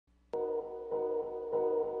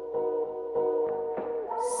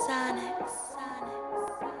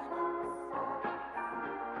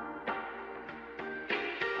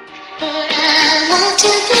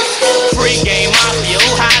Free game mafia,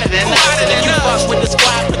 who hotter than us? And if you fuck with the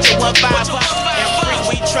squad, put your 1-5 up. And free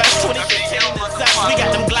we trust 2015 is us. We got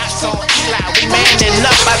them Glocks on Eli, we manning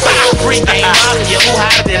up. I say free game mafia, who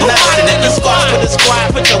hotter than us? And if you fuck with the squad,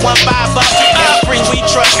 put your 1-5 up. And free we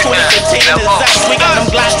trust 2015 is us. We got them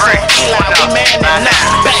Glocks on Eli, we manning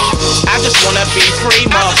up. I just wanna be free,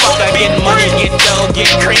 motherfucker. Get money, get dough, get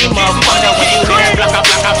cream, motherfucker. When you hear block up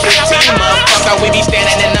 15, motherfucker. We be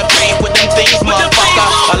standing in the paint with them things, motherfucker.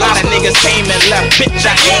 A lot of niggas came and left, bitch.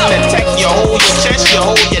 I aim to take you, hold your chest, you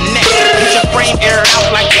hold your neck. Get your frame aired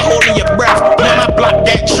out like you're holding your breath. Man, I block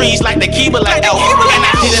that trees like the Kiba like elf. And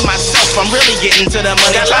I did it myself, I'm really getting to the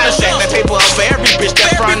money. Try to stack that paper up for every bitch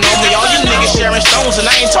that front on me. All you niggas sharing stones, and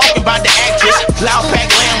I ain't talking about the actress. Loud pack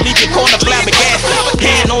lamb, leave your corner flabbergasted.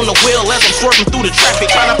 Hand on the wheel as I'm swerving through the traffic,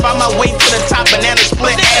 trying to find my way to the top. Banana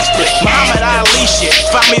split, ass split. Muhammad Ali shit,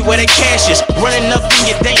 find me where the cash is. Running up in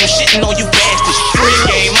your dame, shitting on you bastards. Free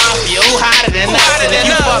game mafia, who hotter than us? And if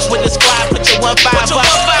you fuck with the squad, put your 1-5 up.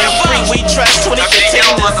 And free we trust 2015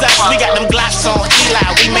 is us. We got them Glocks on Eli,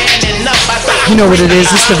 we manning up. I say, you know what it is,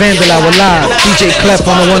 it's the Vandal Hour live. DJ CRIP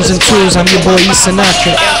on the 1s and 2s. I'm your boy E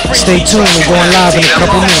Sinatra. Stay tuned, we're going live in a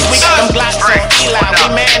couple minutes. We got them Glocks on Eli, we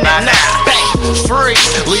manning up. Free,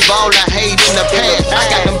 leave all the hate in the past. I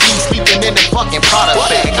got them beats sleeping in the fucking product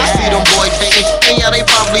bag. I see them boys thinking, and yeah, they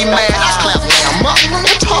probably mad. I clap them up,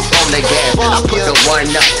 tough on the gas. I put the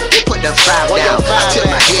 1 up, you put the 5 down. I tip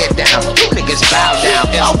my head down, you niggas bow down.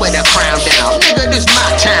 I wear the crown down, nigga, this my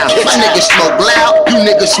town. My niggas smoke loud, you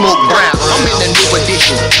niggas smoke brown. I'm in the new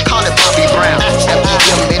edition, call it Bobby Brown.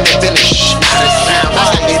 MGM in the village, not a sound. I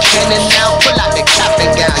got it trending now, pull out the cap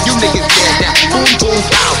and gown. You niggas dead now, boom, boom,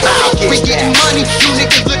 bow, bow. We getting money, you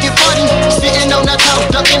niggas looking funny. Sitting on the couch,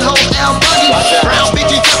 ducking hoes down bunny. Brown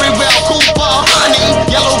bitches everywhere, cool ball, honey.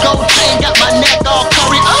 Yellow gold chain, got my neck all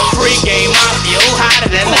curry up. Free game mafia, who hotter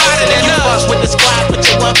than us? And if you fuck with the squad, put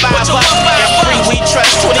your 1-5 up. And free we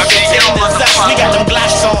trust 2015 is us. We got them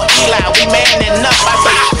Glocks on Eli, we manning up. I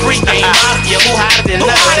say free game mafia, who hotter than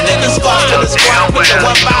us? And if you fuck with the squad, put your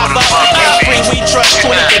 1-5 up. And free we trust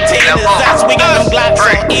 2015 is us. We got them Glocks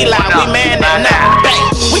on Eli, we manning up. Bang,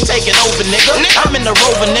 we taking over, nigga. I'm in the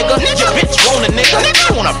Rover, nigga. Your bitch want a nigga.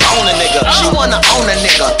 She wanna bone a nigga. She wanna own a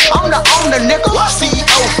nigga. I'm the owner, nigga.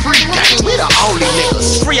 CEO free gang, we the only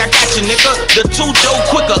niggas. Free, I got you, nigga. The 2 dough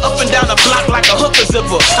quicker, up and down the block like a hooker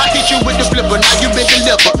zipper. I hit you with the flipper, now you been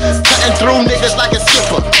delivered. Cutting through niggas like a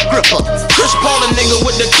skipper, gripper. Chris Paul a nigga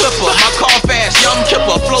with the clipper. My car fast, young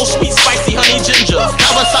kipper. Flow sweet, spicy, honey ginger.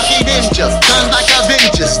 Kawasaki ninja, guns like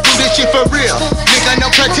Avengers. Do this shit for real, nigga, no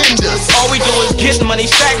pretenders. All we do is get money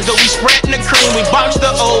stacked, though we spreading the cream. We box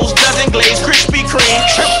the O's, dozen glaze, crispy cream.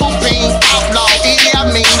 Triple beam, outlaw, I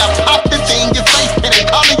mean, I pop the thing, your face, and they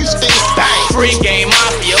calling you stink. Bang. Free game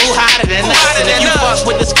mafia, who hotter than us? And if you fuck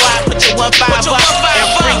with the squad, put your 1-5 up. And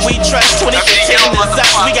free we trust 2015 is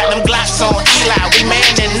us. We got them Glocks on Eli, we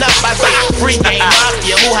manning up. I say free game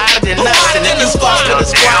mafia, who hotter than us? And if you fuck with the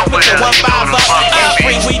squad, put your 1-5 up. And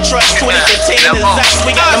free we trust 2015 is us.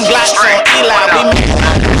 We got them Glocks on Eli, we manning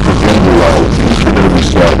up.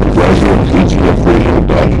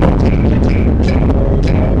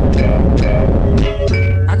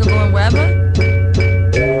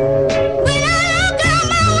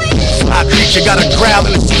 You got a growl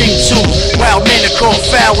and a sting too. Wild man that call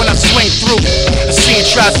foul when I swing through. I seen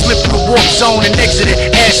try to slip through the warp zone and exited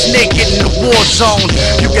ass naked in the war zone.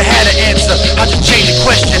 You can have the answer, I just change the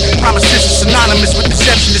question. Promises is synonymous with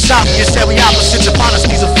deception. It's obvious that we opposites. If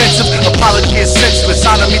honesty's offensive, apology is senseless.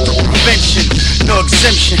 Honor me through prevention, no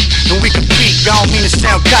exemption. When we compete, I don't mean to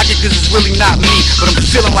sound cocky, cause it's really not me. But I'm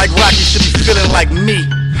feeling like Rocky should be feeling like me.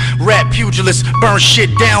 Rap pugilist, burn shit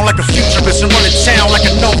down like a futurist and run to town like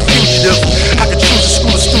a known fugitive. I could choose a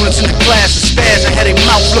school of students in the class and spaz and had a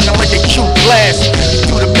mouth looking like they chewed glass.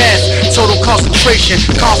 Do the math, total concentration,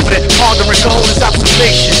 confident, pondering goal is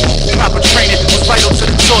observation. Proper training was vital to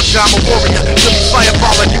the torture. I'm a warrior, till me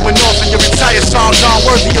fireballer, you an orphan. Your entire song's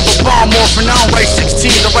unworthy of a bomb orphan. I don't write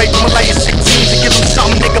 16s, I write them like 16 to give them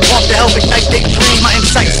something nigga bump to help ignite they dream. My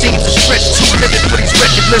insight seems to stretch too vivid for these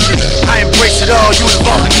wretched living. I embrace it all, you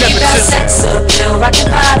involved in You got sex appeal,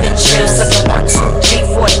 rockin' 5 and chill. Suckin' 1, 2,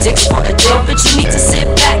 3, 4 dicks for a deal. But you need to sit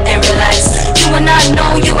back and relax. You and I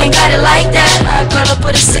know you ain't got it like that. My girl, I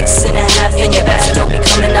put a 6.5 in your back. Don't be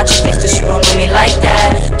coming out your face, cause you don't know me like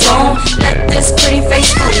that. Don't let this pretty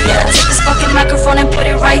face fool ya. Take this fucking microphone and put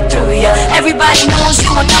it right through ya. Everybody knows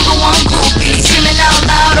you a #1 groupie. Screaming out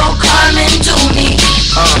loud, oh come and do me.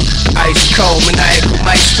 Ice cold, maniacal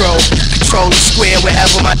maestro. control the square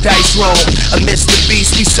wherever my dice roll. Amidst the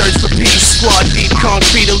beast, we search for peace. Squad deep,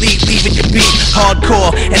 concrete elite, leaving your beat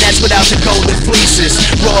hardcore, and that's without the golden fleeces.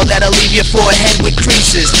 Raw that'll leave your forehead with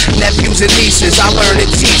creases. Nephews and nieces, I learn and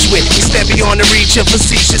teach with. Extend beyond the reach of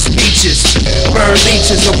facetious speeches. Burn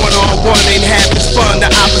leeches, a one-on-one ain't half as fun. The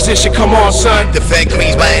opposition, come on, son. Defend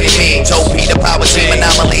queens by any means. OP the power team,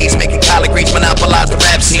 anomalies, making collard greens monopolize the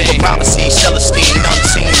rap scene with prophecy. Celestine,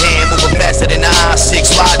 unseen hand, moving faster than the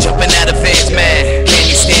I-6. Why jumping out of fans, man? Can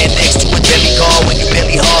you stand next to a demigod when you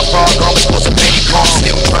barely hard frog? Always supposed to penny calm,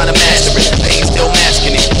 still trying to master it. Pain still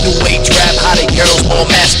masking it. New age rap, how they girls more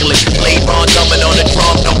masculine. Blade on dumbing on the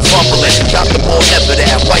drum, don't fumble it. Drop the ball, never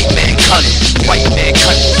that. White man cunning, white man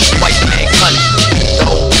cunning, white man cunning. The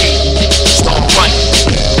whole beat, start running.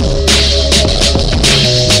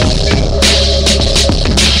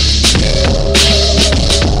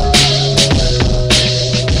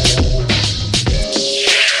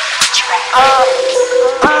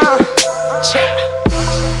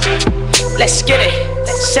 Let's get it.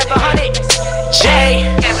 700 J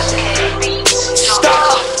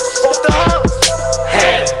Star off the hook.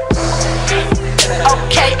 Hey.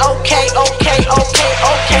 Okay.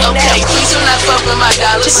 Okay, please do not fuck with my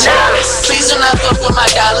dollars. Please do not fuck with my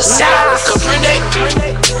dollars. Comprende?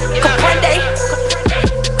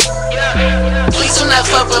 Please do not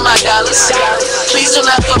fuck with my dollars. Please do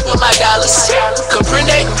not fuck with my dollars.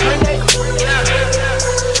 Comprende?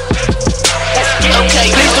 Okay,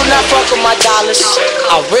 please do not fuck with my dollars.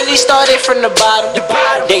 I really started from the bottom.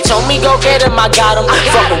 They told me go get him, I got him.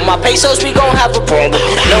 Fuck with my pesos, we gon' have a problem.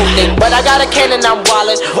 No thing, but I got a cannon, I'm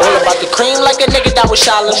wildin'. All about the cream like a nigga that was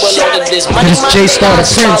shallin'. Well, load of this money, This J Star the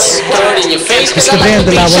Prince. It's the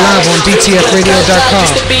Vandalhour live on DTFradio.com.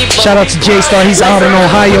 Shout out to J Star, he's out in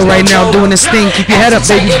Ohio right now doing his thing. Keep your head up,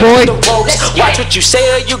 baby boy. Watch what you say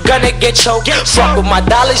or you gonna get choked. Fuck with my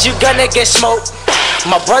dollars, you gonna get smoked.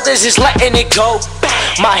 My brothers is letting it go.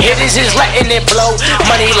 My hitters is letting it blow.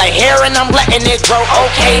 Money like hair and I'm letting it grow.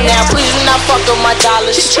 Okay, now please do not fuck with my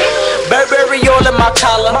dollars. Burberry all in my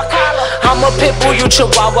collar. I'm a pit bull, you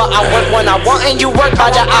chihuahua. I work when I want and you work by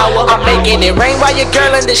the hour. I'm making it rain while your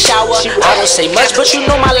girl in the shower. I don't say much, but you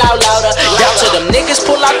know my loud louder. Down to them niggas,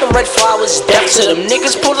 pull out them red flowers. Death to them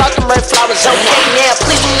niggas, pull out them red flowers. Okay, now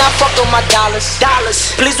please do not fuck with my dollars.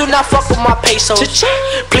 Please do not fuck with my pesos.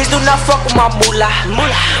 Please do not fuck with my moolah.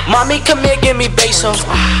 Mommy, come here, give me pesos.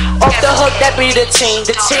 Off the hook, that be the team.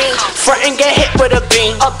 Front and get hit with a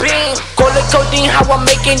beam. Call it codeine, how I'm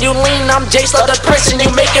making you lean. I'm J-Star the Prince and you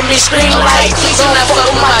making me scream like. please do not fuck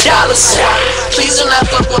with my dollars. Please do not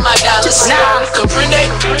fuck with my dollars. Comprende?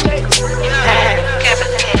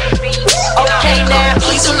 Okay now.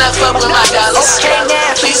 Please do not fuck with my dollars.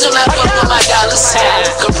 Please do not fuck with my dollars.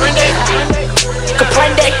 Comprende?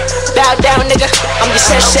 Bow down, nigga. I'm your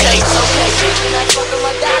sensei.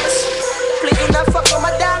 Please do not fuck with my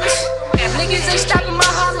dollars. Niggas ain't stopping my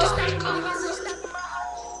holler.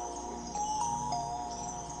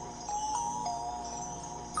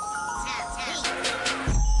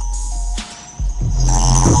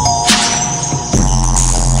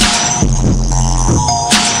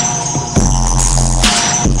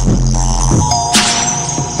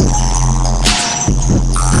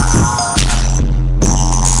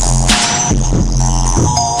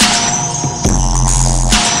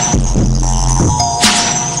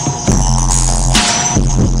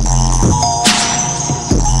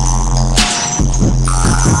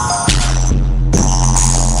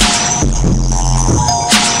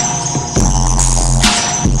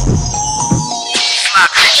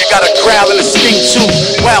 Got a growl and a sting too.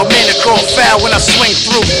 Wild man that call foul when I swing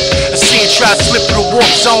through. I see him try to slip through the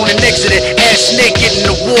warp zone and exit it. Ass naked in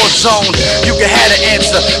the war zone. You can have the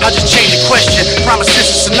answer, I'll just change the question. Promise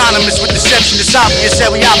this is synonymous with deception. It's obvious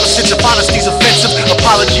that we opposites. If honesty's offensive,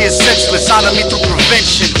 apology is senseless. Honor me through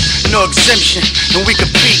prevention, no exemption. And we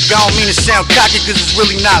compete. I don't mean to sound cocky cause it's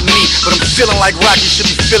really not me, but I'm feeling like Rocky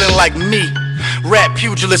should be feeling like me. Rap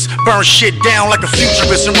pugilist, burn shit down like a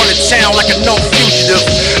futurist and run a town like a known fugitive.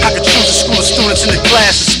 I could choose a school of students in the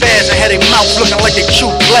class and spaz and had their mouth looking like they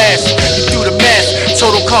chewed glass. You do the math,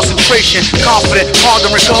 total concentration, confident,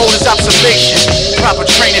 pondering, could hold his observation. Proper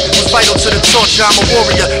training was vital to the torture. I'm a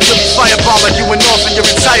warrior, you'll be fireball like you an orphan. Your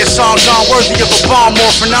entire songs aren't worthy of a bomb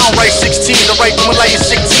orphan. I don't write 16s, I write them with like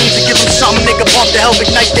 16 to give them something they can bump to help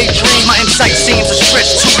ignite their dream. My insight seems a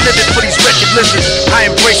stretch too livid for these wretched lizards. I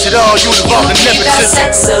embrace it all, you evolve the Keep that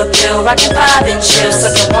sex appeal, rockin' 5 and chill.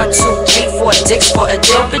 Suckin' 1, 2, 3, 4 dicks for a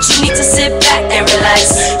deal. But you need to sit back and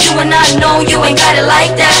relax. You and I know you ain't got it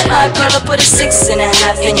like that. My girl, I put a 6.5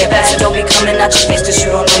 in your back. So don't be coming out your face cause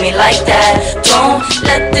you don't know me like that. Don't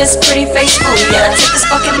let this pretty face fool ya. Take this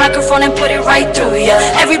fucking microphone and put it right through ya.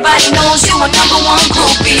 Everybody knows you a #1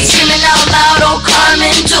 groupie. Screaming out loud, oh come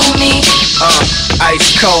and do me.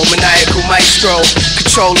 Ice cold, maniacal maestro.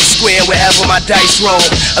 Control the square wherever my dice roll.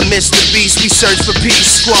 Amidst the beast, we search for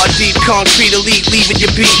peace. Squad deep, concrete elite, leaving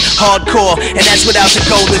your beat hardcore, and that's without the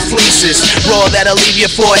golden fleeces. Raw that'll leave your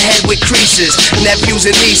forehead with creases. Nephews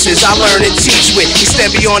and nieces, I learn and teach with.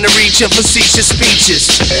 Extend beyond the reach of facetious speeches.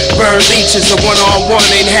 Burn leeches, a one-on-one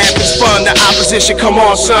ain't half as fun. The opposition, come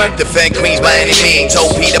on, son. Defend queens by any means.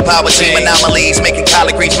 OP the power team, anomalies, making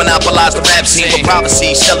collard greens, monopolize the rap scene with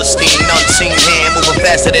prophecy, Celestine, unseen hand, moving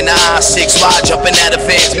faster than the I-6. Why jumping out of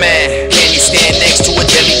fans, man? Can you stand next to a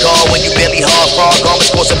demigod when you barely hard frog?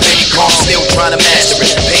 Garments sports a penny calm, still trying to master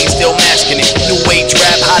it. Pain still masking it. New age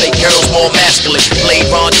rap, how they girls more masculine. Play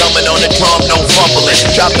Ron dumbing on the drum, no fumbling.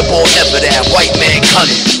 Drop the ball, never that. White man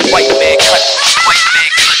cutting. White man cutting. White man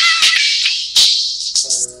cutting.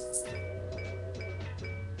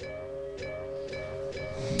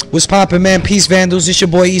 What's poppin', man? Peace, Vandals. It's your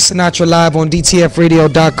boy E Sinatra live on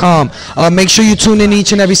DTFradio.com. Make sure you tune in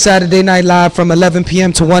each and every Saturday night live from 11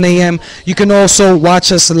 p.m. to 1 a.m. You can also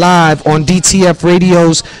watch us live on DTF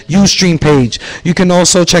Radio's Ustream page. You can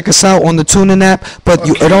also check us out on the TuneIn app, but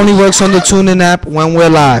it only works on the TuneIn app when we're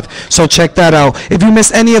live. So check that out. If you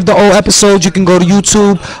missed any of the old episodes, you can go to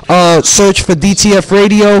YouTube, search for DTF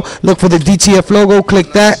Radio, look for the DTF logo,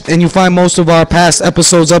 click that, and you find most of our past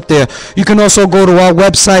episodes up there. You can also go to our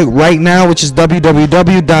website right now, which is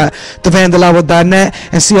www.thevandalhour.net,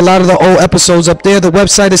 and see a lot of the old episodes up there. The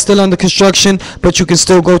website is still under construction, but you can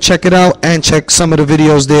still go check it out and check some of the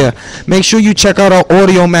videos there. Make sure you check out our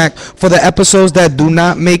Audio Mac for the episodes that do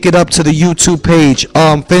not make it up to the YouTube page.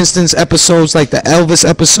 For instance, episodes like the Elvis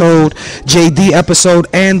episode, JD episode,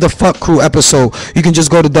 and the Fuck Crew episode. You can just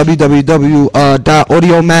go to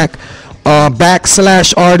www.audiomac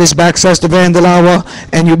 /artist / the Vandal Hour,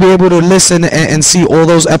 and you'll be able to listen and see all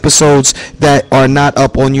those episodes that are not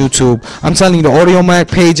up on YouTube. I'm telling you, the Audio Mac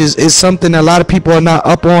page is something a lot of people are not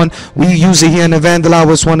up on. We use it here in the Vandal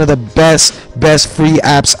Hour. It's one of the best free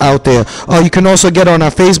apps out there. You can also get on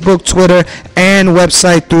our Facebook, Twitter, and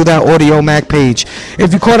website through that Audio Mac page.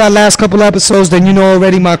 If you caught our last couple episodes, then you know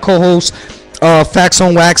already my co-host Facts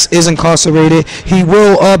on Wax is incarcerated. He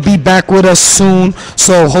will be back with us soon,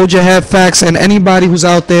 so hold your head, Facts. And anybody who's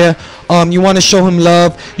out there, you want to show him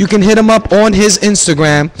love, you can hit him up on his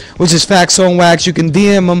Instagram, which is Facts on Wax. You can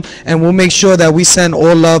DM him, and we'll make sure that we send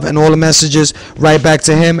all love and all the messages right back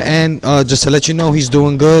to him. And just to let you know, he's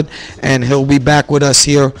doing good, and he'll be back with us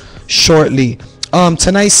here shortly.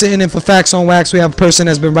 Tonight, sitting in for Facts on Wax, we have a person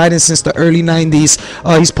that's been writing since the early 90s.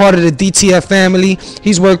 He's part of the DTF family.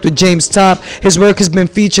 He's worked with James Top. His work has been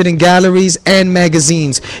featured in galleries and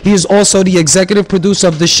magazines. He is also the executive producer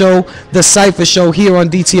of the show, The Cypher Show, here on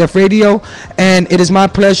DTF Radio. And it is my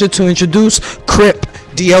pleasure to introduce CRIP,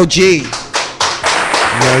 D.O.G. Yo,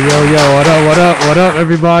 what up,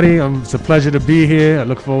 everybody? It's a pleasure to be here. I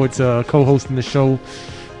look forward to co-hosting the show.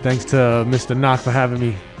 Thanks to Mr. Knock for having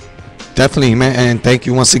me. Definitely, man, and thank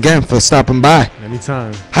you once again for stopping by.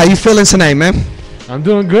 Anytime. How you feeling tonight, man? I'm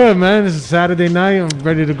doing good, man. This is Saturday night. I'm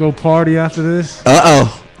ready to go party after this.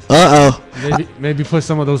 Maybe put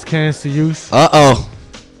some of those cans to use.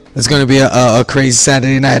 It's gonna be a crazy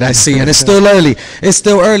Saturday night, I see, and it's still early.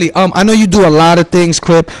 I know you do a lot of things,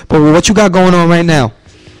 Crip, but what you got going on right now?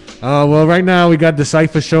 Well, right now we got the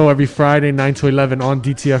Cypher Show every Friday, 9 to 11 on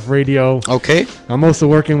DTF Radio. Okay. I'm also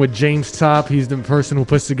working with James Top. He's the person who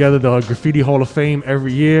puts together the Graffiti Hall of Fame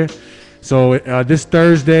every year. So this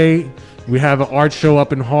Thursday, we have an art show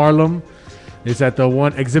up in Harlem. It's at the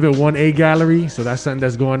Exhibit 1A Gallery. So that's something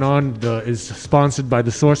that's going on. It's sponsored by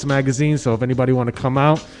The Source magazine. So if anybody want to come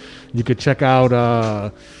out, you could check out.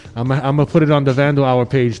 I'm gonna put it on the Vandal Hour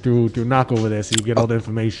page through Knock over there, so you get all the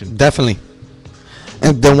information. Definitely.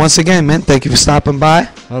 And then once again, man, thank you for stopping by.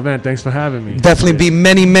 Oh, man, thanks for having me. Definitely be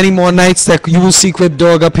many more nights that you will see Crip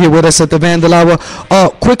Dog up here with us at the Vandal Hour.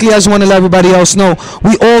 Quickly, I just want to let everybody else know,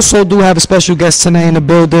 we also do have a special guest tonight in the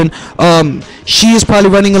building. She is probably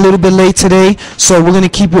running a little bit late today, so we're going to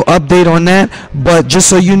keep you updated on that. But just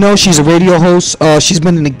so you know, she's a radio host. She's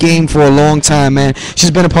been in the game for a long time, man. She's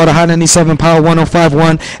been a part of Hot 97 Power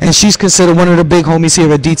 105.1, and she's considered one of the big homies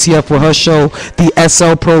here at DTF with her show, the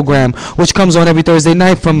SL program, which comes on every Thursday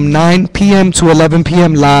night from 9 p.m. to 11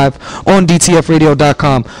 p.m. live on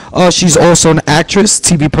DTFradio.com. She's also an actress,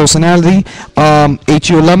 TV personality,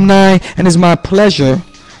 HU alumni, and it's my pleasure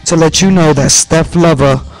to let you know that STEPH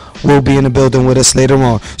LOVA will be in the building with us later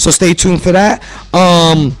on. So stay tuned for that.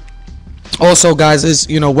 Also, guys,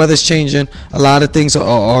 weather's changing. A lot of things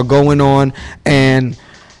are going on, and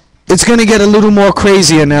it's gonna get a little more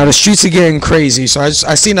crazier now. The streets are getting crazy. So I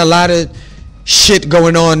seen a lot of shit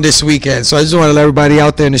going on this weekend. So I just want to let everybody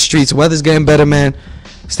out there in the streets. Weather's getting better, man.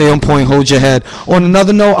 Stay on point, hold your head. On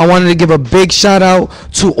another note, I wanted to give a big shout out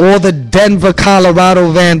to all the Denver, Colorado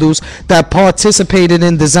vandals that participated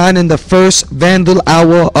in designing the first Vandal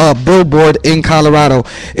Hour billboard in Colorado.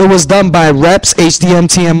 It was done by Reps,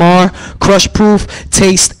 HDMTMR, Crush Proof,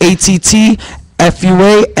 Taste, ATT,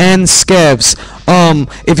 FUA, and Skevs.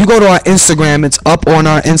 If you go to our Instagram, it's up on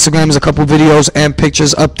our Instagram. There's a couple videos and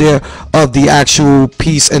pictures up there of the actual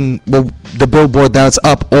piece and the billboard that's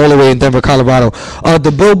up all the way in Denver, Colorado.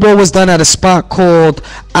 The billboard was done at a spot called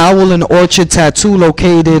Owl and Orchard Tattoo,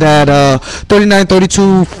 located at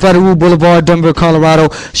 3932 Federal Boulevard, Denver, Colorado.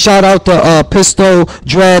 Shout out to Pisto,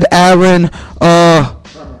 Dread, Aaron,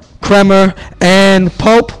 Kremer, and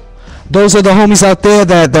Pope. Those are the homies out there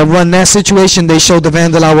that run that situation. They showed the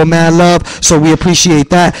Vandal Hour mad love, so we appreciate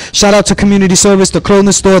that. Shout out to Community Service, the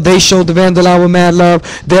clothing store. They showed the Vandal Hour mad love.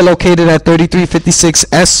 They're located at 3356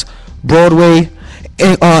 S Broadway,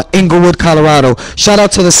 Inglewood, Colorado. Shout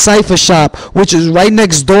out to the Cypher Shop, which is right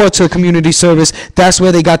next door to Community Service. That's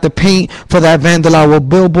where they got the paint for that Vandal Hour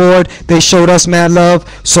billboard. They showed us mad love,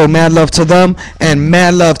 so mad love to them, and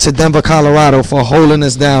mad love to Denver, Colorado for holding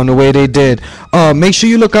us down the way they did. Make sure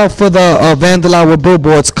you look out for the Vandal Hour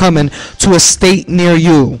billboards coming to a state near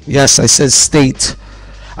you. Yes, I said state.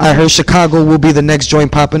 I heard Chicago will be the next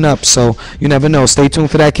joint popping up, so you never know. Stay tuned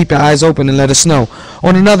for that. Keep your eyes open and let us know.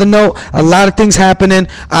 On another note, a lot of things happening.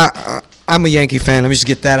 I'm a Yankee fan. Let me just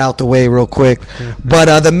get that out the way real quick.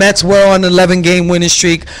 But the Mets were on an 11-game winning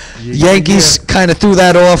streak. Yankees kind of threw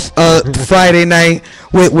that off Friday night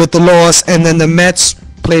with the loss, and then the Mets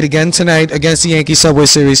played again tonight against the Yankee Subway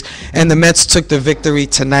Series, and the Mets took the victory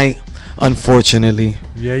tonight, unfortunately.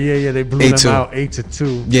 Yeah. They blew them out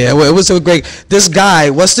 8-2. Yeah, well, it was so great. This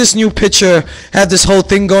guy, what's this new pitcher? Had this whole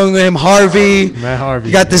thing going with him. Matt Harvey.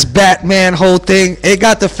 You got this Batman whole thing. It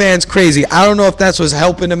got the fans crazy. I don't know if that's what's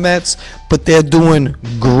helping the Mets, but they're doing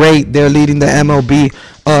great. They're leading the MLB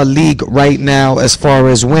league right now as far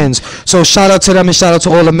as wins. So shout out to them and shout out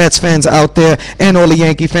to all the Mets fans out there and all the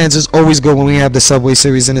Yankee fans. It's always good when we have the Subway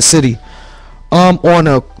Series in the city. On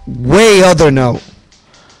a way other note,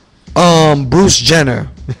 Bruce Jenner.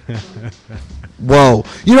 Whoa.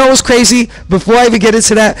 You know what's crazy? Before I even get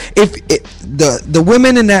into that, if the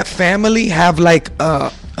women in that family have like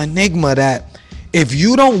enigma that if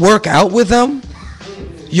you don't work out with them,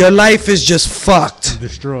 your life is just fucked.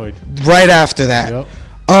 Destroyed. Right after that.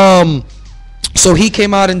 Yep. So he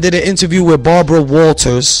came out and did an interview with Barbara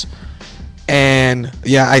Walters. And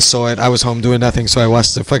yeah, I saw it. I was home doing nothing, so I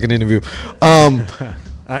watched the fucking interview.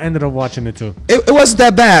 I ended up watching it too. It wasn't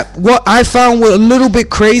that bad. What I found a little bit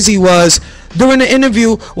crazy was during the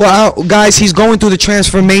interview, guys, he's going through the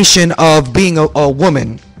transformation of being a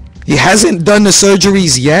woman. He hasn't done the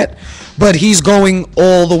surgeries yet, but he's going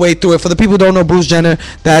all the way through it. For the people who don't know Bruce Jenner,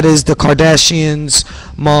 that is the Kardashians'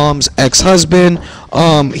 mom's ex-husband.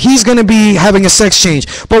 He's going to be having a sex change.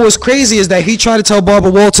 But what's crazy is that he tried to tell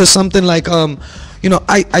Barbara Walters something like,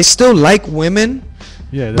 I still like women,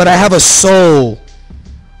 but I have a soul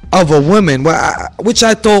of a woman, which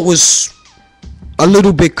I thought was a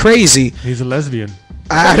little bit crazy. He's a lesbian.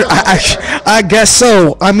 I guess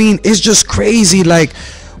so. I mean, it's just crazy. Like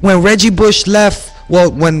when Reggie Bush left,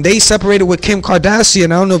 when they separated with Kim Kardashian,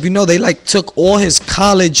 I don't know if you know, they like took all his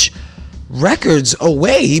college records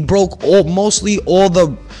away. He broke mostly all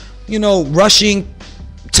the, rushing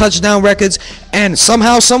touchdown records, and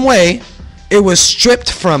somehow, some way, it was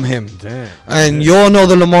stripped from him. Damn. And you all know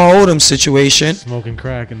the Lamar Odom situation. Smoking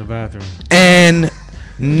crack in the bathroom. And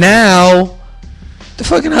now the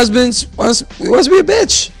fucking husband wants to be a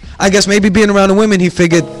bitch. I guess maybe being around the women, he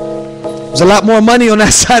figured there's a lot more money on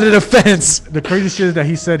that side of the fence. The crazy shit is that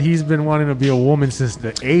he said he's been wanting to be a woman since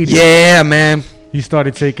the 80s. Yeah, man. He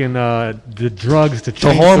started taking the drugs to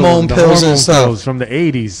change the hormone pills and stuff from the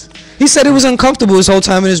 80s. He said he was uncomfortable his whole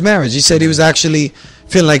time in his marriage. He said he was actually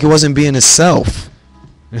feeling like he wasn't being himself,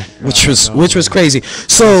 which was crazy.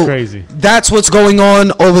 So that's what's going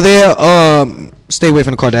on over there. Stay away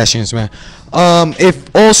from the Kardashians, man.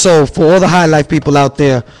 If also for all the high life people out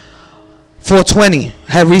there, 420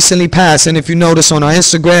 had recently passed, and if you notice on our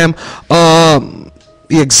Instagram,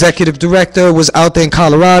 the executive director was out there in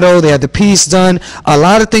Colorado. They had the piece done. A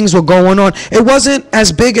lot of things were going on. It wasn't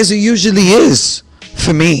as big as it usually is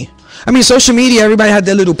for me. I mean, social media, everybody had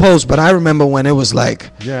their little posts, but I remember when it was like,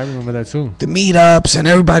 yeah, I remember that too. The meetups and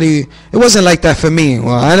everybody. It wasn't like that for me.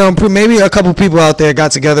 Well, I know maybe a couple people out there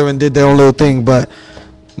got together and did their own little thing, but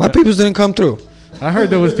my peoples didn't come through. I heard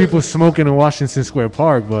there was people smoking in Washington Square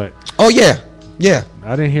Park, but oh yeah,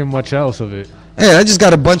 I didn't hear much else of it. Yeah, I just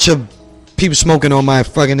got a bunch of people smoking on my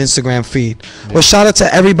fucking Instagram feed. Yeah. Well, shout out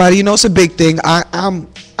to everybody. You know, it's a big thing. I'm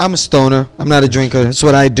a stoner. I'm not a drinker. That's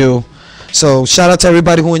what I do. So shout out to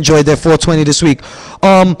everybody who enjoyed their 420 this week.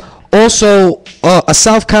 Also, a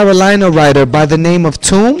South Carolina writer by the name of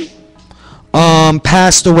TOTEM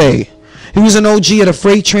passed away. He was an OG at a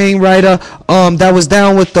freight train writer that was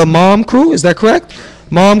down with the Mom Crew. Is that correct?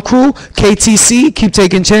 Mom Crew, KTC, Keep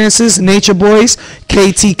Taking Chances, Nature Boys,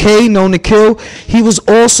 KTK, Known to Kill. He was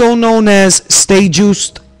also known as Stay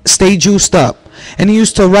Juiced Up. And he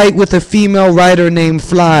used to write with a female writer named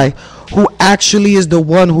Fly, who actually is the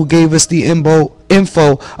one who gave us the info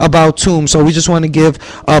about TOTEM. So we just want to give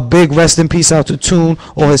a big rest in peace out to TOTEM,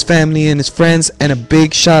 or his family and his friends, and a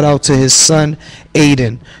big shout out to his son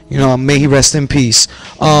Aiden. You know, may he rest in peace.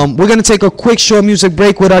 We're gonna take a quick short music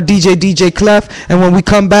break with our DJ Clef, and when we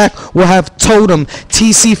come back, we'll have TOTEM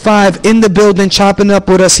TC5 in the building chopping up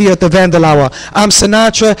with us here at the Vandal Hour. I'm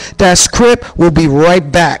Sinatra. That's CRIP. We'll be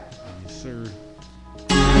right back.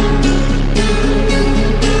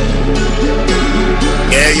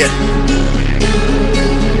 Yeah.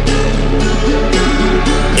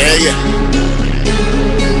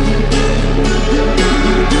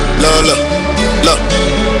 Look.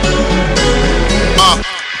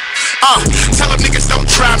 Tell them niggas don't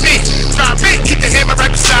try me. Keep the hammer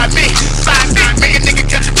right beside me. Make a nigga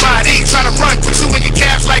catch a body. Try to run, put two in your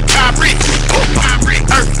calves like Kyrie.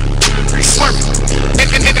 Swerving.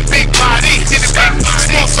 In the big body.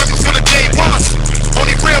 Small circle full of day ones.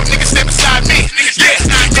 Only real niggas stand beside me. Yeah,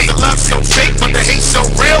 cause the love's so fake, but the hate's so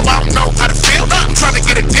real. I don't know how to feel. I'm trying to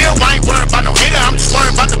get a deal. I ain't worried about no hater. I'm just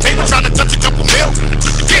worried about the paper. Trying to touch a couple mil.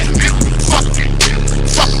 Yeah, fuck it.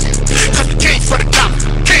 Cause we came for the dollar.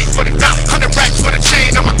 100 racks for the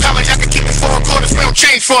chain on my collar. Y'all can keep it 4 quarters. We don't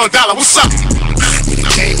change for $1. What's up? We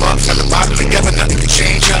came up from the bottom together. Nothing can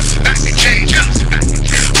change us. We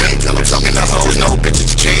ain't pillow talking to hoes. No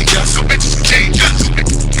bitches to change us.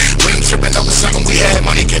 We ain't tripping over something we had.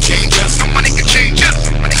 Money can change us. No money can change us.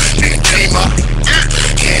 Nigga came up.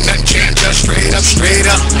 Can't nothing change us. Straight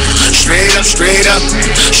up.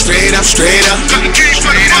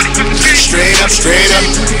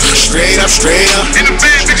 In the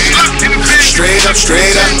bag, bitches look.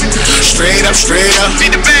 Straight up.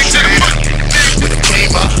 Need the bag to the money. We done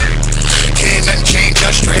came up. Can't nothing change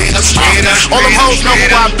us. Straight up. All them hoes know who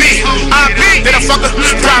I be. Then I fuck her,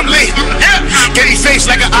 probably. Get his face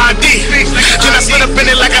like an ID. Then I slid up in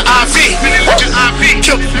it like an IV.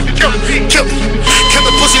 Kill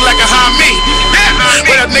the pussy like a high me.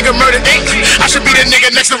 When a nigga murdered ink, I should be the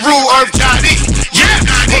nigga next to Rule Irv Johnny.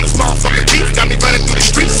 Yeah, all this motherfucking beef got me running through the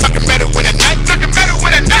streets. Sucking metal with a knife.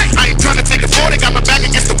 I ain't trying to take it forward. Got my back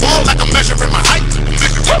against the wall like I'm measuring my height.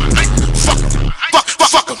 Fuck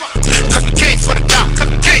 'em. Cause we came for the dollar.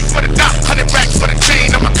 100 racks for the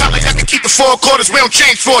chain on my collar. Y'all can keep the 4 quarters. We don't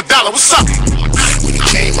change for $1. What's up? We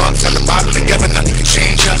came up from the bottom together. Nothing can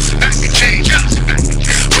change us. We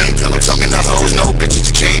ain't pillow talking to hoes. No bitches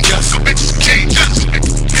to change us. We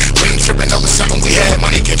ain't tripping over something we had.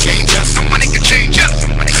 Money can change us. No money can change us.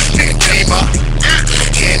 Nigga came up.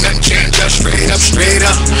 Can't nothing change us. Straight up.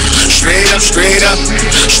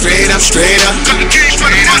 Got the keys for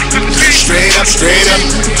the money. Straight up.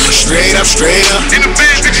 In the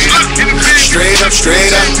bag, bitches look. Straight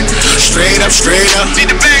up. Need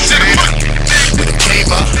the bag to the money. We done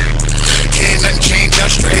came up. Can't nothing change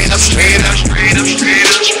us. Straight up.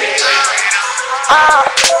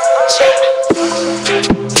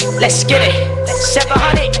 Let's get it.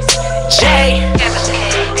 700 J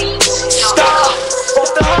Star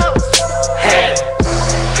off the hook. Hey.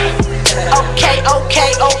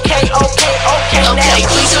 Okay,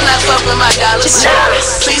 please do not fuck with my dollars.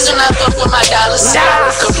 Please do not fuck with my dollars.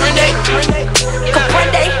 Comprende?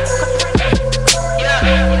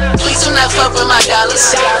 Please do not fuck with my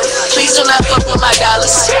dollars. Please do not fuck with my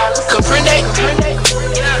dollars. Comprende?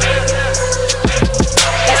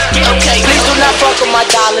 Okay, please do not fuck with my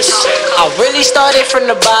dollars. I really started from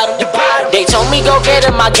the bottom. They told me go get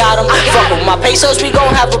him, I got him. Fuck with my pesos, we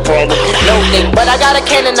gon' have a problem. No thing, but I got a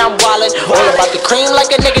cannon, I'm wildin'. All about the cream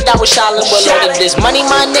like a nigga that was shallin'. Well, loaded this money,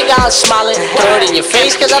 my nigga, I'm smilin'. Throw it in your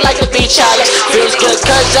face, cause I like to be challenged. Feels good,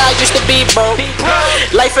 cause I used to be broke.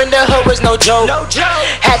 Life in the hood was no joke.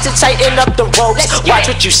 Had to tighten up the ropes. Watch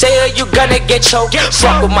what you say or you gonna get choked.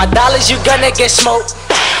 Fuck with my dollars, you gonna get smoked.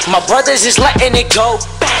 My brothers is letting it go.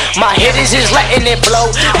 My hitters is letting it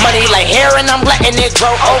blow. Money like hair and I'm letting it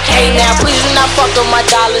grow. Okay, now please do not fuck with my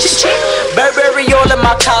dollars. Burberry all in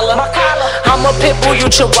my collar. I'm a pit bull, you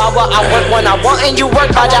chihuahua. I work when I want and you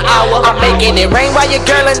work by the hour. I'm making it rain while your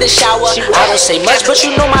girl in the shower. I don't say much, but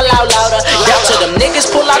you know my loud louder. Down to them niggas,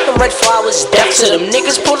 pull out them red flowers. Deaf to them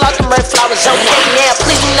niggas, pull out them red flowers. Okay, now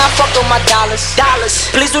please do not fuck with my dollars.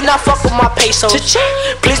 Please do not fuck with my pesos.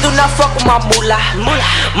 Please do not fuck with my moolah.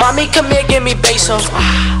 Mommy, come here, give me pesos.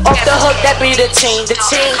 Off the hook, that be the team.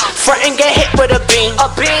 Front and get hit with a beam.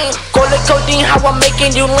 Call it codeine, how I'm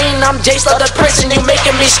making you lean. I'm Jace of the prison, you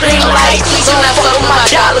making me scream like. Please do not fuck with my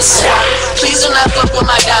dollars. Please do not fuck with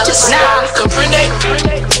my dollars. Comprende?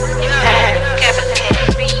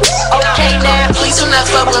 Okay now. Please do not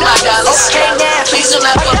fuck with my dollars. Okay now. Please do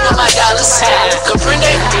not fuck with my dollars.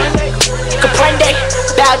 Comprende? Comprende?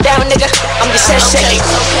 Bow down, nigga. I'm your sensei.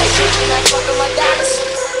 Please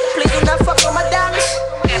do not fuck with my dollars.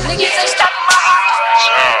 Niggas ain't stopping my heart.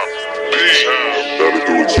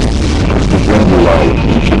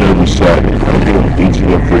 Each and every Saturday, I get on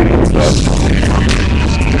DTFradio.com.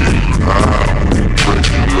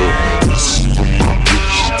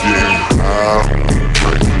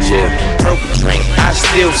 Purple drink, I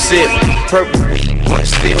still sip. Purple one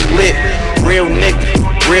still lit. Real nigga,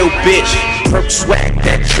 real bitch. Purple swag,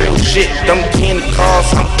 that drill shit. Them candy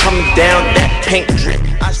cars, I'm coming down that pink drip.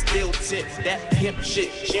 I still tip that pimp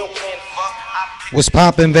shit. She don't plan to fuck. What's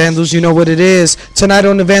poppin', Vandals? You know what it is. Tonight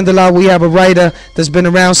on the Vandal Hour, we have a writer that's been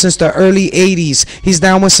around since the early 80s. He's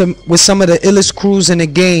down with some of the illest crews in the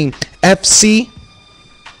game. FC.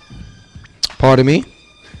 Pardon me.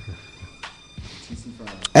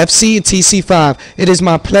 FC and TC5. It is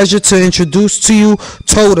my pleasure to introduce to you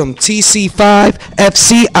Totem, TC5,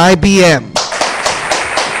 FC, IBM.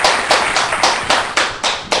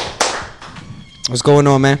 What's going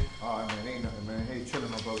on, man? Alright, man, ain't nothing, man. Hey, chillin',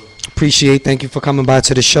 my brother. Appreciate. Thank you for coming by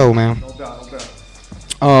to the show, man. No doubt, no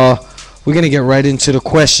doubt. We're gonna get right into the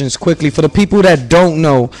questions quickly. For the people that don't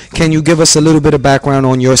know, can you give us a little bit of background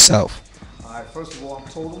on yourself? Alright, first of all, I'm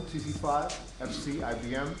Totem, TC5, FC,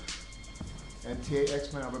 IBM, and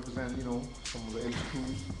TAX, man. I represent, you know, some of the H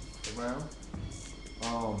crews around.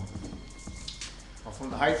 I'm from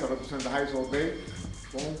the Heights. I represent the Heights all day.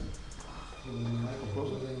 Boom.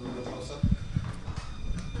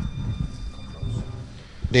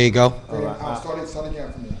 There you go. Start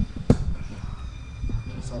again for me.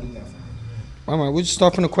 All right, we'll just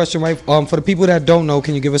start from the question, right? For the people that don't know,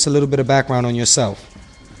 can you give us a little bit of background on yourself?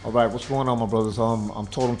 All right, what's going on, my brothers? I'm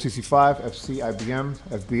Totem TC5, FC, IBM,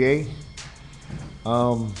 FBA.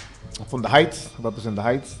 I'm from the Heights. I represent the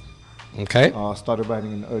Heights. Okay. Started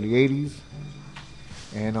writing in the early 80s.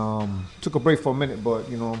 And took a break for a minute, but,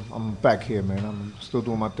 you know, I'm back here, man. I'm still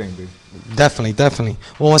doing my thing, baby. Definitely, definitely.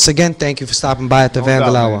 Well, once again, thank you for stopping by at the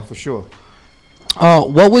Vandal Hour. Man, for sure.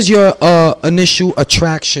 What was your initial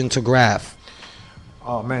attraction to graph?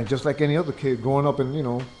 Oh, man, just like any other kid growing up in, you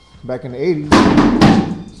know, back in the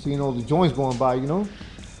 80s, seeing all the joints going by, you know.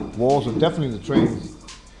 Walls are definitely the trains.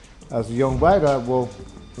 As a young writer, well,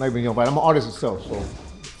 not even young writer, I'm an artist itself. So,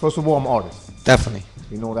 first of all, I'm an artist. Definitely.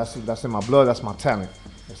 You know, that's in my blood, that's my talent.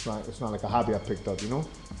 It's not like a hobby I picked up, you know.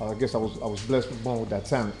 I guess I was blessed with born with that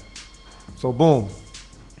talent. So boom,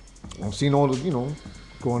 I'm seeing all the, you know,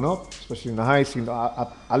 growing up, especially in the Heights. You know,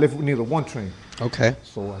 I live near the 1 train. Okay.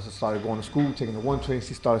 So as I started going to school, taking the 1 train,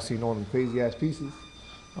 started seeing all them crazy ass pieces.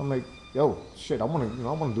 I'm like, yo, shit, I want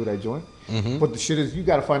to do that joint. Mm-hmm. But the shit is, you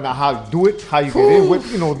got to find out how to do it, how you get in with,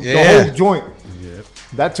 you know, the whole joint. Yeah.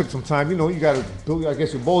 That took some time. You know, you got to build, I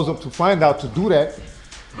guess, your balls up to find out to do that.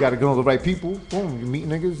 You got to get on the right people. Boom, you meet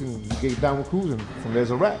niggas and you get down with crews, and from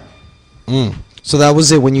there's a rap. So that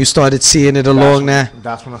was it when you started seeing it along there?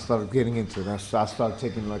 That's when I started getting into it. I started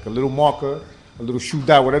taking like a little marker, a little shoe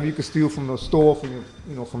dye, whatever you could steal from the store, from your,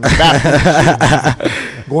 you know, from the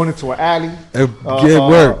bathroom, going into an alley. Good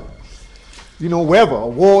work. You know, wherever, a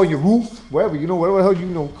wall, your roof, wherever, you know, whatever the hell you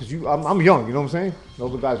know, because I'm young, you know what I'm saying?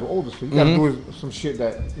 Those guys were older, so you got to do some shit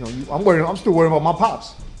that, you know, I'm still worrying about my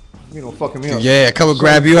pops. You know, fucking me up. Yeah, come and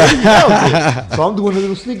grab you out. So I'm doing a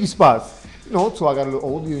little sneaky spots. You know, so I got a little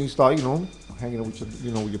older, and you start, you know, hanging out with your,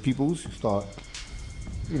 you know, with your peoples. You start,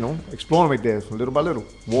 you know, exploring right there from little by little.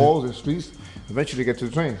 Walls and streets. Eventually get to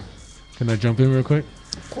the train. Can I jump in real quick?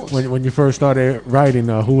 When you first started writing,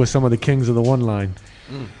 who were some of the kings of the one line?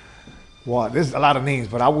 Well, there's a lot of names,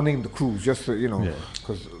 but I will name the crews just to, you know,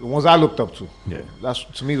 because the ones I looked up to. Yeah. That's,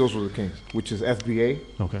 to me, those were the kings, which is FBA.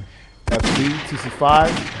 Okay. FC,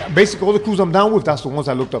 TC5, basically all the crews I'm down with, that's the ones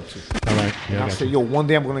I looked up to. All right. Yeah, And I said, yo, one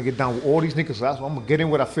day I'm gonna get down with all these niggas, so that's why I'm gonna get in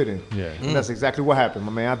where I fit in. Yeah. And that's exactly what happened,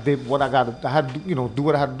 my man. I did what I had to, you know, do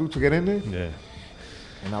what I had to do to get in there. Yeah.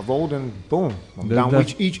 And I rolled and boom, I'm down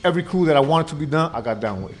with every crew that I wanted to be done, I got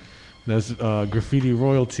down with. That's Graffiti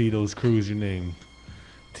Royalty, those crews you named.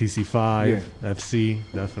 TC5, FC,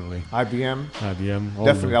 definitely. IBM. IBM.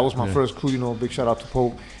 Definitely, that was my first crew, you know, big shout out to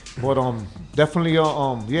Poke. But definitely,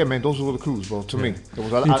 yeah, man, those were the crews, bro, to me. There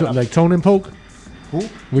was like Tone and Poke? Who?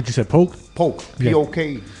 What you said, Poke? Poke,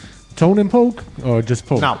 P-O-K-E. Tone and Poke? Or just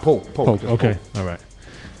Poke? Nah, Poke. Poke, okay, all right.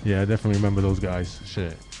 Yeah, I definitely remember those guys,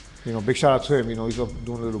 shit. You know, big shout out to him, you know, he's up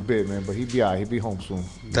doing a little bit, man, but he'll be all right, he'll be home soon.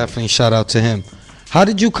 Definitely shout out to him. How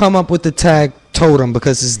did you come up with the tag Totem?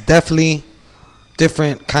 Because it's definitely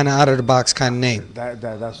different, kind of out of the box kind of name.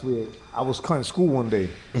 That's weird. I was cutting school one day,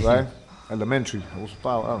 right? Elementary. I was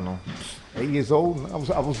about, I don't know, 8 years old.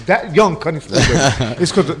 I was that young cutting school.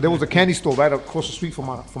 It's because there was a candy store right across the street from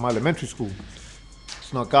my elementary school.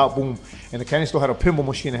 Snuck out, boom, and the candy store had a pinball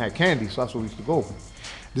machine that had candy, so that's where we used to go.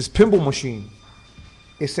 This pinball machine,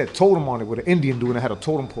 it said Totem on it with an Indian dude and it had a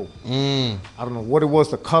totem pole. I don't know what it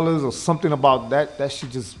was, the colors or something about that. That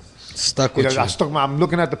shit just stuck with you. I'm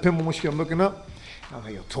looking at the pinball machine, I'm looking up. I'm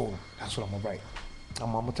like, yo, Totem, that's what I'm gonna write.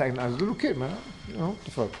 I'm attacking as a little kid, man. You know, what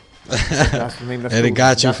the fuck. That's the name. That's and it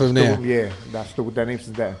got you from there. Yeah, that's still with that name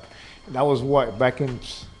since that. That was what, back in...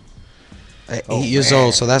 At 8 years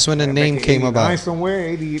old, so that's when the name came about. Somewhere,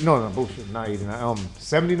 80, no, bullshit, not 89,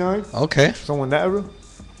 79. Okay. Somewhere in that era.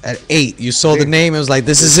 At 8, you saw the name, it was like,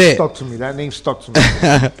 this is it. Stuck to me, that name stuck to me.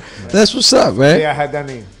 That's what's up, man. Yeah, I had that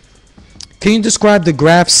name. Can you describe the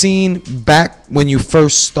graph scene back when you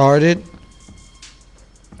first started?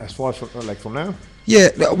 As far as like from now? Yeah,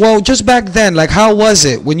 well, just back then, like how was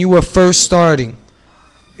it when you were first starting?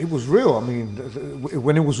 It was real. I mean,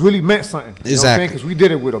 when it was really meant something. You exactly. Because we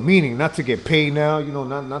did it with a meaning, not to get paid now. You know,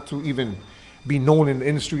 not to even be known in the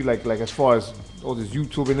industry. Like as far as all this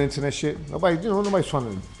YouTube and internet shit. Nobody's trying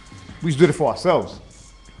to. We just did it for ourselves.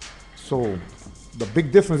 So the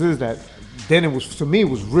big difference is that then it was, to me, it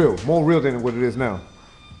was real, more real than what it is now.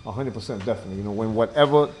 100% definitely. You know, when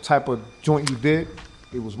whatever type of joint you did,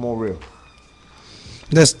 it was more real.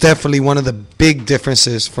 That's definitely one of the big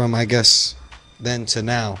differences from, I guess, then to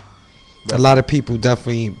now. Definitely. A lot of people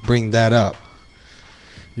definitely bring that up.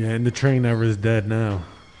 Yeah, and the train era is dead now,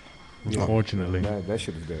 unfortunately. That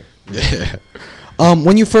shit is dead. Yeah.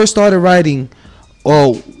 When you first started writing,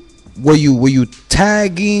 were you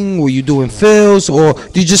tagging? Were you doing fills, or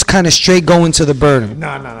did you just kind of straight go into the burner?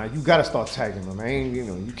 Nah. You gotta start tagging, man. You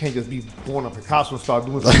know, you can't just be born a Picasso and start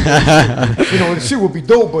doing something. You know, the shit would be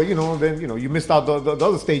dope, but then you missed out the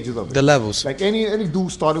other stages of it. The levels. Like any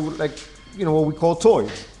dude started with what we call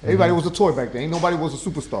toys. Everybody was a toy back then. Ain't nobody was a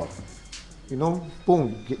superstar. You know, boom,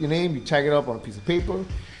 you get your name, you tag it up on a piece of paper.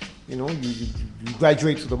 You know, you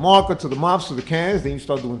graduate to the marker, to the mops, to the cans, then you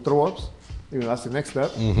start doing throw-ups. You know, that's the next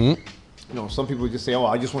step. You know, some people just say,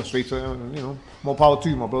 I just went straight to, more power to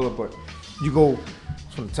you, my brother. But you go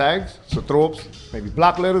from the tags to throw-ups, maybe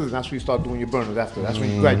block letters, and that's when you start doing your burners after. That's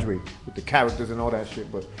when you graduate with the characters and all that shit.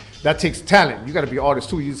 But that takes talent. You got to be an artist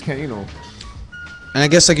too. You just can't, And I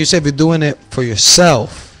guess, like you said, if you're doing it for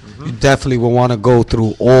yourself, you definitely will want to go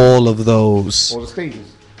through all of those. All the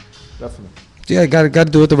stages, definitely. Yeah, got to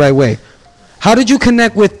do it the right way. How did you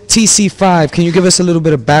connect with TC5? Can you give us a little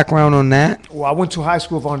bit of background on that? Well, I went to high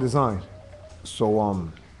school of design.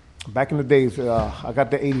 So back in the days, I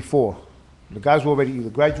got the 84. The guys were already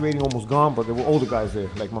either graduating, almost gone, but there were older guys there,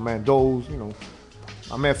 like my man D.O.G,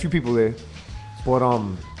 I met a few people there. But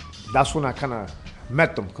that's when I kind of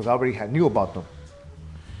met them, because I already knew about them.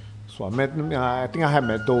 So I met them. I think I had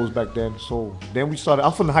met D.O.G back then. So then we started.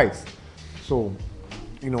 I'm from the Heights. So,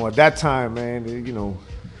 at that time, man,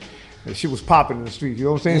 the shit was popping in the street. You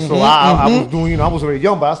know what I'm saying? So I was doing, I was already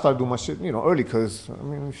young, but I started doing my shit, early, because,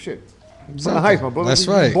 shit. From the Heights, my brother. That's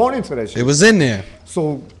right. Born into that shit. It was in there.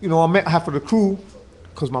 So, I met half of the crew,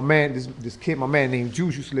 because my man, this kid, my man named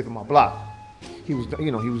Juice, used to live in my block. He was,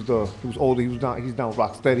 he was older. He's down with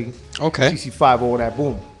Rocksteady. Okay. TC5, all that,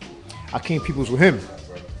 boom. I came peoples with him.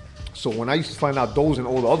 So when I used to find out those and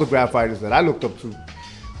all the other graph writers that I looked up to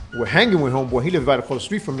were hanging with homeboy, he lived right across the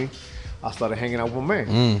street from me, I started hanging out with my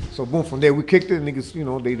man. So boom, from there we kicked it. Niggas,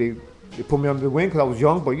 they put me under the wing because I was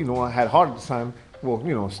young, but I had heart at the time.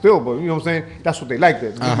 Well, still, but you know what I'm saying? That's what they liked.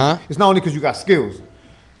 It's not only because you got skills.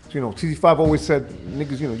 So, TC5 always said,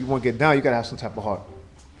 niggas, you want to get down, you got to have some type of heart.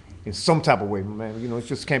 In some type of way, man. It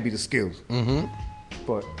just can't be the skills.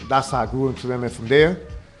 But that's how I grew into them. And from there,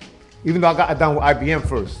 even though I got down with IBM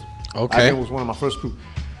first. Okay. IBM was one of my first crew.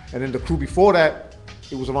 And then the crew before that,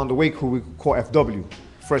 it was around the way crew we call FW,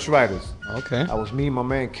 Fresh Riders. Okay. I was me, my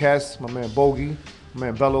man Cass, my man Bogey, my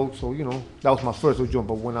man Bello. So, that was my first joint.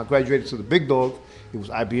 But when I graduated to the big dog, it was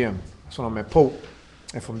IBM. That's when I met Pope.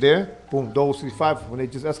 And from there, boom, those CT5 when they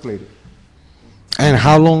just escalated. And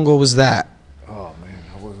how long ago was that? Oh man,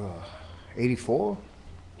 I was 84.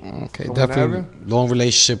 Okay, Somewhere in that definitely area. long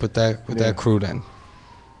relationship with that crew then.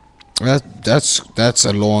 That's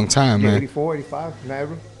a long time, Yeah, man. 84, 85, in that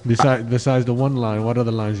area. Besides the one line, what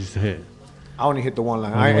other lines used to hit? I only hit the one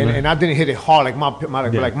line, Only one line? and I didn't hit it hard like my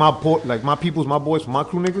Yeah. my peoples, my boys, my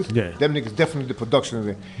crew niggas. Yeah. Them niggas definitely the production of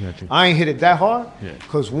it. Gotcha. I ain't hit it that hard, Yeah.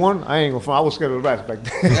 cause one, I ain't gonna front. I was scared of the rats back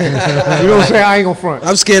then. You know what I'm saying? I ain't gonna front.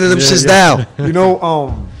 I'm scared of them shits yeah. now. You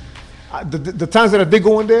know, the times that I did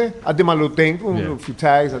go in there, I did my little thing, a few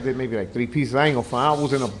tags. I did maybe like 3 pieces. I ain't gonna front. I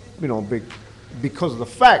was in a big, because of the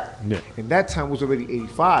fact. Yeah. And that time was already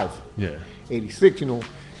 85. Yeah. 86, you know,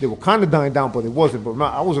 they were kind of dying down, but it wasn't. But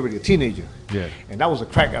I was already a teenager. Yeah. And that was a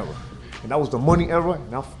crack era. And that was the money era.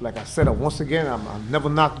 And like I said, once again, I never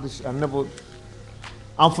knocked this.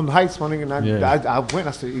 I'm from the Heights, my nigga. And I went,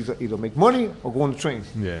 I said, either make money or go on the trains.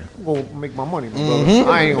 Yeah. Go make my money, my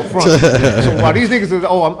brother. I ain't gonna front. So while these niggas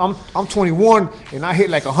are, I'm 21 and I hit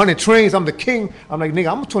like 100 trains, I'm the king. I'm like,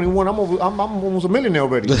 nigga, I'm 21, I'm almost a millionaire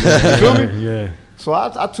already. You feel me? Yeah. So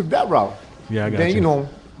I took that route. Yeah, I got then, you. you know,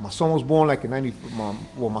 my son was born like in 90,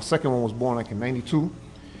 my second one was born like in 92.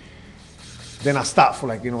 Then I stopped for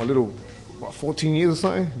like, you know, a little, 14 years or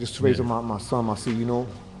something, just to raise my son, my seed, you know,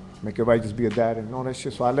 make everybody just be a dad and all that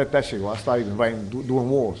shit. So I let that shit go. I started even writing, doing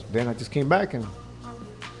wars. Then I just came back and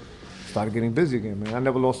started getting busy again, man. I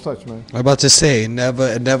never lost touch, man. I'm about to say, it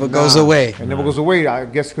never goes away. It never goes away, I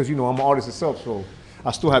guess, because, you know, I'm an artist itself, so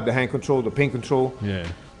I still have the hand control, the pen control. Yeah.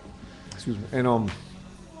 Excuse me. And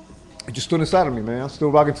it just stood inside of me, man. I'm still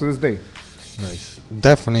rocking to this day. Nice.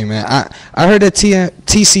 Definitely, man. I heard that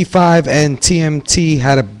TC5 and TMT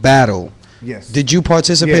had a battle. Yes. Did you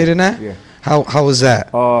participate in that? Yeah. How was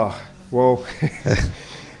that? Well,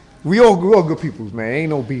 we all good peoples, man. Ain't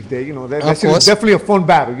no beef there, you know. That shit course. was definitely a fun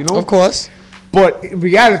battle, you know. Of course. But in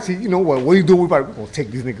reality, you know what you do? We're gonna take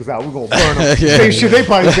these niggas out. We're gonna burn them. Yeah. Same shit they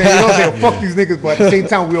probably saying, you know. They'll fuck these niggas, but at the same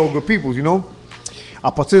time, we all good peoples, you know. I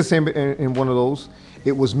participated in one of those.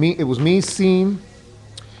 It was me Scene.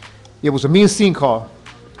 It was a me and Scene car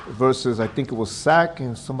versus I think it was Sack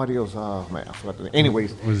and somebody else. Oh man, I forgot the name.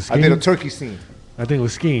 Anyways, Was it I did a Scheme? turkey scene. I think it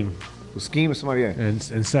was Scheme With Scheme and somebody else.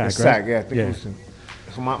 and Sack, right? Sack, yeah, I think it was.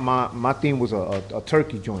 So my theme was a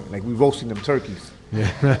turkey joint. Like we roasting them turkeys.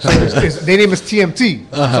 Yeah. So their name is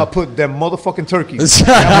TMT. So I put them motherfucking turkeys.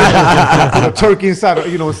 I put a turkey inside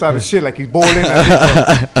the shit like he's boiling.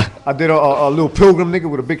 I did a little pilgrim nigga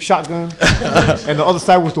with a big shotgun. And the other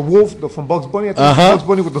side was the wolf from Bugs Bunny. I think Bugs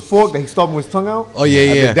Bunny with the fork that he stabbed with his tongue out. Oh, yeah, I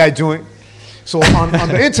yeah. did that joint. So on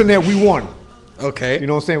the internet we won. Okay. You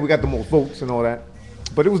know what I'm saying? We got the most votes and all that.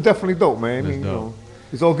 But it was definitely dope, man. I mean, you know,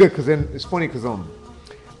 it's all good because then it's funny because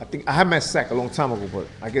I think I had met Sack a long time ago, but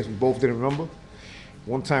I guess we both didn't remember.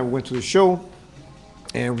 One time we went to the show,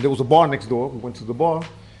 and there was a bar next door. We went to the bar,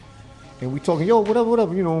 and we talking, yo,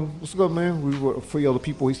 whatever, you know, what's up, man? We were 3 other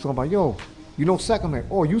people. He's talking about, yo, you know Sack? I'm like,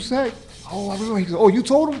 oh, you Sack? Oh, I remember. He said, oh, you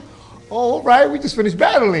told him? Oh, all right, we just finished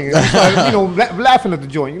battling. And we started, you know, laughing at the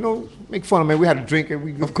joint, you know, make fun of man. We had a drink, and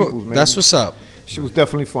we good Of course. peoples, man. That's what's up. Shit was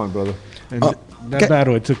definitely fun, brother. And that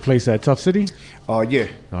battle, it took place at Tough City? Yeah.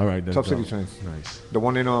 All right. That's Tough City dope. Trains. Nice. The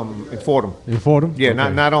one in Fordham. In Fordham? Yeah,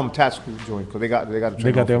 Okay. not Tactical joint because they got a train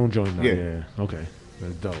They got off their it. own joint now. Yeah. Yeah. Okay.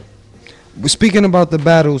 That's dope. Speaking about the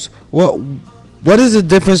battles, what is the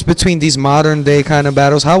difference between these modern day kind of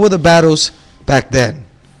battles? How were the battles back then?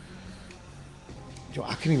 Yo,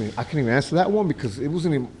 I can't even answer that one because it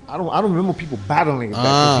wasn't even, I don't remember people battling it back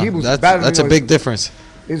then. He was battling, that's you a know, big difference.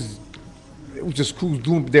 It was just crews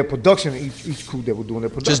doing their production. Each crew they were doing their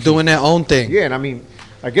production. Just doing their own thing. Yeah, and I mean,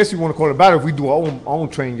 I guess you want to call it battle if we do our own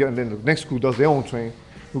train, yeah, and then the next crew does their own train.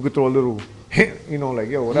 We could throw a little hint, you know, like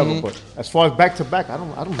yo, whatever. But as far as back to back, I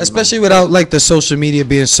don't. Especially without like the social media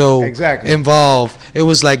being so Exactly. involved. It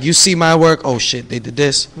was like you see my work. Oh shit, they did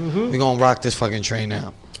this. We're gonna rock this fucking train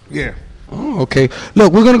now. Yeah. Oh, okay.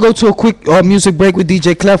 Look, we're gonna go to a quick music break with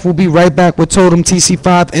DJ Clef. We'll be right back with Totem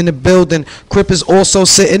TC5 in the building. CRIP is also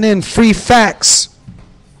sitting in. Free facts.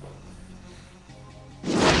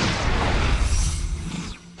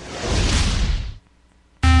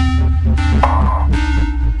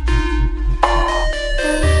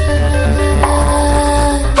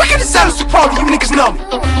 Look at the sound of the problem, you niggas know me.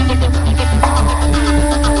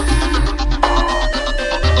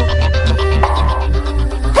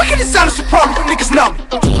 Look at the sound of the problem, you niggas know me.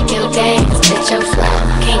 Your games, bitch, your flow.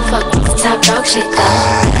 Can't fuck with this top dog shit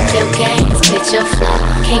though. Your games, bitch, your flow.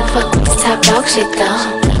 Can't fuck with this top dog shit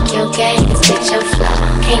though. Your games, bitch, your flow.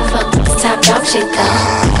 Can't fuck with this top dog shit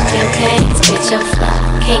though. Your games, bitch, your flow.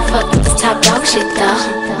 Can't fuck with this top dog shit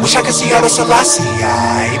though. Wish I could see Haile Selassie.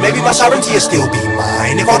 Maybe my sovereignty will still be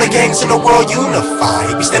mine. If all the gangs in the world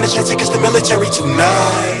unify, we stand a chance against the military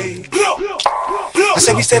tonight.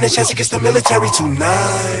 said we stand a chance against the military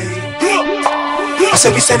tonight. I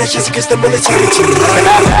said we stand a chance against the military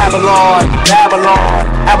tonight. Babylon, Babylon.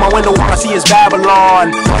 At my window all I see is Babylon.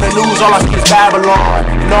 On the news all I see is Babylon.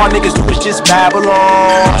 And all niggas do is just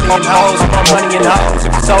Babylon. And hoes, my money and hoes.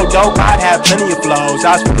 If it's so dope, I'd have plenty of flows.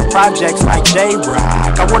 I was with the projects like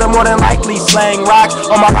J-Rock. I would've more than likely slang rocks.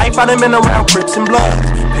 All my life I done been around Crips and Bloods,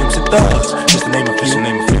 Pimps and Thugs, just to name a few.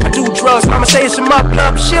 I do drugs, mama say it's some up.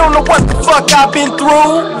 She don't know what the fuck I've been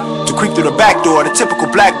through. To creep through the back door, the typical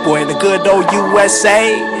black boy in the good old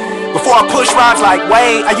USA. Before I push rhymes like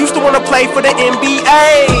Wade, I used to wanna play for the NBA.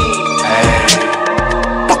 Hey.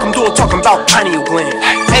 Fuck I'm doing talking about pineal gland.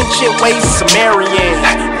 Ancient ways, Sumerian.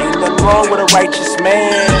 Ain't nothing wrong with a righteous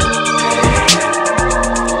man.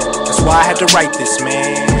 That's why I had to write this,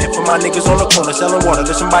 man. For my niggas on the corner selling water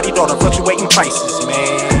to somebody's daughter, fluctuating prices,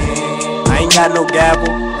 man. I ain't got no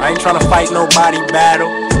gavel, I ain't tryna fight nobody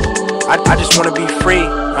battle. I just wanna be free.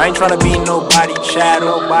 I ain't tryna be nobody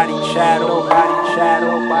shadow, nobody shadow, nobody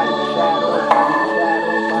shadow, nobody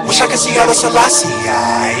shadow. Wish I could see Haile Selassie.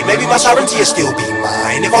 Maybe my sovereignty will still be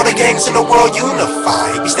mine. If all the gangs in the world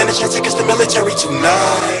unify, we stand a chance against the military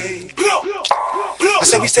tonight. I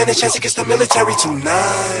said we stand a chance against the military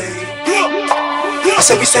tonight. I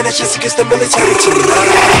said we stand a chance against the military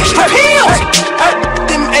tonight. Extra pills!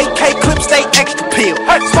 Them AK clips, they extra pill.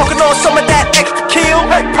 Smoking on some of that extra kill.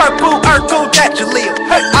 Purple, Urkel, that Jaleel.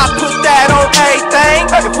 I put that on everything.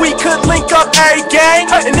 If we could link up every gang,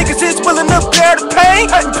 and niggas is willing to bear the pain,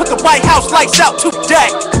 and put the White House lights out today.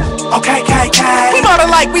 Okay, KK. We modelin'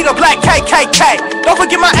 like we the black KKK. Don't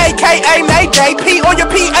forget my AKA Mayday. P on your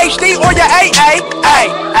PhD or your AA.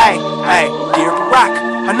 Hey, dear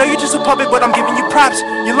Barack. I know you're just a puppet, but I'm giving you props.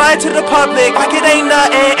 You're lying to the public like it ain't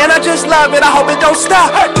nothing, and I just love it, I hope it don't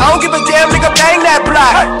stop. I don't give a damn, nigga, bang that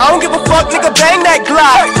block. I don't give a fuck, nigga, bang that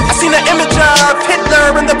Glock. I seen an image of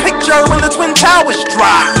Hitler in the picture when the Twin Towers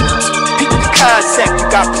dropped. People the concept, you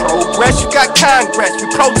got progress, you got Congress. We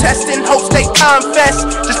protesting, hope they confess.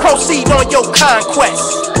 Just proceed on your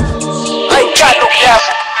conquest. I ain't got no doubt,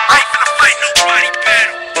 I ain't finna fight nobody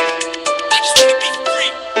battle. I just wanna be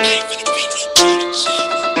free, I ain't finna be nobody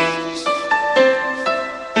shit.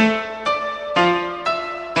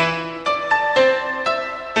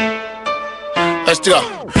 Let's go.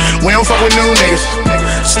 We don't fuck with new niggas.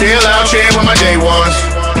 Still out here with my day ones.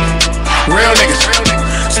 Real niggas.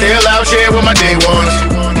 Still out here with my day ones.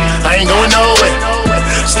 I ain't going nowhere.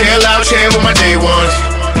 Still out here with my day ones.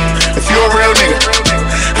 If you a real nigga,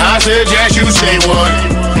 I suggest you stay one.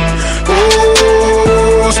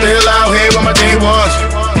 Ooh, still out here with my day ones.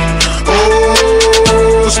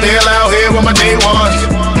 Ooh, still out here with my day ones.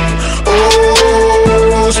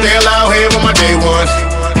 Ooh, still out here with my day ones.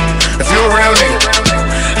 If you a real nigga,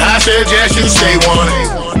 I suggest you stay one.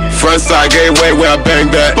 Front side gateway where I bang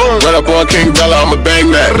that. Run up on King Bella, I'ma bang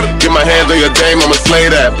that. Get my hands on your dame, I'ma slay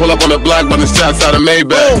that. Pull up on the block, but the shots out of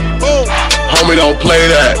Maybach. Homie, don't play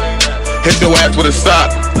that. Hit your ass with a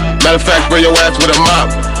sock. Matter of fact, bring your ass with a mop.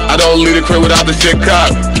 I don't leave the crib without the shit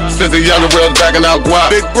cop. Since the younger reels backing out guap.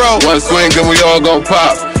 Big bro, one swing and we all gon'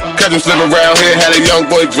 pop. Catch him slipping around here, had a young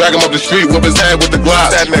boy drag him up the street, whip his head with the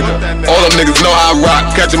Glock. That nigga. All them niggas know I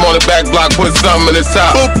rock. Catch him on the back block, put something in his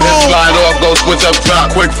top. Then slide off, go switch up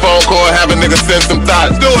top. Quick phone call, have a nigga send some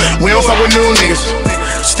thoughts. Do it. We don't fuck with new niggas.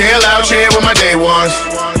 Still out here with my day ones.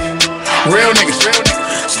 Real niggas.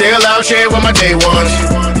 Still out here with my day ones.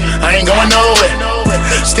 I ain't going nowhere.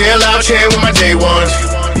 Still out here with my day ones.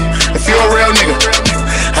 If you a real nigga,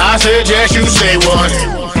 I suggest you stay one.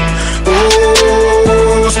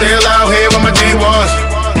 Ooh, still out here with my day ones.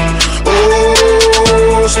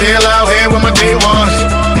 Ooh, still out here with my day ones.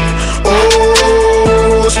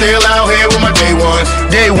 Ooh, still out here with my day ones.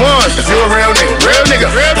 Day ones. If you a real nigga,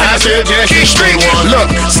 I suggest you stay one. Look,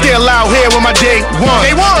 still out here with my day one.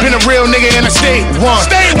 Been a real nigga and I stay one.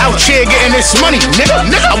 Out here getting this money, nigga.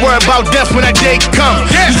 I worry about death when that day come.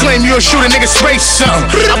 You claim you a shooter, nigga, spray something.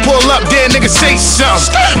 I pull up there, nigga, say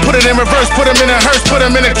something. Put it in reverse, put him in a hearse, put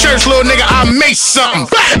him in a church, little nigga, I make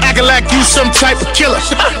something. Acting like you some type of killer.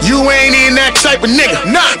 You ain't even that type of nigga.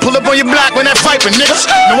 Pull up on your block when that viper, nigga.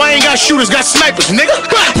 No, I ain't got shooters, got snipers, nigga.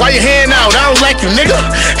 Why you hand out? I don't like you, nigga.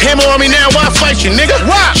 Hammer on me now, why fight you, nigga?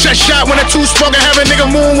 Why? Shot when a two-spoken, have a nigga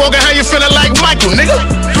moonwalking, how you feeling like Michael, nigga?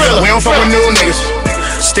 Thriller. We don't fuck with new niggas.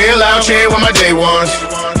 Still out here with my day ones.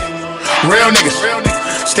 Real niggas.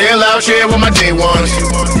 Still out here with my day ones.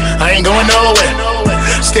 I ain't going nowhere.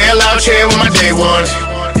 Still out here with my day ones.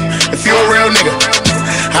 If you a real nigga,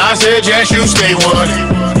 I suggest you stay one.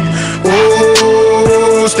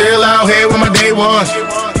 Ooh, still out here with my day ones.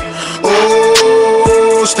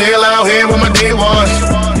 Ooh, still out here with my day ones.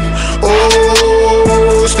 Ooh,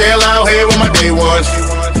 still out here with my day ones.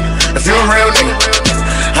 If you're a real nigga,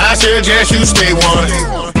 I suggest you stay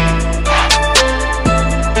one.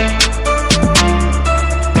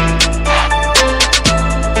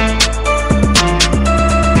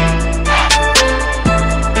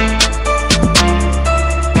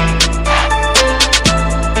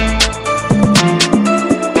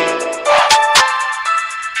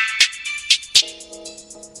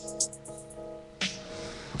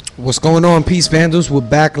 What's going on, Peace Vandals? We're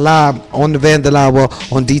back live on the Vandal Hour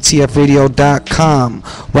on DTFradio.com.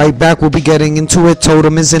 Right back, we'll be getting into it.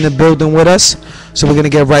 Totem is in the building with us, so we're going to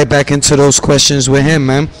get right back into those questions with him,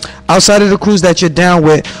 man. Outside of the crews that you're down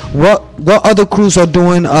with, what other crews are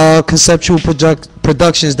doing conceptual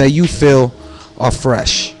productions that you feel are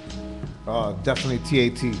fresh? Definitely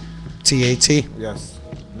TAT. TAT? Yes.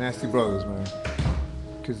 Nasty Brothers, man.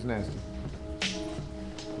 Kids nasty.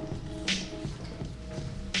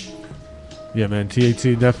 Yeah, man,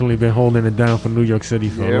 TAT definitely been holding it down for New York City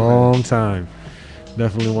for a long time.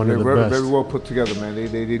 Definitely one of the best. Very well put together, man.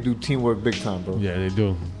 They do teamwork big time, bro. Yeah, they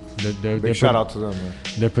do. Big shout out to them, man.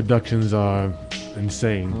 Their productions are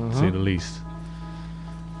insane, to say the least.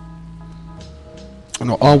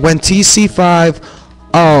 No, when TC5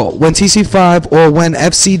 or when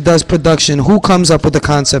FC does production, who comes up with the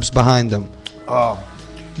concepts behind them?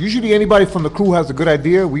 Usually anybody from the crew has a good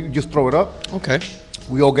idea. We just throw it up. Okay.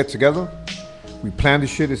 We all get together. We plan the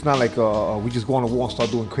shit. It's not like we just go on the wall and start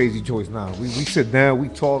doing crazy joints now. We sit down, we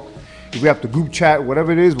talk. If we have to group chat,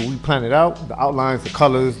 whatever it is, but we plan it out. The outlines, the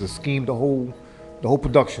colors, the scheme, the whole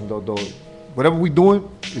production. The whatever we're doing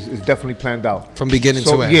is definitely planned out. From beginning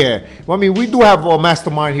to end. Yeah. Well, I mean, we do have a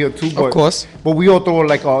mastermind here too. But, of course. But we all throw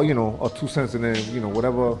like a 2 cents and then,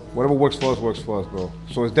 whatever works for us, bro.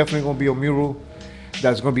 So it's definitely going to be a mural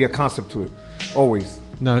that's going to be a concept to it. Always.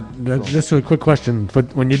 Now, just a quick question: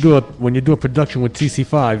 when you do a production with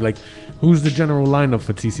TC5, like, who's the general lineup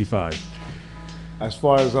for TC5? As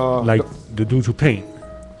far as the dudes who paint.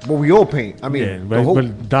 Well, we all paint. I mean,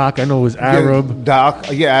 but Doc, I know, is Arab. Yeah,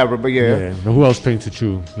 Doc, Arab, but yeah. But who else paints at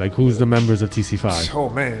you? Like, who's the members of TC5? Oh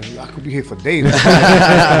man, I could be here for days.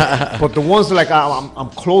 But the ones that, like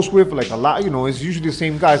I'm close with, like a lot, it's usually the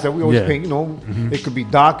same guys that we always paint. It could be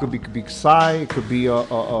Doc, it could be Sai, it could be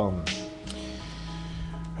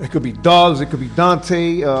it could be Dubs, it could be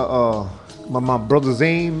Dante, my brother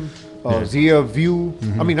Zane, Zia, View.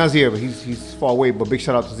 I mean, not Zia, but he's far away, but big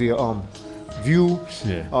shout out to Zia. View,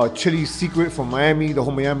 Chili's Secret from Miami, the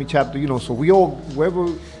whole Miami chapter, so we all, wherever,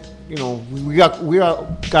 we got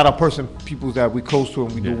our people that we close to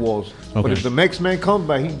and we do walls. Okay. But if the next man comes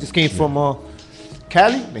by, he just came from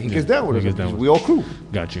Cali, then he gets down with us. We all crew.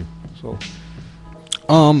 Got you. So.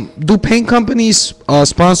 Do paint companies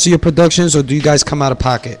sponsor your productions, or do you guys come out of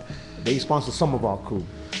pocket? They sponsor some of our crew,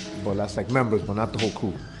 but that's like members, but not the whole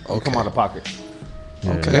crew. They come out of pocket.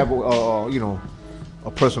 Yeah. Okay. We have, a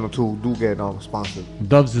person or two do get sponsored.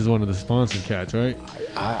 Dubs is one of the sponsored cats, right?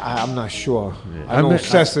 I'm not sure. Yeah. I know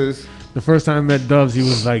Cesses. The first time I met Dubs, he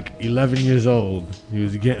was like 11 years old. He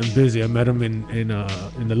was getting busy. I met him in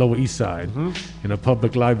the Lower East Side, in a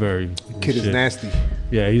public library. The kid is nasty.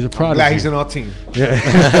 Yeah, he's a prodigy. I'm glad he's in our team.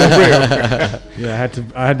 Yeah. Yeah,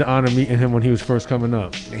 I had the honor of meeting him when he was first coming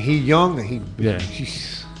up. And he young and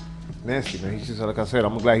he's nasty, man. He's just, like I said,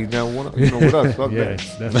 I'm glad he's down with us. Fuck that.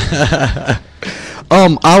 Definitely.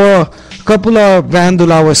 Our couple of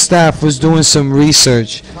Vandal Hour staff was doing some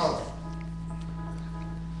research.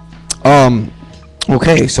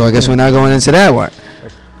 Okay, so I guess we're not going into that one.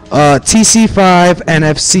 TC5 and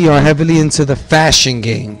FC are heavily into the fashion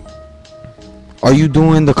game. Are you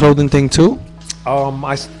doing the clothing thing too?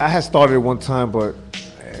 I had started one time, but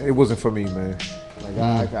it wasn't for me, man. Like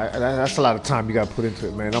that's a lot of time you got to put into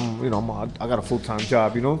it, man. I got a full-time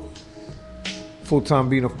job, full-time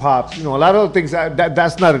being a pops. A lot of other things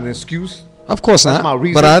that's not an excuse. Of course that's not. My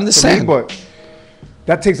reason but I understand. But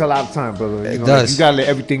that takes a lot of time, brother. It does. You gotta let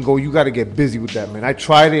everything go. You gotta get busy with that, man. I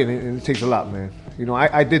tried it, and it takes a lot, man.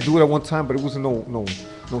 I did do it at one time, but it wasn't no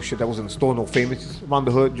shit that was in the store, no famous, just around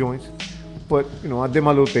the hood joints. But I did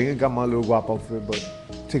my little thing and got my little guap outfit, but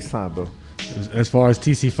it takes time, bro. As far as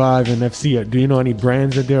TC5 and FC, do you know any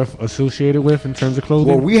brands that they're associated with in terms of clothing?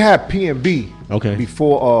 Well, we had P&B. Okay.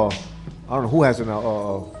 Before I don't know who has it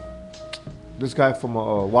now. This guy from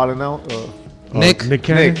Wild 'N Out. Nick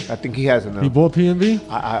Cannon? Nick, I think he has it now. He bought P&B?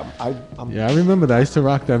 I remember that. I used to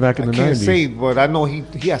rock that back in the 90s. I can't say, but I know he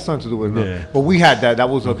has something to do with it. Yeah. But we had that. That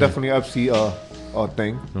was definitely an FC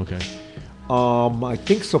thing. Okay. I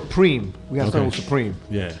think Supreme. We had something with Supreme.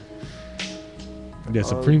 Yeah. Yeah,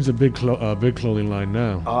 Supreme's a big clothing line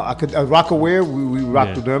now. I could Rockaware. We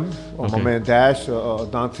rocked with them. Okay. My man Dash,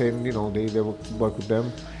 Dante, and, you know, they work with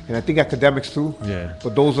them, and I think Academics too. Yeah.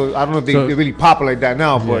 But those are, I don't know if they're really popular like that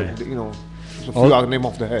now, but you know, there's a few I can name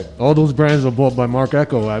off the head. All those brands were bought by Mark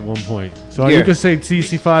Echo at one point. So you could say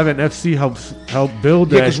TC5 and FC help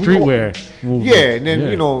build that streetwear movement. Yeah, and then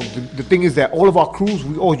you know the thing is that all of our crews,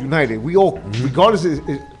 we all united. We all, regardless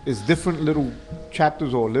is different little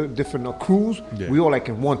chapters or little different crews, we all like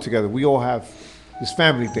in one together. We all have this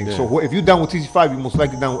family thing. So if you're down with TC5, you're most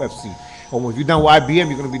likely down with FC. Or if you're down with IBM,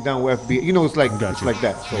 you're gonna be down with FBM. You know, it's like that.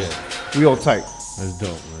 So we all tight. That's dope,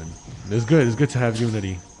 man. It's good. It's good to have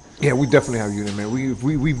unity. Yeah, we definitely have unity, man. We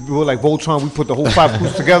were like Voltron. We put the whole 5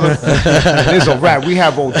 crews together. And it's a wrap. We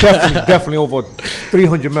have definitely over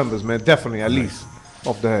 300 members, man. Definitely, at least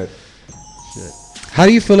off the head. Shit. How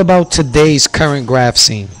do you feel about today's current graph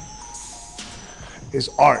scene? It's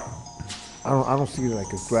art. I don't see it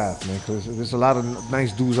like a graph, man, because there's a lot of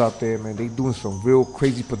nice dudes out there, man. They doing some real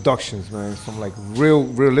crazy productions, man. Some like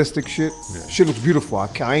realistic shit. Shit looks beautiful.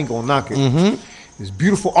 I ain't gonna knock it. It's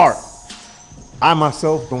beautiful art. I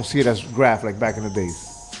myself don't see it as graph like back in the days,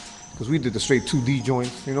 because we did the straight 2D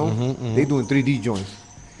joints, you know. They doing 3D joints.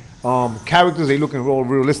 Characters, they looking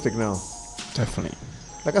realistic now. Definitely.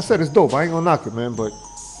 Like I said, it's dope. I ain't gonna knock it, man. But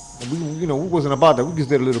we wasn't about that. We just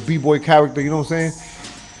did a little b-boy character, you know what I'm saying?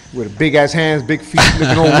 With big ass hands, big feet,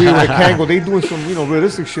 looking all weird with a Kango. They doing some,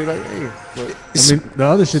 realistic shit. Like, hey, but I mean, the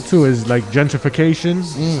other shit too is like gentrification.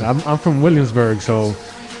 I'm from Williamsburg, so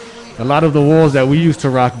a lot of the walls that we used to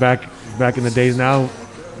rock back in the days, now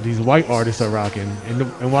these white artists are rocking.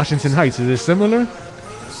 In Washington Heights, is it similar?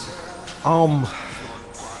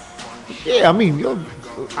 Yeah, I mean,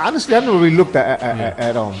 honestly, I never really looked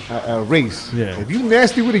at race. Yeah. If you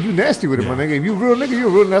nasty with it, you nasty with it, my nigga. If you real nigga, you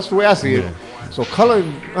real. That's the way I see it. So color,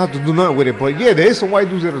 I have to do nothing with it. But yeah, there is some white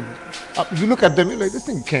dudes that are, you look at them, you're like, this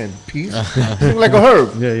thing can't peace. Look like a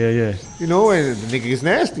herb. Yeah. You know, and the nigga is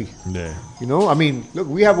nasty. Yeah. You know, I mean, look,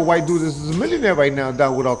 we have a white dude that's a millionaire right now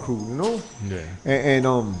down with our crew, you know? Yeah.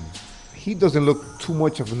 And he doesn't look too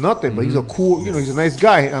much of nothing, but he's a cool, he's a nice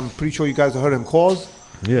guy. I'm pretty sure you guys have heard him Cause.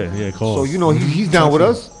 Yeah, Cause. So, you know, he's down with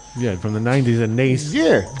us. Yeah, from the 90s and Nace.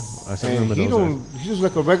 Yeah. And he's just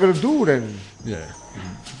like a regular dude, and yeah.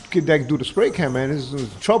 Kid that can do the spray can, man, this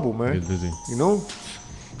is trouble, man. Get busy. You know?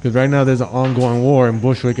 Because right now there's an ongoing war in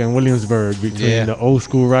Bushwick and Williamsburg between the old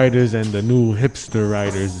school riders and the new hipster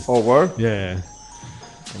riders. Oh, word? Yeah.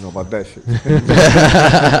 I know about that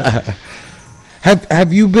Have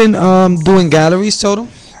shit. you been doing galleries, Totem?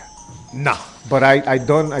 Nah, but I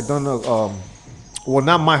done well,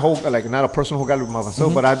 not my whole, like not a personal whole gallery by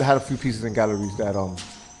myself, but I had a few pieces in galleries that I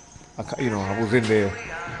was in there,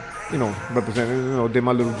 representing, did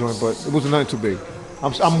my little joint, but it wasn't nothing too big.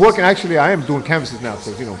 I'm working, actually, I am doing canvases now,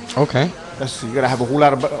 so, Okay. You gotta have a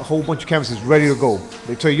whole bunch of canvases ready to go.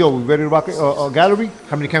 They tell you, yo, we ready to rock a gallery?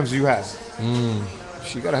 How many canvases you have?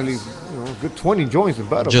 So you gotta have these, good 20 joints and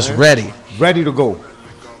better. Just man. Ready to go.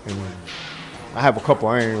 And I have a couple.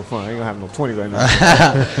 I ain't gonna have no 20 right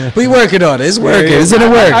now. We working on it. It's working. It's in the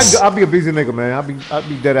works. I'll be a busy nigga, man. I'll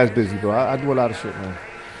be dead ass busy, bro. I do a lot of shit, man.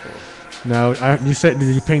 Now, you said that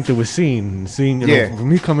you painted with Scene. Scene, for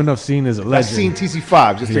me coming up, Scene is a legend. That's Scene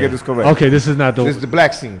TC5, just to get this correct. Okay, this is not the... This is the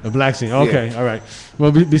Black Scene. The Black Scene, okay, all right.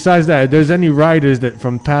 Well, besides that, if there's any writers that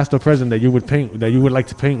from past or present that you would paint, that you would like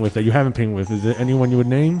to paint with, that you haven't painted with, is there anyone you would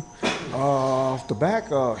name? Off the back?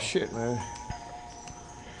 Shit, man.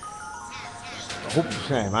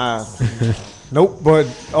 Nope, but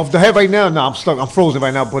off the head right now, I'm stuck. I'm frozen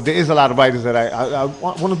right now. But there is a lot of writers that I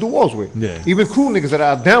want to do walls with. Yeah. Even cool niggas that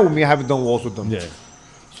are down with me, I haven't done walls with them. Yeah.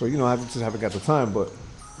 So I just haven't got the time. But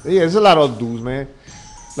yeah, there's a lot of other dudes, man.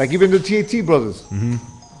 Like even the TAT brothers.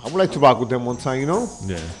 I would like to rock with them one time,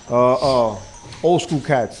 Yeah. Old school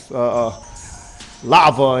cats.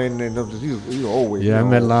 Lava and these always. Yeah, I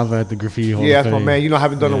met Lava at the Graffiti Hall of that's Fame. my man. I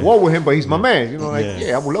haven't done a wall with him, but he's my man.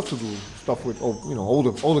 I would love to do stuff with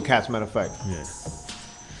older cats. Matter of fact. Yeah.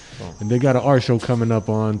 And they got an art show coming up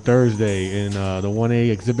on Thursday in the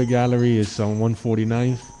 1A exhibit gallery. It's on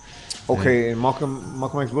 149th. Okay, in Malcolm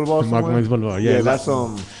X Boulevard. Malcolm X Boulevard. Yeah, that's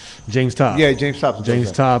James Top. Yeah, James Top.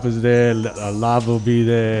 James Top is there. Lava will be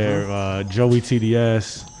there. Joey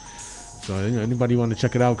TDS. So anybody want to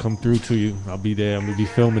check it out, come through to you. I'll be there. I'm gonna be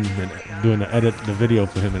filming and doing the video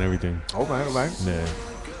for him and everything. All right. Yeah.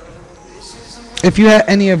 If you had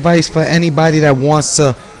any advice for anybody that wants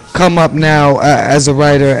to come up now as a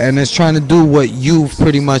writer and is trying to do what you've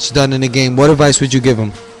pretty much done in the game, what advice would you give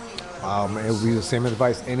them? Man, it would be the same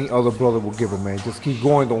advice any other brother will give him, man. Just keep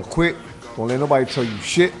going. Don't quit. Don't let nobody tell you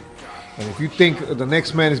shit. And if you think the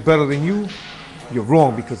next man is better than you, you're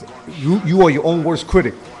wrong because you are your own worst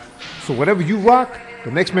critic. So whatever you rock,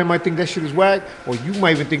 the next man might think that shit is whack, or you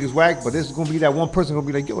might even think it's whack, but there's gonna be that one person gonna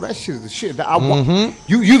be like, yo, that shit is the shit that I want.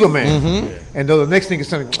 You the man. And the next thing is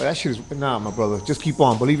telling me, that shit is, nah, my brother, just keep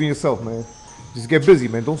on. Believe in yourself, man. Just get busy,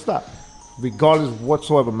 man. Don't stop. Regardless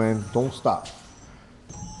whatsoever, man, don't stop.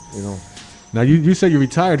 You know. Now you said you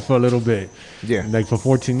retired for a little bit. Yeah. Like for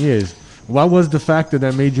 14 years. What was the factor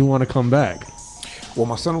that made you want to come back? Well,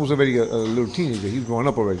 my son was already a little teenager. He was growing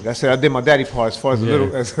up already. I said I did my daddy part as far as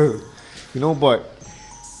you know, but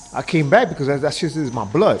I came back because that shit is my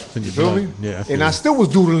blood. You feel me? Yeah. And I still was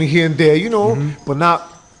doodling here and there, you know, but not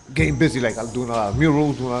getting busy like I was doing a lot of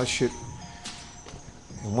murals, doing a lot of shit.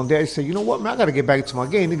 And one day I said, you know what, man, I gotta get back into my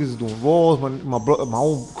game. Niggas is doing raws. My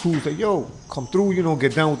own crew said, yo, come through, you know,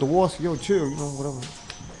 get down with the wars. Yo, chill, you know, whatever.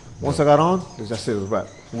 Once I got on, that's it, it was rap.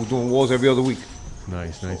 We were doing wars every other week.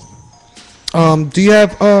 Nice. Do you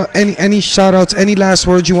have any shout outs, any last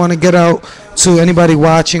words you want to get out to anybody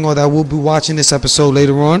watching or that will be watching this episode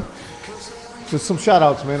later on? Just some shout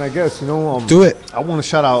outs, man, I guess, you know. Do it. I want to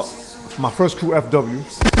shout out my first crew,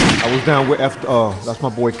 FW. I was down with that's my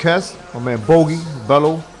boy Kes, my man Bogey,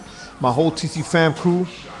 Bello, my whole TC fam crew,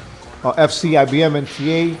 FC,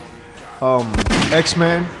 IBM, NTA,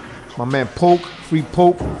 X-Man, my man Poke, Free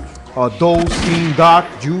Poke, Doe, Steam, Doc,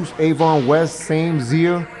 Juice, Avon, West, Same,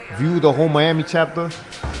 Zia, View, the whole Miami chapter,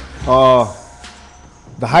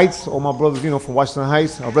 the Heights, all my brothers, you know, from Washington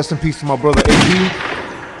Heights. Rest in peace to my brother AP,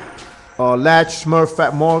 Latch, Smurf,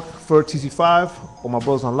 Fat Mark, Fur, TC5, all my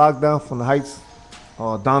brothers on lockdown from the Heights.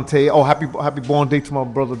 Dante, happy born day to my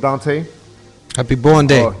brother Dante. Happy born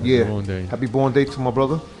day. Yeah, born day. Happy born day to my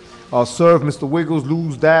brother. Serve, Mr. Wiggles,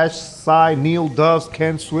 Luz, Dash, Cy, Neil, Doves,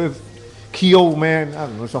 Ken, Swift, Keo, man. I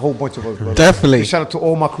don't know, it's a whole bunch of us, brother. Definitely. Big shout out to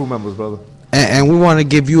all my crew members, brother. And we want to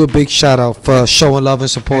give you a big shout out for showing love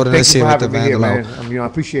and supporting us here with the Vandal Hour. I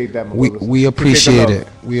appreciate that, my brothers. We appreciate it.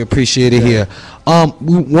 We appreciate it here.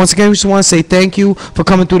 Once again, we just want to say thank you for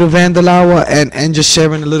coming through the Vandal Hour and just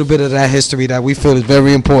sharing a little bit of that history that we feel is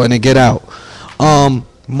very important to get out.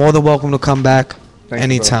 More than welcome to come back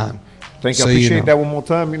anytime. Thank you. I appreciate that one more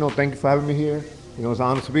time. You know, thank you for having me here. You know, it's an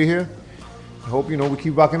honor to be here. I hope, you know, we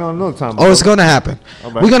keep rocking on another time. Oh, it's going to happen.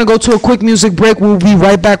 Right. We're going to go to a quick music break. We'll be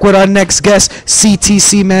right back with our next guest.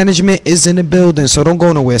 CTC Management is in the building, so don't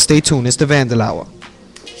go nowhere. Stay tuned. It's the Vandal Hour.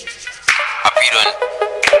 I be done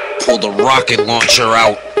pulled a rocket launcher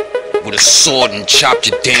out with a sword and chopped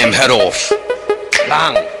your damn head off.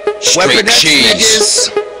 Long. Straight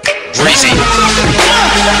cheese. Breezy.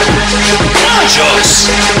 Jugs.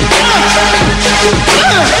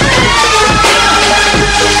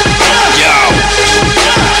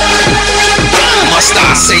 Must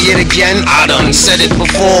I say it again? I done said it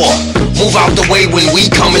before. Move out the way when we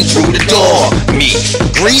coming through the door. Me,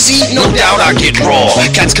 greasy, no doubt I get raw.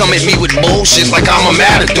 Cats come at me with bullshit like I'm a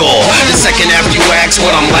matador. The second after you ask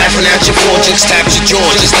what I'm laughing at you for, just tap your jaw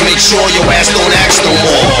just to make sure your ass don't ask no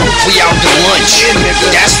more. We out to lunch,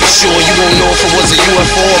 that's for sure. You don't know if it was a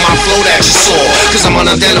UFO or my flow that you saw. Cause I'm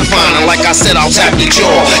unidentified and like I said, I'll tap your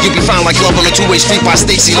jaw. You'll be found like love on a two-way street by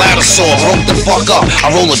Stacy Lattisaw. Broke the fuck up,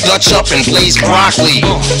 I roll a Dutch up and blaze broccoli.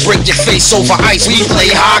 Break your face over ice, we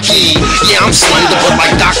play hockey. Yeah, I'm slender, but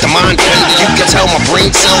like Dr. Mindbender, you can tell my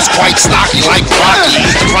brain cells quite stocky like Rocky.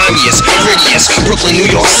 The grimiest, grittiest, Brooklyn,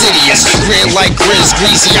 New York Cityest. Grand like Grizz,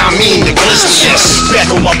 greasy, I mean the grizzliest.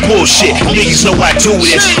 Back on my bullshit, niggas know I do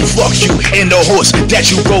this. Fuck you and the horse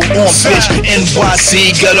that you rode on, bitch.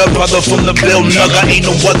 NYC, got a brother from the Bill Nugger. Ain't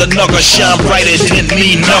no other nugger shine brighter than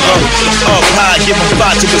me, nugger. Up high, give him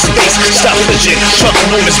five to his face. Stop legit,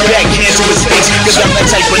 trucking on his back, hands to his face. Cause I'm the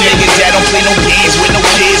type of nigga that don't play no games with no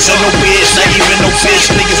kids or no bitch, not even no bitch,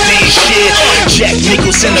 niggas ain't shit. Jack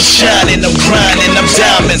Nicholson, I'm shining, I'm grinding, I'm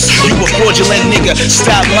diamonds. You a fraudulent nigga,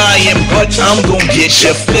 stop lying, but I'm gon' get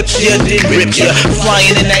ya. Flip ya, then rip ya.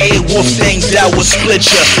 Flying in the air, wolf thing that will split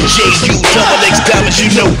ya. J.U. double X diamonds, you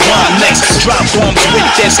know why next. Drop bombs with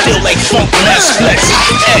that still like funk mass flex.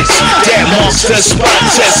 X, that monster spot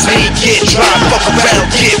test me, get dry, fuck around,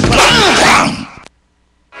 get blocked.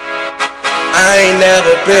 I ain't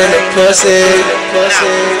never been a pussy.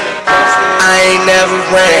 I ain't never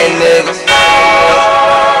ran niggas.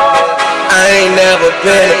 I ain't never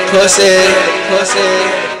been a pussy.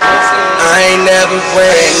 I ain't never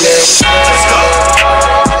ran niggas.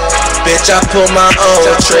 Bitch, I pull my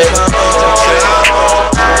own trigger.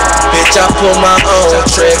 Bitch, I pull my own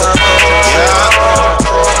trigger.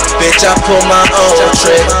 Bitch, I pull my own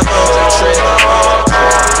trigger.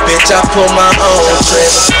 Bitch, I pull my own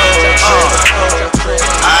trigger.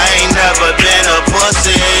 I ain't never been a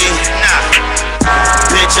pussy.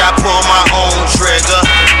 Bitch, I pull my own trigger.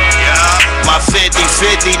 My fit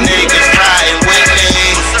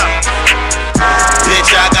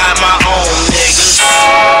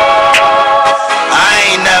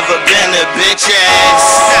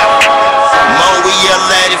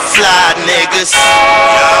niggas.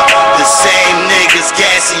 The same niggas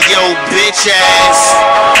gassing your bitch ass.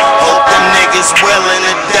 Hope them niggas willing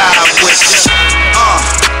to die with you.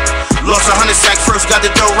 Lost 100 sack first, got the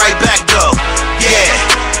dough right back though. Yeah,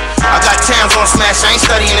 I got towns on smash, I ain't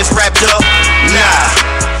studying this rap though.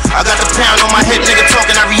 Nah, I got the pound on my hip, nigga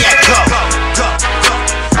talking, I react, go.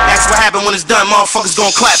 Ask what happened when it's done, motherfuckers gon'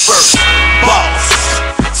 clap first. Boss,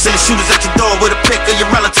 send the shooters at your door with a pic of your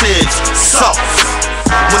relatives. Soft,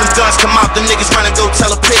 when them guns come out, the niggas run and go tell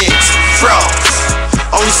the pigs. Frogs,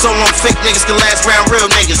 only so long fake niggas can last round real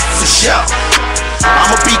niggas, for sure.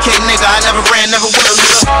 I'm a BK nigga, I never ran, never will,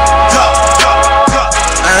 nigga. Go, go, go.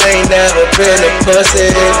 I ain't never been a pussy.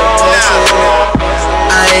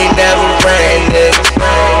 I ain't never ran, nigga.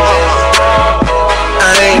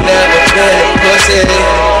 I ain't never been a pussy.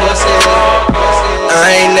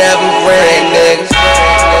 I ain't never ran, nigga.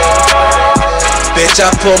 Bitch,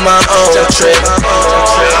 I pull my own trigger.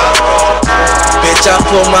 Bitch, I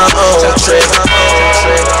pull my own trigger.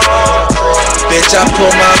 Bitch, I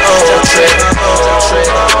pull my own trigger.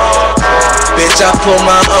 Bitch, I pull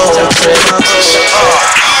my own trigger.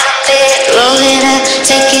 Roll it up,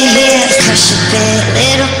 take it here, crush a bit,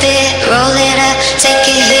 little bit. Roll it up, take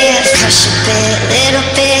it here, crush a bit, little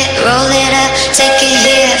bit. Roll it up, take it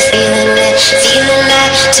here, feeling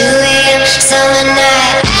like 2 a.m. summer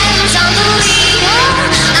night. Hands on the wheel,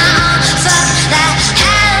 fuck that.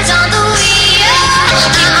 Hands on the wheel,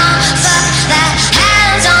 fuck that.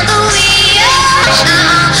 Hands on the wheel,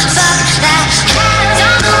 fuck that. Hands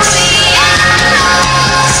on the wheel.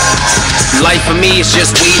 Life for me is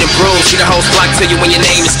just weed and brew. See the whole flock tell you when your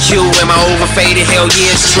name is Q. Am I overfaded? Hell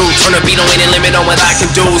yeah, it's true. Turn the beat on any limit on what I can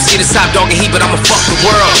do. See the top dog and heat, but I'ma fuck the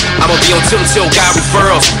world. I'ma be on tilt until God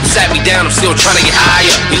referrals. Sat me down, I'm still trying to get higher.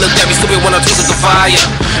 He looked at me stupid when I took the fire.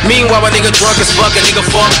 Meanwhile, my nigga drunk as fuck, a nigga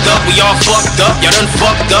fucked up. We all fucked up, y'all done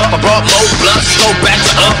fucked up. I brought more blunts, go back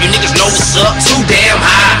to up. You niggas know what's up. Too damn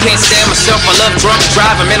high, can't stand myself. I love drunk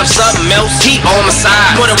driving, man, I'm something else. Heat on my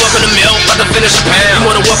side. You wanna welcome the milk, about to finish a pound. You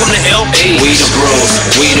wanna welcome the help? Hey. We the bros,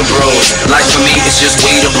 we the bros. Life for me is just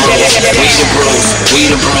we the bros. We the bros, we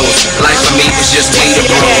the bros. Life for me is just we the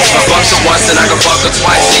bros. I fucked her once and I can fuck her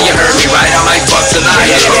twice. And you heard me right, I might fuck tonight.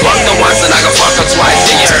 I fucked her once and I can fuck her twice.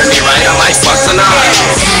 And you heard me right, I might fuck tonight.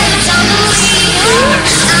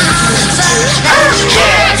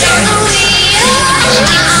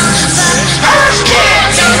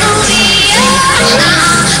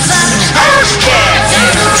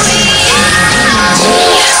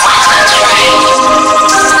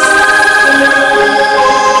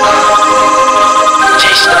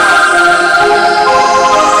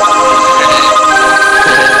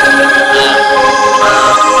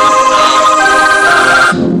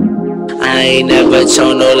 I ain't never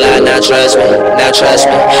told no lie, now trust me, now trust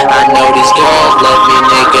me. I know these girls love me,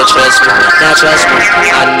 nigga, trust me, now trust me.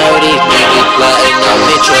 I know these niggas plotting on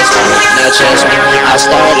me, trust me, now trust me. I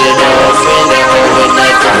started off in the hole with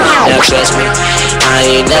nothing, now trust me. I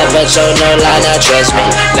ain't never told no lie, now trust me,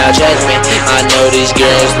 now trust me. I know these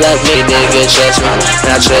girls love me, nigga, trust me,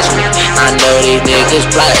 now trust me. I know these niggas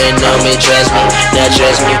plotting on me, trust me, now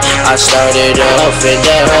trust me. I started off in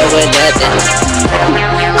the hole with nothing.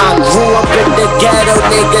 I grew up in the ghetto,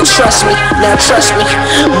 nigga, trust me, now trust me.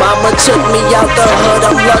 Mama took me out the hood,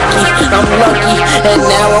 I'm lucky. And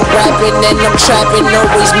now I'm rapping and I'm trapping,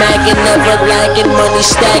 always magging, never lagging. Money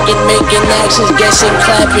stacking, making actions, guessing,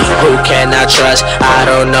 clapping. Who can I trust? I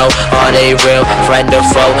don't know. Are they real, friend or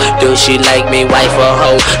foe? Do she like me, wife or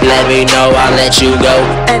hoe? Let me know, I'll let you go.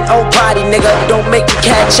 And oh body, nigga, don't make me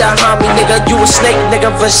catch a homie, nigga. You a snake, nigga,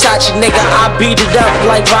 Versace, nigga. I beat it up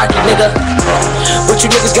like Rocky, nigga. What you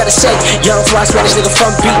niggas gotta say? Young fly Spanish nigga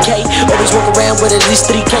from BK. Always walk around with at least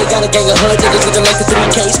 3K. Got a gang of hood niggas looking like the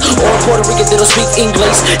 3Ks. Or Puerto Rican that don't speak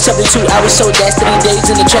English. 72 hours, so that's 3 days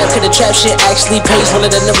in the trap. Cause the trap shit actually pays. One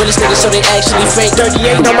of them the realest niggas, so they actually fake.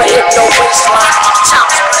 38 on my hip, no waistline.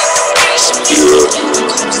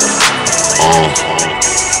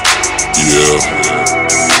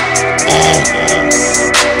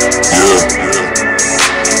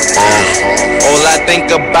 All I think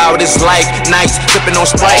about is life, nights, sipping on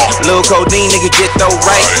Sprite. Little codeine, nigga, get though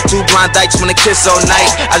right. Two blind dykes wanna kiss all night.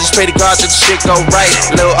 I just pray to God that the shit go right.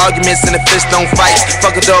 Little arguments and the fist don't fight.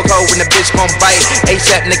 Fuck a dog hoe when the bitch gon' bite.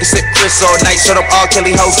 ASAP nigga sip Chris all night. Shut up all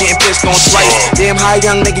Kelly hoes getting pissed on twice. Damn how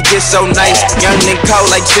young nigga get so nice. Young nigga cold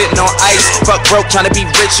like sitting on ice. Fuck broke tryna be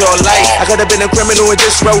rich all life. I could've been a criminal and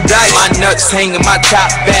just rolled dice. My nuts hanging my top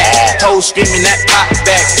back. Hoes screaming that pop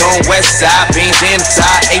back. On west side, beans in the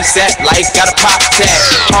side. ASAP life got a pop tag.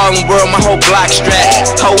 Harlem world, my whole block strap.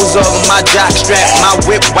 Hoes all on my jock strap. My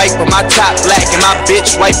whip white with my top black. And my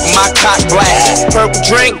bitch white with my cock black. Purple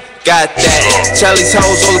drink, Got that. Tell these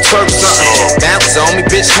hoes all the twerk something. Bounce on me,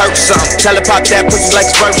 bitch, hurt something. Tell her pop that pussy like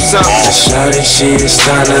it's worth something. Shawty, she is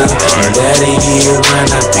stunner. Daddy, he a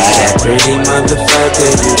runner. Be that pretty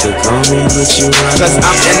motherfucker. You could call me what you want. Cause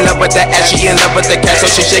I'm in love with that ass, she in love with the cat. So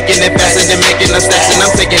she shaking it faster than making them stacks. And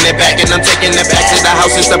I'm taking it back and I'm taking it back to the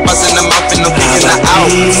house. Instead of busting them off and I'm kicking her out.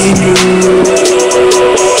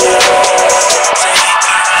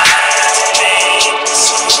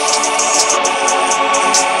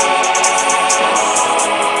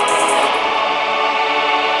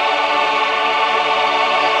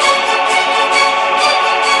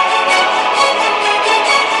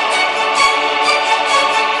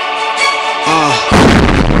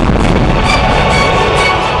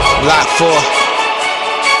 Block 4.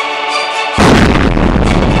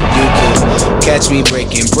 You could catch me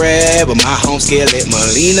breaking bread with my home skillet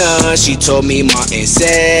Melina. She told me Martin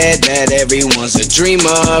said that everyone's a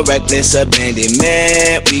dreamer. Reckless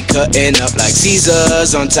abandonment. We cutting up like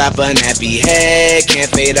Caesars on top of nappy head.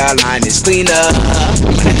 Can't fade, our line is cleaner.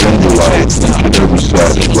 Don't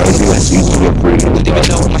even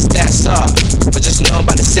know what my stats are, but just know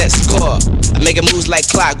about the set score. I'm making moves like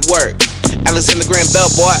clockwork. Alexander Graham Bell,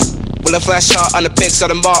 boy. Will I flash hard on the pics or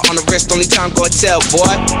the mark on the wrist? Only time gonna tell,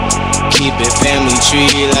 boy. Keep it family tree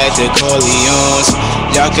like the Corleones.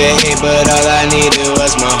 Y'all could hate, but all I needed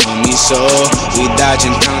was my homie soul. We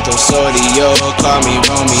dodging tanto sordio, call me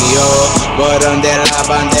Romeo.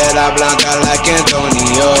 Bandera blanca like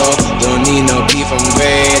Antonio. Don't need no beef from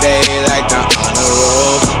grade A like the honor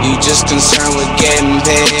roll. You just concerned with getting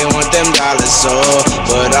paid, want them dollars so.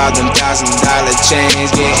 But all them $1,000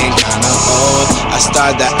 chains getting kinda old. I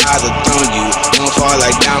start the eyes on you, won't fall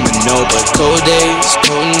like domino. But cold days,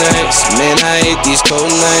 cold nights, man I hate these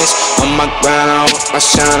cold nights. On my grind, I want my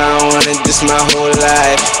shine, I wanted this my whole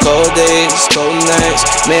life. Cold days, cold nights,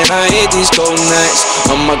 man I hate these cold nights.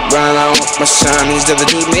 On my grind, I want my shine. These other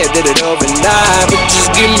dudes may have did it overnight, but just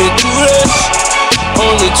give me 2 days,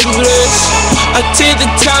 only 2 days. I take the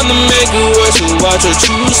time to make it worse. So watch what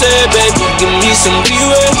you say, baby, give me some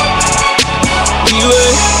leeway,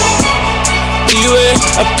 leeway.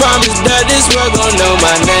 I promise that this world gon' know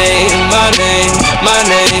my name, my name, my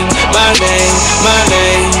name, my name, my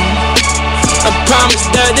name. I promise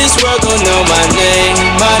that this world gon' know my name,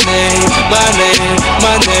 my name, my name,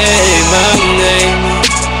 my name, my name.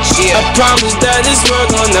 Yeah. I promise that this world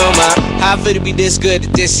gon' know my. How I feel to be this good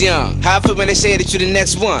at this young? How I feel when they say that you the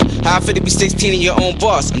next one? How I feel to be 16 and your own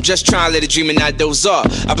boss? I'm just trying to let a dream and not doze off.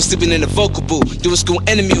 I've been sleeping in the vocal booth, doing school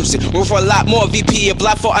and the music. Work for a lot more. VP a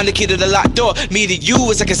block 4 under kid of the locked door. Me to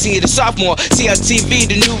you as I can see it a sophomore. CRTV,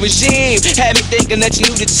 the new regime. Had me thinking that you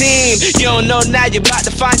knew the team. You don't know now, you're about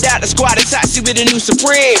to find out. The squad is hot, see with the new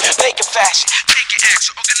supreme. Making fashion, taking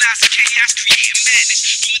action, organizing chaos, creating madness.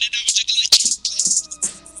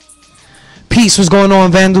 Peace, what's going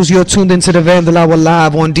on, Vandals? You're tuned into the Vandal Hour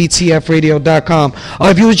live on DTFradio.com.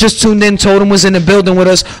 If you was just tuned in, Totem was in the building with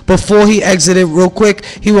us. Before he exited, real quick,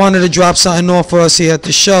 he wanted to drop something off for us here at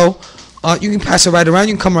the show. You can pass it right around.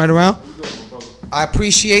 You can come right around. I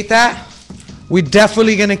appreciate that. We're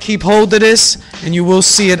definitely going to keep hold of this, and you will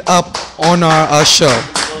see it up on our show.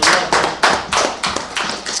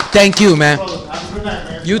 Thank you, man.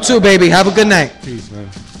 You too, baby. Have a good night. Peace, man.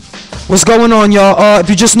 What's going on, y'all? If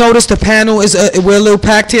you just noticed, the panel is we're a little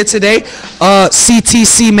packed here today.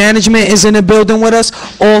 CTC management is in the building with us.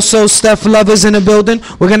 Also, STEPH Love is in the building.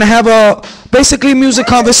 We're gonna have a basically music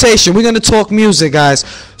conversation. We're gonna talk music, guys.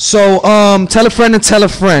 So tell a friend and tell a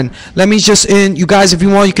friend. Let me just you guys, if you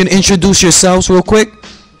want, you can introduce yourselves real quick.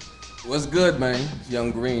 What's good, man? It's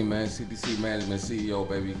Young Green, man. CTC management CEO,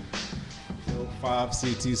 baby. 5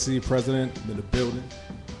 CTC president in the building.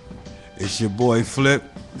 It's your boy Flip,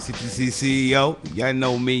 CTC CEO. Y'all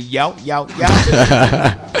know me, yo.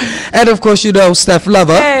 And of course, you know STEPH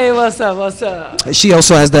Lover. Hey, what's up? What's up? She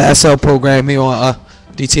also has the SL program here on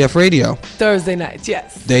DTF Radio. Thursday nights,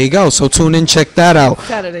 yes. There you go. So tune in, check that out.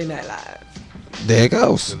 Saturday Night Live. There it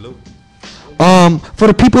goes. For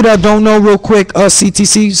the people that don't know, real quick,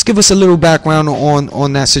 CTC, just give us a little background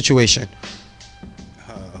on that situation.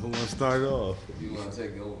 Who wants to start it off? You want to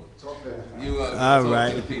take it over? All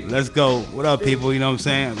right, let's go. What up, people? You know what I'm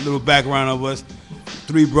saying? A little background of us.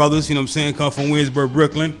 3 brothers, you know what I'm saying, come from Williamsburg,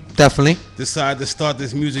 Brooklyn. Definitely. Decided to start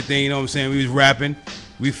this music thing, you know what I'm saying? We was rapping.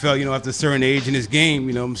 We felt, you know, after a certain age in this game,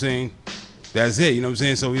 you know what I'm saying, that's it, you know what I'm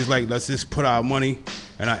saying? So we was like, let's just put our money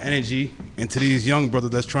and our energy into these young brothers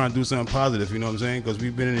that's trying to do something positive, you know what I'm saying? Because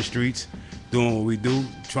we've been in the streets doing what we do,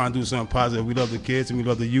 trying to do something positive. We love the kids and we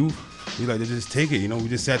love the youth. We like to just take it, you know? We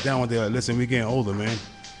just sat down one day like, listen, we getting older, man.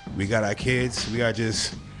 We got our kids. We got to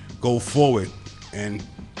just go forward. And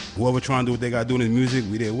whoever trying to do what they got to do in his music,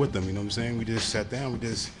 we there with them. You know what I'm saying? We just sat down, we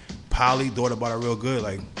just thought about it real good.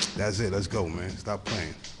 Like, that's it, let's go, man. Stop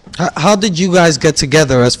playing. How did you guys get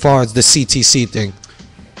together as far as the CTC thing?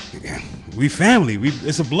 We family.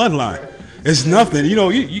 It's a bloodline. It's nothing. You know,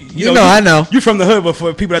 I know. You from the hood, but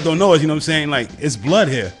for people that don't know us, you know what I'm saying? Like, it's blood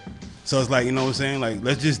here. So it's like, you know what I'm saying? Like,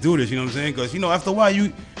 let's just do this, you know what I'm saying? Because, you know, after a while,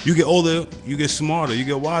 you get older, you get smarter, you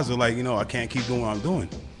get wiser. Like, you know, I can't keep doing what I'm doing.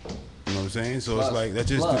 You know what I'm saying? So it's like, let's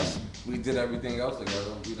just do. We did everything else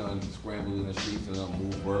together. We done scrambled in the streets and done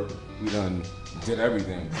moved work. We done did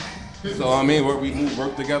everything. So I mean, we moved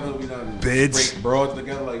work together. We done bids, break broads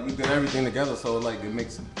together. Like we did everything together. So like it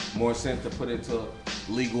makes more sense to put it to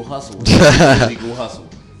legal hustle. Legal hustle.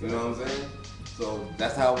 You know what I'm saying? So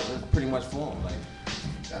that's how it pretty much formed. Like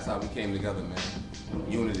that's how we came together, man.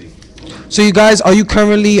 Unity. So you guys, are you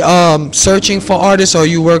currently searching for artists, or are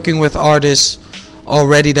you working with artists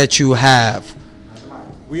already that you have?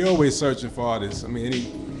 We always searching for artists. I mean,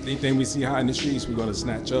 anything we see hot in the streets, we're gonna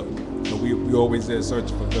snatch up. So we always there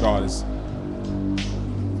searching for good artists.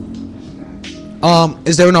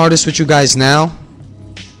 Is there an artist with you guys now?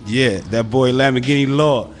 Yeah, that boy Lamborghini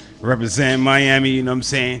Law, representing Miami, you know what I'm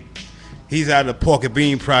saying? He's out of the Pork and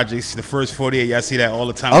Bean Projects, the first 48. Y'all see that all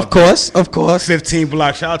the time. Of course. 15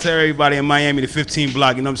 block. Shout out to everybody in Miami, the 15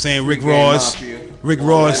 block, you know what I'm saying? Rick Ross,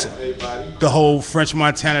 the whole French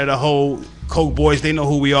Montana, the whole Coke Boys, they know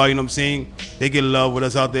who we are, you know what I'm saying? They get love with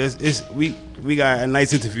us out there. We got a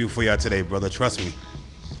nice interview for y'all today, brother. Trust me.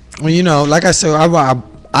 Well, you know, like I said,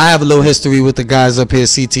 I have a little history with the guys up here,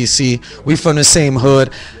 CTC. We from the same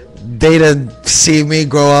hood. They done see me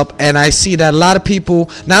grow up, and I see that a lot of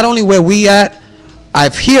people, not only where we at,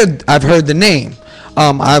 I've heard the name.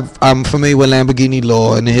 I'm familiar with Lamborghini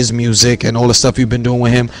Law and his music and all the stuff you've been doing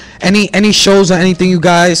with him. Any shows or anything you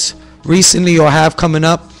guys recently or have coming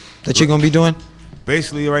up that you're gonna be doing?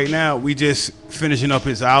 Basically, right now we just finishing up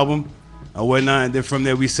his album and whatnot, and then from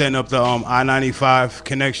there we setting up the I-95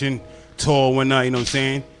 connection tour and whatnot. You know what I'm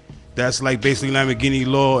saying? That's like basically Lamborghini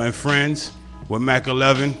Law and friends with Mac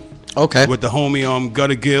 11. Okay. With the homie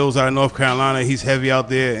Gutter Gills out of North Carolina. He's heavy out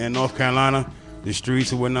there in North Carolina, the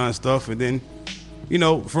streets and whatnot and stuff. And then, you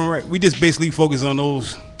know, we just basically focus on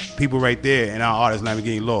those people right there and our artist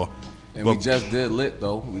Lamborghini Law. And we just did Lit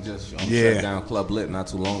though. We just shut down Club Lit not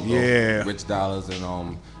too long ago. Yeah. Rich Dollars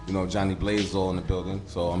and you know, Johnny Blaze all in the building.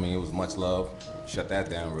 So I mean, it was much love. Shut that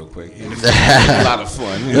down real quick. It was a lot of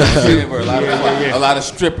fun. You know what I'm saying? A lot of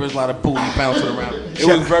strippers, a lot of booty bouncing around. It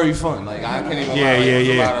was very fun. Like I can't even lie. There was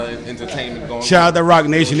a lot of entertainment going on. Shout out to Rock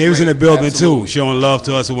Nation. They was in the building too, showing love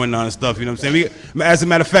to us and whatnot and stuff. You know what I'm saying? As a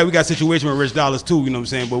matter of fact, we got a situation with Rich Dollars too. You know what I'm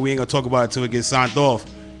saying? But we ain't gonna talk about it until it gets signed off.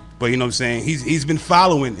 But you know what I'm saying? He's been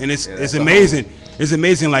following, and it's amazing. It's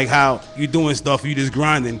amazing like how you doing stuff, you just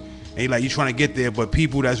grinding, and you're trying to get there, but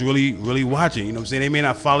people that's really, really watching, you know what I'm saying? They may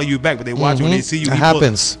not follow you back, but they watch when they see you. It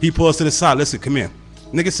happens. He pulls to the side. Listen, come here.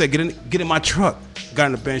 Nigga said, get in my truck. Got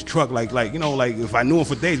in the bench truck, like you know, like if I knew him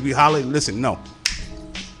for days, we hollered. Listen, no.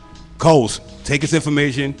 Coles, take his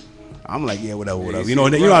information. I'm like, yeah, whatever. You know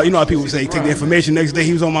how people say, take the information. Next day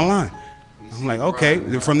he was on my line. I'm like,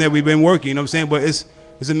 okay. From there we've been working, you know what I'm saying? But it's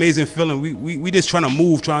amazing feeling. We just trying to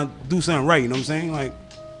move, trying to do something right, you know what I'm saying? Like,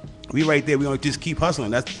 we right there, we gonna just keep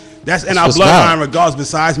hustling. That's in our bloodline, regardless,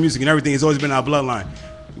 besides music and everything, it's always been our bloodline.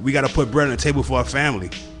 We gotta put bread on the table for our family.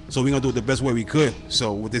 So we gonna do it the best way we could.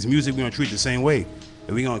 So with this music, we gonna treat it the same way.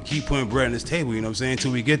 And we gonna keep putting bread on this table, you know what I'm saying,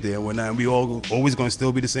 until we get there. And we always gonna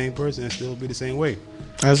still be the same person and still be the same way.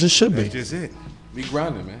 As it should be. That's just it. We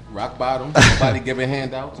grinding, man. Rock bottom. Nobody giving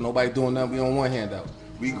handouts. Nobody doing nothing. We don't want handouts.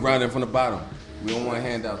 We grinding from the bottom. We don't want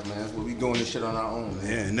handouts, man. That's what we doing this shit on our own, man.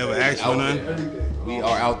 Yeah, never asked for nothing. We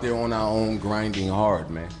are out there on our own, grinding hard,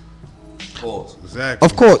 man. Pause. Exactly.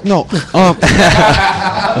 Of course, no. Pause.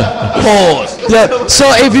 Yeah.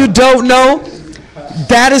 So if you don't know,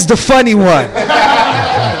 that is the funny one.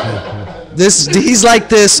 He's like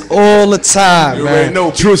this all the time, You man. already know.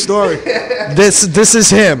 True story. This is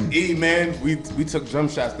him. Man, we took jump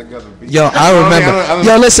shots together. Yo, I remember.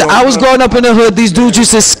 Yo, listen, I was growing up in the hood. These dudes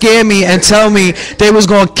used to scare me and tell me they was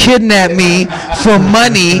gonna kidnap me for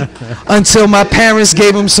money until my parents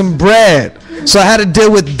gave them some bread. So I had to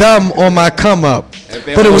deal with them on my come up.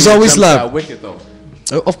 But it was always love. Wicked, though.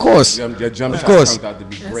 Of course. Your jump Of shot course. comes out to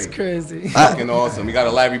be great. That's crazy. Fucking awesome. We got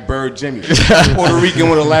a Larry Bird Jimmy. Puerto Rican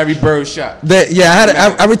with a Larry Bird shot.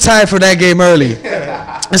 I retired for that game early.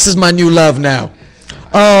 This is my new love now.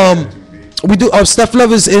 We do. Steph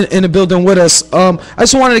Love is in the building with us. I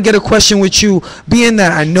just wanted to get a question with you. Being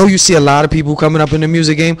that I know you see a lot of people coming up in the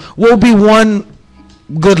music game, what would be one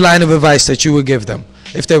good line of advice that you would give them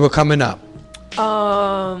if they were coming up?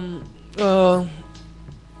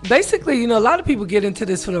 basically, you know, a lot of people get into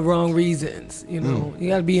this for the wrong reasons. You know, you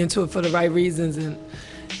got to be into it for the right reasons, and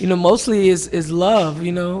you know, mostly is love.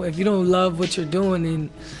 You know, if you don't love what you're doing and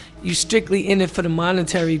you strictly in it for the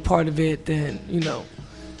monetary part of it, then you know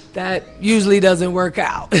that usually doesn't work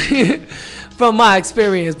out. From my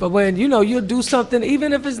experience. But when you know you'll do something,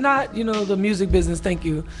 even if it's not, you know, the music business, thank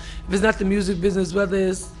you, if it's not the music business, whether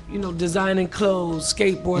it's, you know, designing clothes,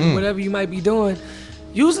 skateboarding, whatever you might be doing,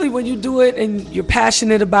 usually when you do it and you're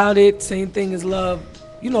passionate about it, same thing as love,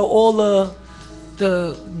 you know, all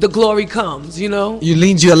the glory comes, you know. You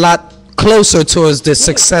leans you a lot closer towards the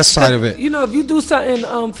success side of it. You know, if you do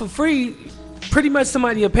something for free, pretty much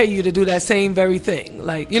somebody will pay you to do that same very thing.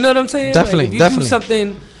 Like, you know what I'm saying? Definitely, like, if you definitely. do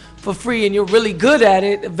something for free and you're really good at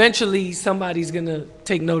it, eventually somebody's gonna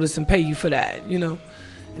take notice and pay you for that, you know.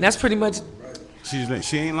 And that's pretty much She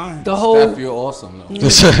ain't lying. the whole. Steph, you're awesome though.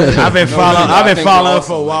 I've been following. really, I've I been think following you're her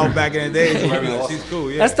for a awesome, while man. back in the day. She's very awesome. She's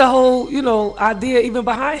cool. Yeah. That's the whole, you know, idea even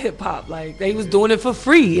behind hip hop. Like they was doing it for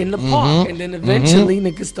free in the park, and then eventually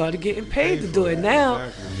niggas started getting paid to do it.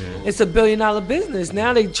 Now it's $1 billion business.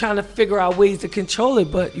 Now they trying to figure out ways to control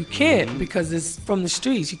it, but you can't because it's from the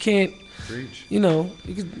streets. You can't. You know,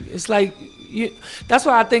 it's like. That's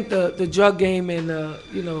why I think the drug game and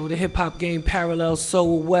you know, the hip hop game parallels so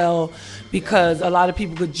well, because a lot of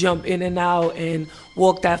people could jump in and out and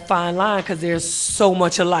walk that fine line because they're so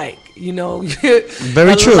much alike. You know,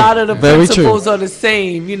 Very true. A lot of the Very principles true. are the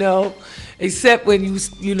same. You know, except when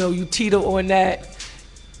you know you teeter on that.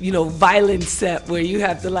 You know, violent set where you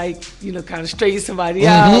have to like, you know, kind of straighten somebody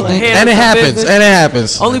out. Or And it happens. business. And it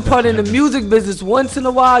happens. Only part in the music business, once in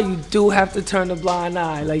a while, you do have to turn a blind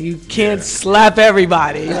eye. Like you can't slap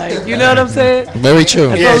everybody. Like, you know what I'm saying? Very true.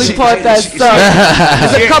 That's the only part that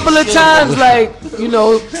sucks. There's a couple of times, like, you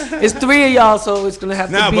know, it's 3 of y'all, so it's gonna have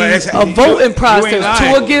to be a voting process.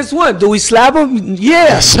 2 against 1. Do we slap them?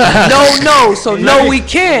 Yes. No. So no, we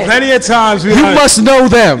can't. Plenty of times You must know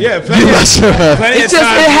them. Yeah, You must It's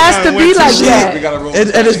just, it has to be like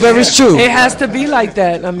that. It is very true. It has to be like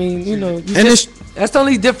that. I mean, you know, that's the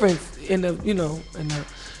only difference in the, you know, in the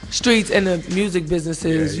streets and the music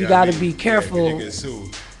businesses. You got to be careful.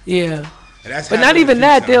 Yeah. But not even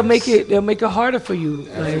that. They'll make it harder for you.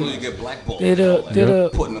 Absolutely, you get blackballed.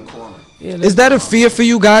 Put in the corner. Yeah, Is that a fear for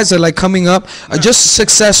you guys that like coming up, just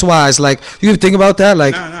success wise? Like you think about that,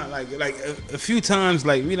 like like a few times,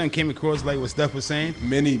 like we done came across like what Steph was saying.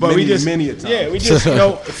 Many a time. Yeah, we just you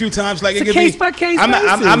know a few times like It's it a could case be. by case I'm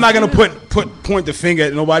not gonna basis. point the finger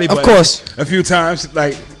at nobody. Of But course. a few times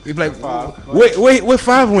like we be like, where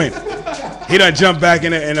 5 went? He done jumped back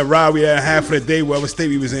in a ride we had half of the day, whatever state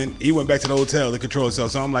we was in. He went back to the hotel to control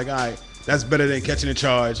himself. So I'm like, all right. That's better than catching a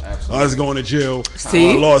charge, or us going to jail,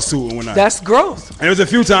 See? or a lawsuit and whatnot. That's growth. And there was a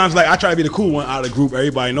few times like I try to be the cool one out of the group.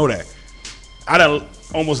 Everybody know that. I done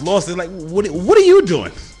almost lost it. Like, what are you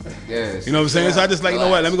doing? Yes. You know what I'm saying? So I just like, you know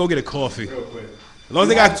what? Let me go get a coffee. As long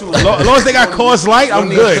as they got cause light, I'm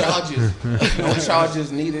good. No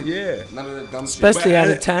charges needed. Yeah. None of the dumb shit. Especially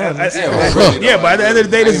out of town. Yeah, but at the end of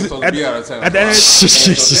the day, this is Supposed to be out of town, at the end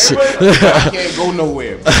of I can't go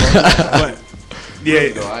nowhere. but yeah.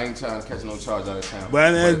 Though, I ain't trying to catch no charge out of town. But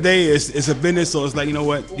at the end of the day, it's a business, so it's like, you know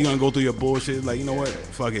what? You're going to go through your bullshit. Like, you know what?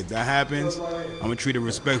 Fuck it. That happens. I'm going to treat it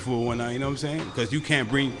respectful and whatnot, you know what I'm saying? Because you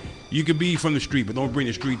could be from the street, but don't bring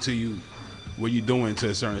the street to you what you're doing to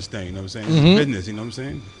a certain extent, you know what I'm saying? It's business, you know what I'm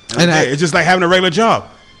saying? And it's just like having a regular job.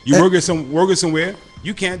 You working somewhere,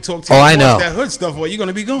 you can't talk to I know. that hood stuff or you're going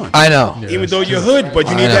to be gone. I know. Even though you're hood, but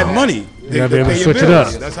you need that money to be able to pay your switch it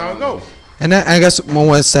bills. up. That's how it goes. And I guess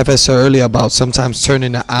what Steph had said earlier about sometimes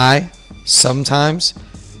turning the eye, sometimes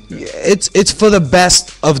it's for the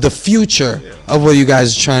best of the future of what you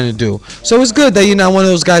guys are trying to do. So it's good that you're not one of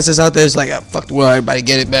those guys that's out there. It's like, fuck the world, everybody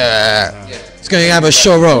get it. It's gonna have a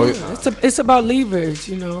show road. It's about leverage,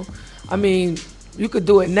 you know. I mean, you could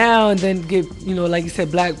do it now and then get, you know, like you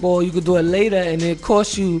said, blackball. You could do it later and it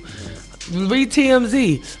costs you. Read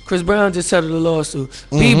TMZ. Chris Brown just settled a lawsuit.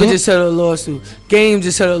 Bieber just settled a lawsuit. Game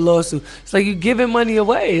just settled a lawsuit. It's like you're giving money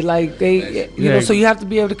away. Like they, you know, so you have to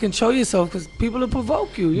be able to control yourself because people will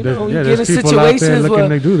provoke you. You know, you get in situations where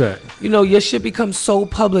they do that. You know, your shit becomes so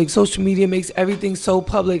public. Social media makes everything so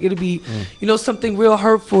public. It'll be, you know, something real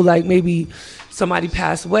hurtful, like maybe somebody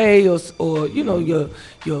passed away or you know, your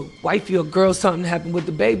wife, your girl, something happened with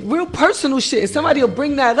the baby. Real personal shit. And somebody will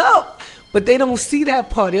bring that up. But they don't see that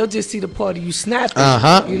part. They'll just see the part of you snapping.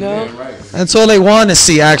 You know? Yeah, right. That's all they want to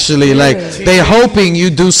see, actually. Yeah. Like, they're hoping you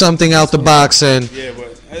do something out the box. And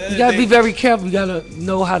You gotta be very careful. You gotta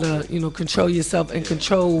know how to, you know, control yourself and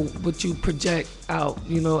control what you project out.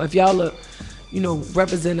 You know, if y'all are,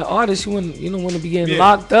 represent the artist, you don't want to be getting Yeah.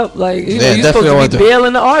 locked up. Like, Yeah, you're definitely supposed to be want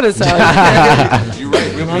bailing the artist out. You're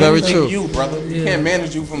right. We're Very managing true. you, brother. We can't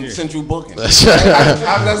manage you from central booking. That's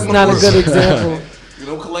That's not a good example. You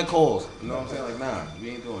don't collect calls. You know what I'm saying? Like, nah, we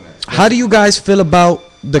ain't doing that. How do you guys feel about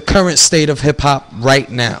the current state of hip hop right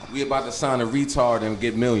now? We about to sign a retard and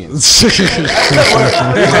get millions. We're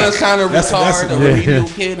gonna sign a retard, a remedial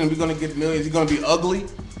kid, and we're gonna get millions. He's gonna be ugly,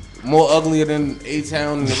 more uglier than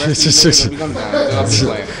A-Town and the rest of these niggas. We're gonna die.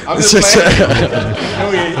 I'm just playing.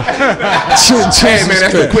 Hey man,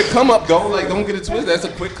 that's a quick come up though. Like, don't get it twisted. That's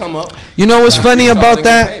a quick come up. You know what's funny about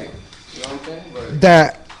that? You know what I'm saying? But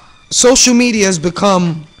That social media has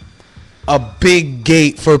become a big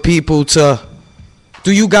gate for people to.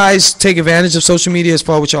 Do you guys take advantage of social media as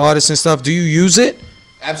far with your artists and stuff? Do you use it?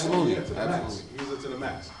 absolutely, Use it to the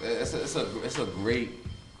max. It's a great.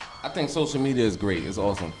 I think social media is great. It's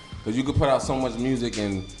awesome because you can put out so much music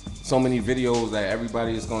and so many videos that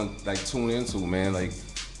everybody is gonna like tune into, man. Like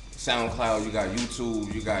SoundCloud, you got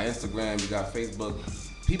YouTube, you got Instagram, you got Facebook.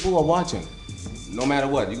 People are watching, no matter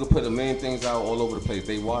what. You can put a million things out all over the place.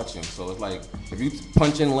 They watching, so it's like if you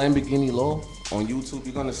punch in Lamborghini Law on YouTube,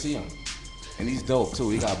 you're gonna see him. And he's dope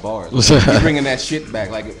too. He got bars. He's bringing that shit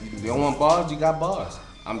back. Like, if you don't want bars, you got bars.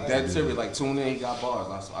 I'm dead serious. Like, tune in, he got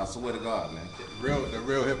bars. I swear to God, man. The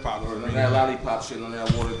real hip hop. None of that lollipop shit, none of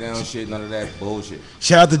that watered down shit, none of that bullshit.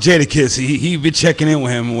 Shout out to Jadakiss. He been checking in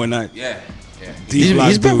with him and whatnot. Yeah.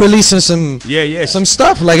 He's been releasing some some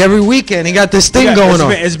stuff like every weekend. He got this thing going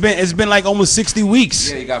on. It's been like almost 60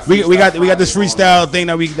 weeks. Yeah, you got we got this freestyle thing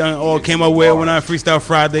that we done all came up with when I Freestyle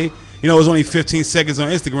Friday. You know, it was only 15 seconds on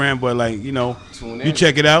Instagram, but like, you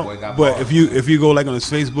check it out. But if you go like on his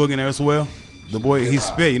Facebook and elsewhere, the boy he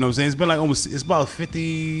spit. You know what I'm saying? It's been like it's about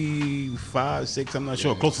 55, 6. I'm not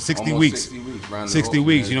sure. Close to 60 weeks. 60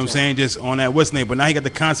 weeks. You know what I'm saying? Just on that what's name. But now he got the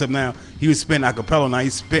concept. Now he was spitting acapella. Now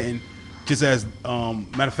he's spitting. Just as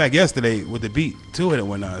matter of fact, yesterday with the beat to it and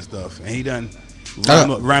whatnot and stuff, and he done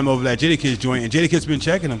rhyme over that Jadakiss joint, and Jadakiss been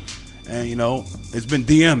checking him, and it's been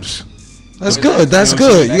DMs. That's good. That's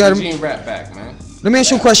good. You got to rap back, man. Let me ask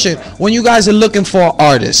you a question. When you guys are looking for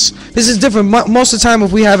artists, this is different. Most of the time,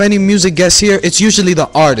 if we have any music guests here, it's usually the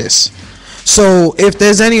artist. So if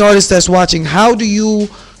there's any artist that's watching, how do you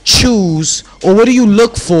choose, or what do you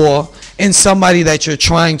look for in somebody that you're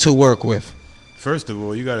trying to work with? First of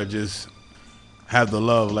all, you gotta just have the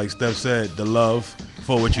love, like Steph said, the love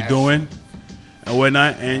for what you're doing and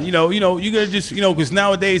whatnot. And you gotta just because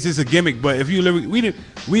nowadays it's a gimmick. But if you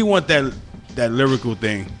we want that lyrical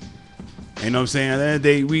thing. You know what I'm saying? At the end of the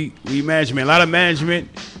day, we management, a lot of management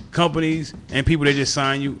companies and people, they just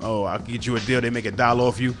sign you. Oh, I'll get you a deal. They make $1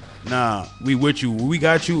 off you. Nah, we with you. We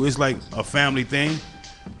got you. It's like a family thing.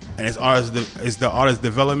 And it's the artist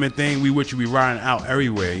development thing. We with you. We riding out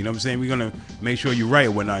everywhere. You know what I'm saying? We're gonna make sure you're right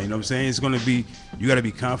or whatnot. You know what I'm saying? It's gonna be, you gotta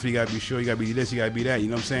be confident. You gotta be sure. You gotta be this. You gotta be that. You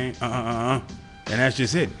know what I'm saying? And that's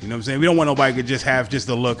just it. You know what I'm saying? We don't want nobody to just have just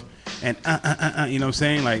a look and You know what I'm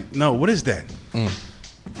saying? Like, no, what is that?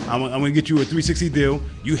 I'm gonna get you a 360 deal.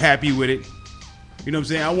 You happy with it? You know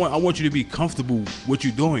what I'm saying? I want you to be comfortable with what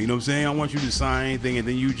you're doing. You know what I'm saying? I want you to sign anything and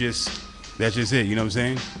then that's just it. You know what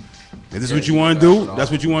I'm saying? If this is what you want to do,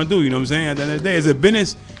 that's what you want to do. You know what I'm saying? At the end of the day, as a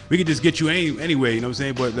business, we can just get you anyway. You know what I'm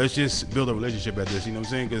saying? But let's just build a relationship at this. You know what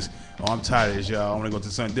I'm saying? Because I'm tired of this, y'all. I want to go to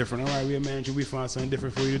something different. All right, we a manager. We find something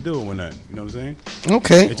different for you to do or not. You know what I'm saying?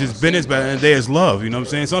 Okay. It's just business, but at the end of the day, it's love. You know what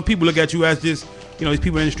I'm saying? Some people look at you as just, these people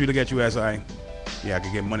in the industry look at you as, I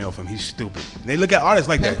could get money off him. He's stupid. They look at artists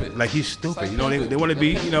like that, like he's stupid. They want to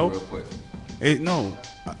be,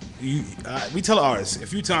 we tell artists a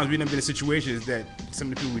few times we've been in situations that some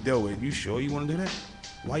of the people we dealt with. You sure you want to do that?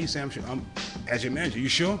 Why you say I'm sure? I'm as your manager. You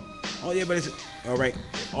sure? Oh yeah, but it's all right.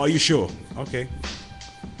 Are you sure? Okay.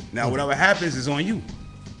 Now whatever happens is on you.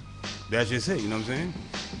 That's just it. You know what I'm saying?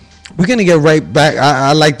 We're going to get right back.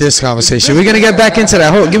 I like this conversation. We're going to get back into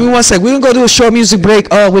that. Hold on, give me 1 sec. We're going to go do a short music break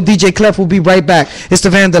with DJ Clef. We'll be right back. It's the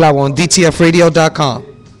Vandal Hour on DTFradio.com.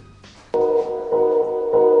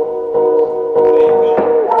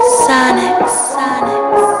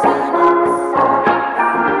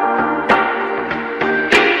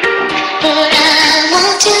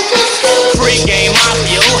 Free game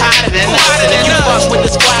mafia, who hotter than us? You fuck with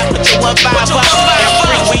the squad, put your 1-5 up. And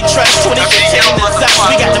free we trust 2015 is us.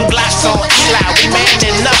 We got them Glocks on Eli, we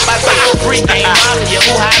manning up. I say free game mafia,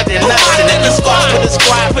 who hotter than us? And if you fuck with the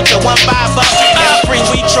squad, put your 1-5 up. And free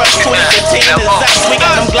we trust 2015 is us. We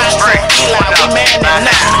got them Glocks on Eli, we manning and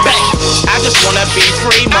now, bang. I just wanna be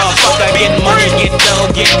free, motherfucker. Get money, get dough,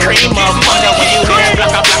 get cream, motherfucker. When you hear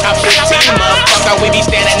block a big team, motherfucker. We be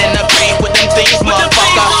standing in the paint with them things,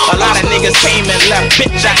 motherfucker. A lot of niggas came and left,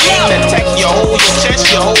 bitch. I aim to take you, hold your chest,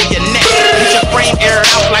 you hold your neck. Get your brain aired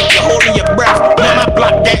out like you're holding your breath. Man, I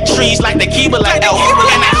block that trees like the Kiba like Elf.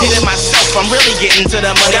 And I did it myself, I'm really getting to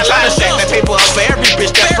the money. Trying to stack that paper up for every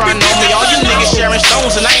bitch that front on me. All you niggas sharing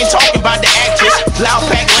stones, and I ain't talking about the actress. Loud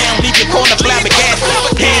pack lamb, leave your corner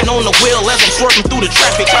flabbergasted. Hand on the wheel as I'm swerving through the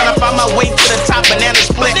traffic. Trying to find my way to the top, banana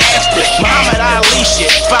split asterisk. Muhammad Ali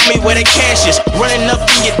shit, find me where the cash is. Running up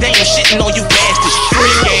in your dame, shitting on you bastards.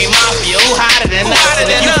 Free game mafia, who hotter than us? And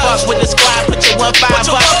if you fuck with the squad, put your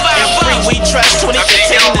 1-5 up. And free we trust, 2015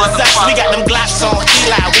 is us. We got them Glocks on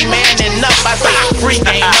Eli, we manning up. I say free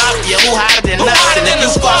game mafia, who hotter than us? And if you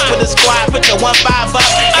fuck with the squad, put your 1-5 up.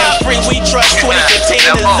 And free we trust, 2015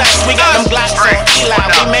 is us. We got them Glocks on Eli,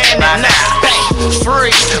 we manning up. Bang.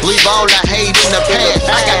 Free, leave all the hate in the past.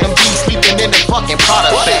 I got them beats sleeping in the fucking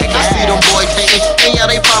product bag. I see them boys hating, and yeah,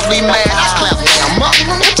 they probably mad. I clap them up,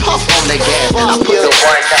 and tough on the gas. I put the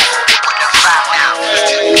one down.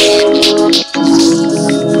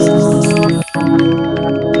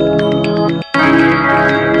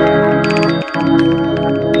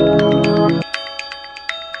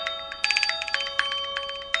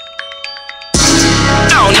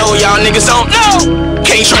 Y'all niggas don't know.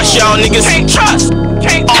 Can't trust y'all niggas. Can't trust.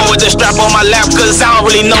 Always a strap on my lap, cause I don't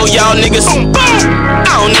really know y'all niggas. I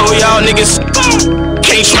don't know y'all niggas.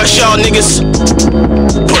 Can't trust y'all niggas.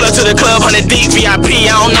 Pull up to the club, 100 deep VIP.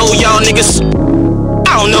 I don't know y'all niggas.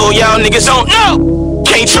 I don't know y'all niggas. Don't know.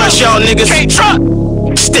 Can't trust y'all niggas. Can't trust.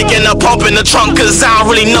 Sticking a pump in the trunk, cause I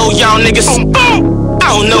don't really know y'all niggas.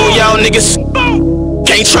 I don't know y'all niggas.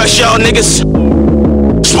 Can't trust y'all niggas.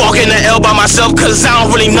 Walking the L by myself, cause I don't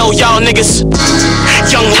really know y'all niggas.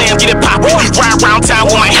 Young lamb, get it poppin'. Ride round town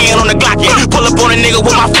with my hand on the Glock. Pull up on a nigga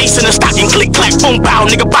with my face in the stocking. Click, clack, boom, bow.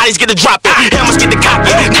 Nigga bodies get the droppin'. Hammers get the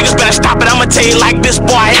cockin'. Niggas better stop it. I'ma tell you like this,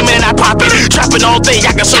 boy. I aim it and I pop it. Trappin' all day,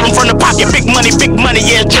 I can serve them from the pocket. Big money,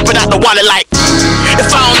 yeah, drippin' out the wallet like. If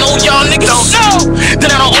I don't know y'all niggas, don't know, then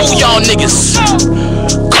I don't owe y'all niggas.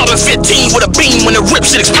 Carbon 15 with a beam when the rip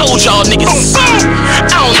shit explodes, y'all niggas. I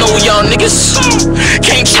don't know y'all niggas.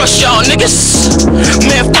 Can't trust y'all niggas.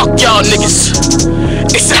 Man, fuck y'all niggas.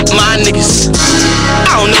 Except my niggas.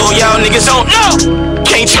 I don't know y'all niggas. Don't know.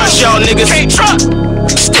 Can't trust y'all niggas. Can't trust.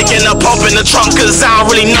 Sticking a pump in the trunk, cause I don't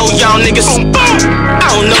really know y'all niggas. I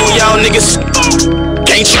don't know y'all niggas.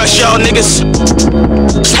 Can't trust y'all niggas.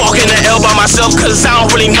 Walking the L by myself, cause I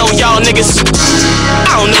don't really know y'all niggas.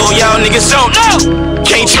 I don't know y'all niggas. Don't know.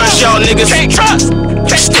 Can't trust y'all niggas. Can't trust.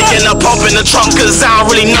 Sticking a pump in the trunk, cause I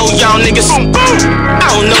don't really know y'all niggas. I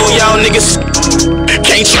don't know y'all niggas.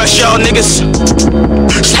 Can't trust y'all niggas.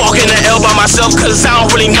 Walking the L by myself, cause I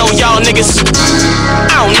don't really know y'all niggas.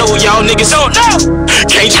 I don't know y'all niggas. Don't know.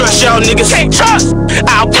 Can't trust y'all niggas. Can't trust.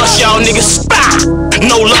 I'll bust y'all niggas.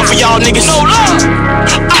 No love for y'all niggas. No love.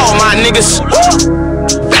 All my niggas.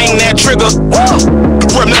 Bang that trigger.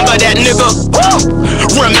 Remember that nigga.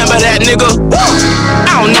 Remember that nigga.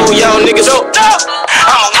 I don't know y'all niggas. Oh, no.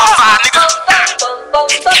 I'm a 1-5 nigga.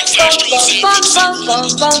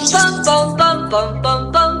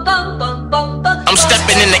 I'm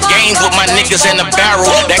stepping in the game with my niggas in the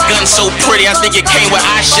barrel. That gun so pretty, I think it came with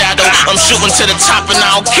eyeshadow. I'm shooting to the top and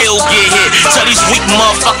I don't care who get hit. Tell these weak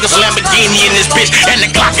motherfuckers Lamborghini in this bitch. And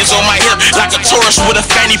the Glock is on my hip like a tourist with a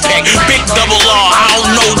fanny pack. Big double R, I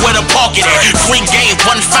don't know where to park it at. Free game,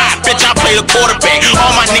 1-5, bitch, I play the quarterback.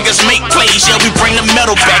 All my niggas make plays, yeah, we bring the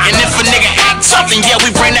metal back. And if a nigga act tough, then yeah,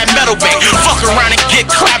 we bring that metal back. Fuck around and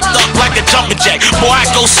get clapped up like a jumping jack. Boy, I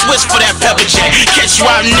go Swiss for that pepper jack. Catch you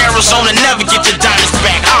out in Arizona, never get your diamonds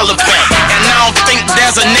back. Holla back. And I don't think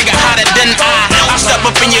there's a nigga hotter than I step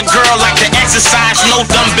up in your girl like the exercise. No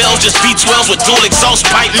dumbbells, just V12s with dual exhaust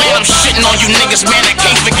pipe. Man, I'm shitting on you niggas, man. I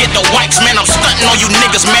can't forget the whites, man. I'm stunting on you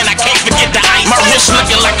niggas, man. I can't forget the ice. My wrist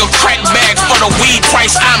looking like a crack bag for the weed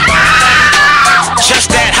price. I'm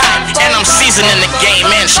just that hot, and I'm seasoning the game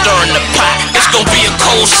and stirring the pot. It's gonna be a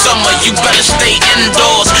cold summer, you better stay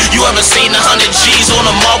indoors. You ever seen 100 G's on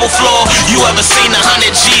a marble floor? You ever seen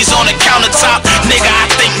 100 G's on a countertop? Nigga, I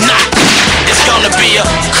think not. It's gonna be a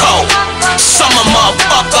cold summer,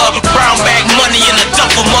 motherfucker. Brown bag money in a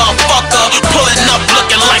duffel, motherfucker. Pulling up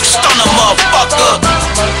looking like stunner, motherfucker.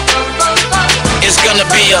 It's gonna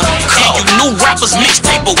be a cold. Yeah, you new rappers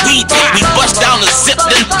mixtape, but we bust down the zip,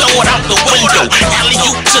 then throw it out the window.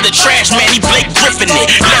 Alley-oop to the trash man, he Blake Griffin it.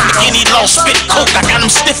 Lamborghini law spit coke, I got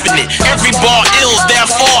him stiffin' it. Every bar ill,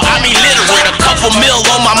 therefore I'm illiterate. A couple mil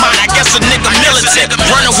on my mind, I guess a nigga militant.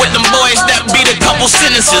 Running with them boys that beat a couple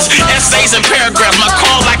sentences. Essays and paragraphs, my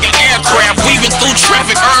car like an aircraft. Weaving through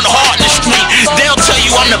traffic, earn hard in the street. They'll tell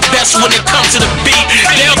you I'm the best when it comes to the beat.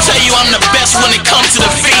 They'll tell you I'm the best when it comes to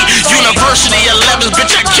the feet. University 11s,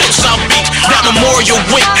 bitch, I killed South Beach. That Memorial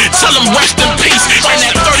Week, tell them rest in peace. And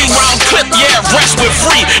that 30-round clip, yeah, rest with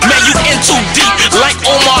free. Man, you in too deep, like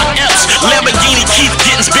Omar Epps. Lamborghini keep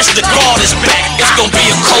getting bitch, the guard is back. It's gonna be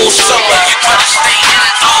a cold summer. I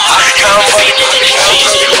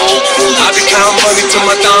be counting money till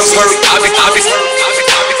my thumbs hurt. I be counting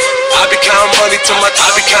money till my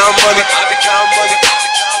I be counting money. I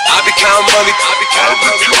be counting money.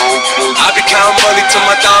 I be counting money till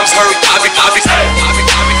my thumbs hurt. I be counting money till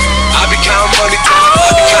my thumbs hurt. I be counting money till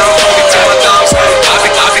my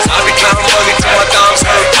thumbs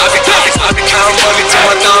hurt. I be counting money till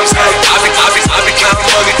my thumbs hurt. I be counting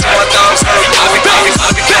money till my thumbs hurt. I be counting money till my thumbs hurt. I be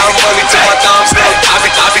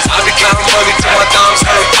counting money till my thumbs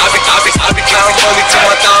hurt. I be counting money till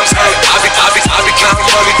my thumbs hurt. I be counting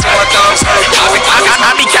money till my thumbs hurt.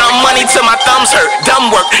 I be counting money till my thumbs hurt.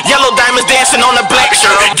 Dumb work, yellow diamonds dancing on a black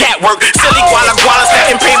shirt. Gat work, silly guala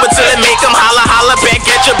stacking paper till it make them holla back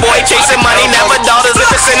at your boy. Chasing money, never daughters.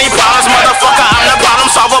 If it's any problems, motherfucker, I'm the problem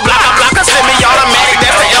solver. Blocker, semi-automatic.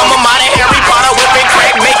 That's the Elma Mater, Harry Potter, whipping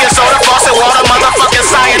crack, making soda, faucet water, motherfucking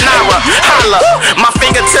sayonara. Holla, my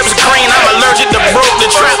fingertips green, I'm allergic to broke. The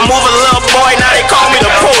trap move a little boy, now they call me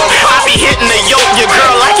the Pope. I be hitting the yoke, your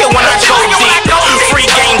girl like it when I go deep. Free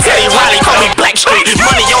game, Teddy Riley, call me Blackstreet.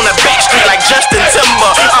 Money on the back street like Justin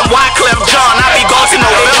Timber. I'm Wyclef John, I be gone to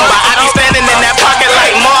November. I be standing in that pocket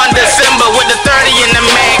like Mar in December with the 30 in the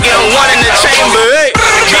mag and one in the chamber. Hey,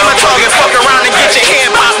 be my target, fuck around and get your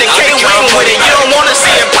head popped. The K-Wing with it, you don't wanna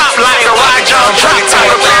see it pop like a ride jump drop top.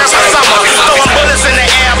 Prepare for summer, throwing bullets in the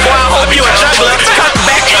air, boy, I hope you a juggler. Cut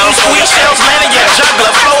back, aim, squeeze shells, man, and you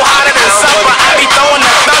juggler. Flow hotter than supper, I be throwing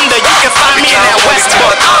the thunder. You can find me in that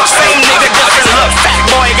Westbrook. Same nigga, different look. Fat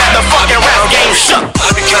boy got the fucking rap game shook. I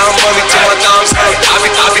be counting money till my thumbs hurt. I be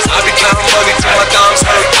counting money till my thumbs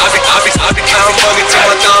hurt. I be counting money till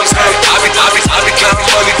my thumbs hurt. I be counting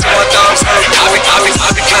money till my thumbs hurt. I be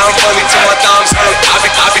counting money till my thumbs hurt. I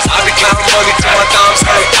be counting money till my thumbs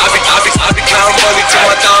hurt. I be counting money till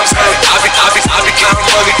my thumbs hurt. I be counting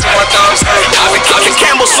money till my thumbs hurt. Cooking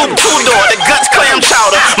Campbell soup, two-door, the guts clam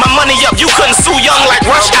chowder. My money up, you couldn't sue young like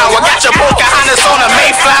rush hour. Got your Pocahontas on a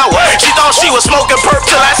Mayflower. She thought she was smoking perp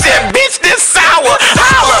till I said, bitch, this sour.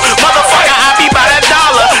 Holla, motherfucker, I be by that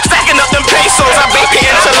dollar. Stacking up them pesos, I bake the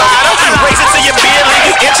enchilada. Raise it to your beard, leave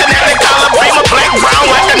you itching at the collar. Bring my black brown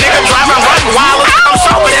like the nigga driving Rottweiler. I'm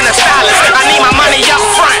sharper than a stylist, I need my money up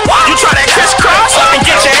front. You try that crisscross and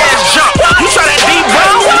get your ass jumped. You try that deep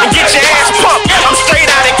brown and get your ass pumped. I'm straight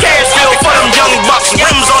out of Cashville for them young bucks.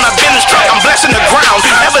 Rims on a Benz truck, I'm blessing the ground.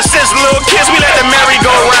 Ever since little kids, we let the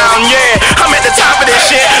merry-go-round. Yeah, I'm at the top of this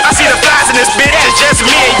shit. I see the flies in this bitch. It's just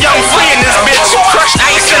me and Young Free in this bitch. Crushed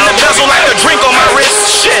ice in the bezel like a drink on my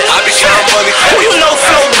wrist. Shit, I be counting money. Who you know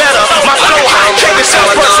flow better? My flow high, check the sell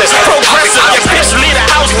person. Progressive, your bitch leave the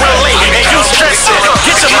house real late and you stressing.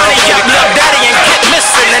 Get your money up, love daddy, and get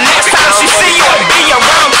missing. The next time she see you, it'll be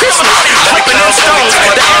around Christmas. Dripping in stones,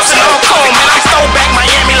 the Epsilon comb, and I'm throw back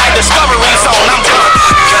Miami like Discovery Zone. I'm done.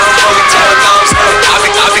 Counting money till my thumbs hurt. I be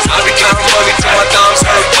counting money till my thumbs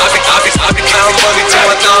hurt. I be counting money till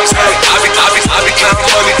my thumbs hurt. I be counting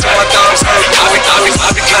money till my thumbs hurt. I be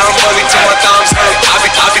counting money till my thumbs hurt. I be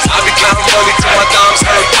counting money till my thumbs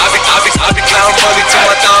hurt. I be counting money till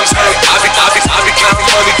my thumbs hurt. I be counting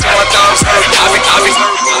money till my thumbs hurt.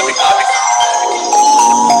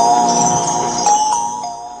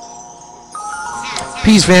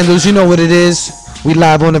 Peace, Vandals. You know what it is. We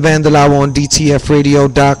live on the Vandal Hour on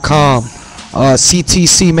DTFradio.com.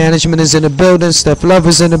 CTC management is in the building. STEPH Love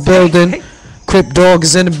is in the building. CRIP D.O.G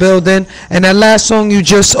is in the building. And that last song you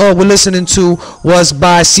just were listening to was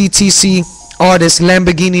by CTC artist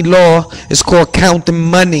Lamborghini Law. It's called Counting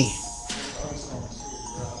Money.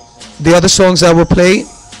 The other songs that were played?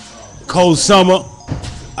 Cold Summer.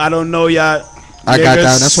 I don't know y'all. I got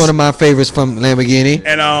that. That's one of my favorites from Lamborghini.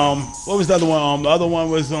 And what was the other one? The other one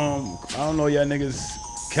was I don't know y'all niggas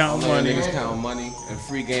counting money. Niggas counting money and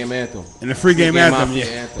Free Game Anthem. And the Free Game Anthem, yeah.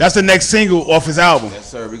 Anthem. That's the next single off his album. Yes,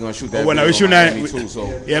 sir. We're gonna shoot that. Well, no, we're shooting that. Too, so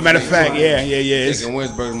yeah, matter of fact, yeah. It's in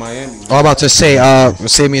Winsburg, Miami. I'm about to say,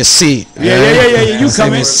 save me a seat. Yeah. You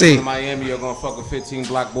come in. In Miami, you're gonna fuck with 15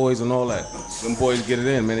 block boys and all that. Them boys get it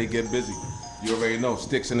in, man. They get busy. You already know,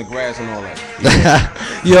 sticks in the grass and all that.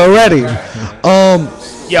 You already.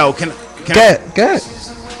 Yo, can Get.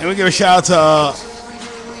 And we give a shout out to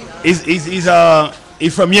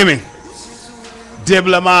he's from Yemen. Dib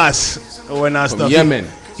Lamas or whatnot From stuff. Yemen.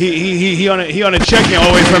 He on a check-in all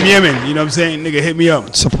the way from Yemen. You know what I'm saying? Nigga, hit me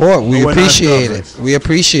up. Support. We Or whatnot appreciate stuff. it. We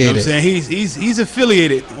appreciate You know what I'm it. saying? He's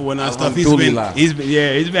affiliated or whatnot stuff. He's been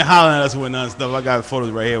hollering at us and whatnot stuff. I got photos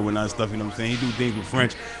right here and whatnot stuff. You know what I'm saying? He do things with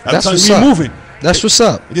French. That's telling what's you, we up. moving. That's what's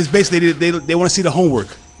up. Just basically they want to see the homework,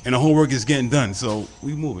 and the homework is getting done. So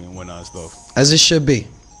we moving and whatnot stuff. As it should be.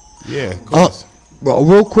 Yeah. Of course. Well,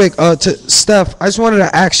 real quick, to Steph, I just wanted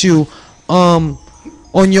to ask you, on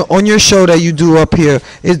your show that you do up here,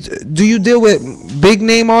 do you deal with big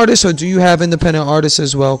name artists or do you have independent artists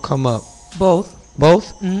as well come up? Both.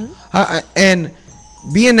 Both? Mm-hmm. And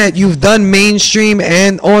being that you've done mainstream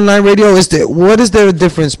and online radio, what is there a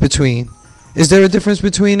difference between? Is there a difference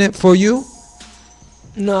between it for you?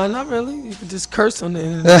 No, not really. You can just curse on the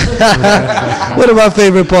internet. One of my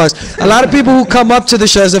favorite parts. A lot of people who come up to the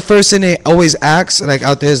show, as the first thing they always ask, like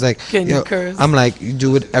out there, is like, Can you curse? I'm like, you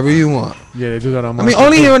do whatever you want. Yeah, they do that on my I mean, show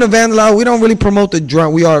only too. here on the Vandal, we don't really promote the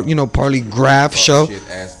drunk. We are, partly graph show. Shit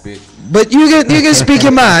ass bitch. But you can speak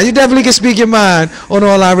your mind. You definitely can speak your mind on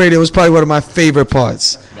online radio. It was probably one of my favorite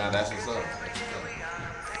parts. Nah, that's what's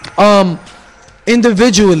up.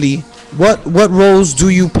 Individually, what roles do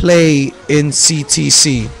you play in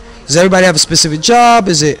CTC? Does everybody have a specific job?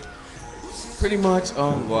 Is it Pretty much, this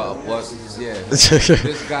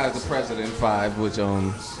guy's the president, 5, which,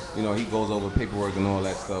 he goes over paperwork and all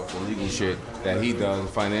that stuff, the legal shit that he does,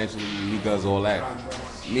 financially, he does all that.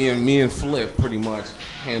 Me and Flip pretty much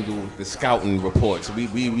handle the scouting reports. We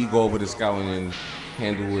go over the scouting and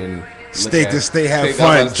handle and State to state, have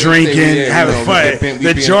fun, drinking, having fun. The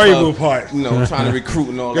enjoyable part. Trying to recruit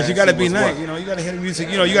and all that. Because you got to be nice. You got to hear the music.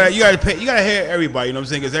 You got to hear everybody. You know what I'm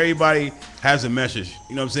saying? Because everybody has a message.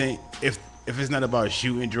 You know what I'm saying? If it's not about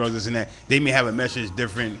shooting, drugs, this and that, they may have a message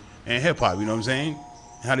different in hip hop. You know what I'm saying?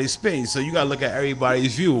 How they spin. So you got to look at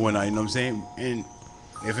everybody's view when you know what I'm saying? And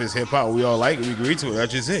if it's hip hop, we all like it, we agree to it.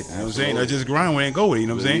 That's just it. You know what I'm saying? That's just grind with it and go with it. You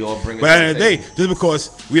know what I'm saying? But at the end of the day, just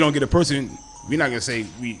because we don't get a person. We're not gonna say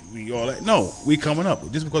we all that. No, we coming up.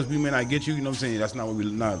 Just because we may not get you, you know what I'm saying? That's not what we're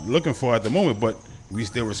not looking for at the moment, but we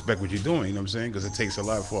still respect what you're doing, you know what I'm saying? Because it takes a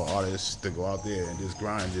lot for artists to go out there and just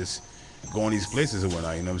grind, just go in these places and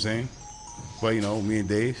whatnot, you know what I'm saying? But me and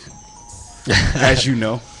Dave, as you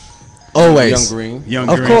know. Always. Young Green.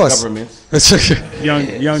 Of course. Government.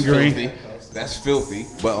 young Green. Filthy. That's filthy.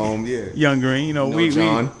 But yeah. Young Green,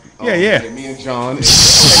 John. Yeah. Me and John.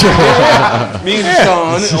 Me and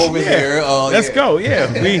Sean over here. Let's go.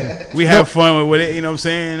 Yeah. We have fun with it, you know what I'm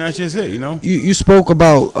saying? That's just it, You spoke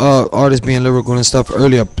about artists being lyrical and stuff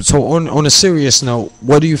earlier. So on a serious note,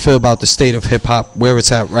 what do you feel about the state of hip hop, where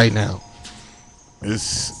it's at right now?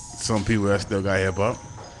 It's some people that still got hip hop.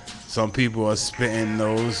 Some people are spitting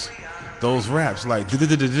those raps like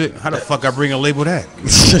how the fuck I bring a label that?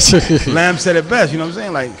 Lamb said it best, you know what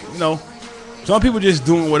I'm saying? Like, some people just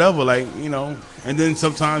doing whatever, like, and then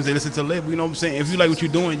sometimes they listen to label, you know what I'm saying? If you like what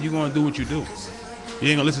you're doing, you're gonna do what you do. You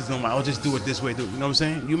ain't gonna listen to them like, just do it this way, you know what I'm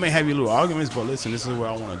saying? You may have your little arguments, but listen, this is what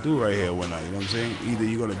I wanna do right here, whatnot, you know what I'm saying? Either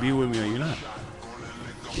you're gonna be with me or you're not.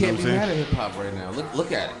 Can't be mad at hip hop right now.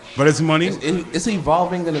 Look at it. But it's money. It's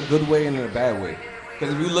evolving in a good way and in a bad way.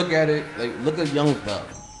 Because if you look at it, like, look at Young Thug.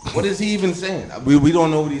 What is he even saying? We don't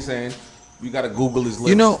know what he's saying. We gotta Google his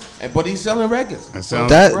lips. But he's selling records. That sounds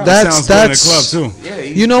good in the club too. Yeah,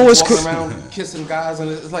 he's what's walking around kissing guys, and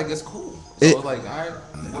it's like it's cool. So it's like, all right,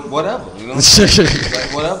 whatever,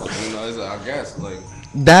 like whatever, it's I guess like.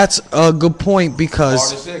 That's a good point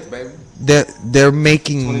because 46, baby. they're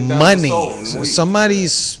making money.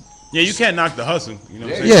 Somebody's. Yeah, you can't knock the hustle. You know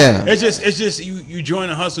what I'm saying? Yeah. It's just you join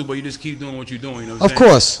the hustle, but you just keep doing what you're doing. You know what I'm saying? Of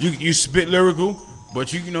course. You spit lyrical,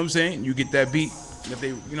 but you know what I'm saying? You get that beat. If they,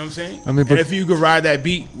 you know what I'm saying? I mean, and if you could ride that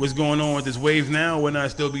beat, what's going on with this wave now, when I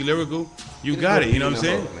still be lyrical, you got it. You know what I'm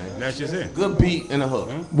saying? That's just it. Good beat and a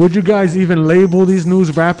hook. Would you guys even label these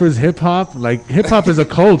news rappers hip hop? Like hip hop is a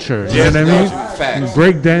culture. You know what I mean? Facts.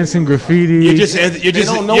 Break dancing, graffiti. They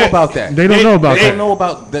don't know about that. They don't know about that. They don't know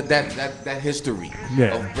about that history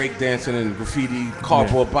of break dancing and graffiti,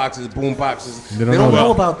 cardboard boxes, boom boxes. They don't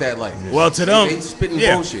know about that. Like, well, to them, they spitting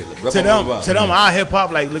bullshit. To them, our hip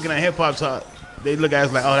hop, like looking at hip hop, they look at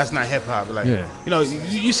us like, oh, that's not hip hop. Like,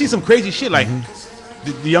 you see some crazy shit. Like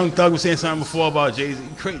the Young Thug was saying something before about Jay-Z.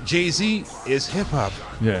 Jay-Z is hip hop.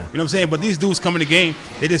 Yeah. You know what I'm saying? But these dudes come in the game,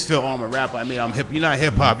 they just feel, oh, I'm a rapper. I mean, I'm hip. You're not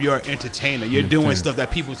hip hop. You're an entertainer. You're doing stuff that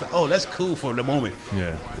people say, oh, that's cool for the moment.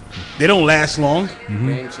 Yeah. They don't last long.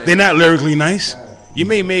 They're not lyrically nice. You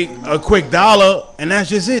may make a quick dollar, and that's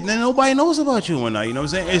just it. Then nobody knows about you and you know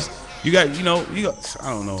what I'm saying? It's you got I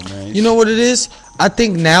don't know, man. You know what it is? I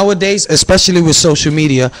think nowadays, especially with social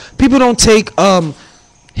media, people don't take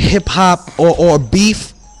hip hop or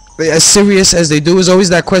beef as serious as they do. Is always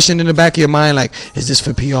that question in the back of your mind, like, is this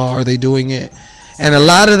for PR? Are they doing it? And a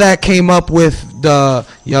lot of that came up with the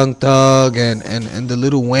Young Thug and the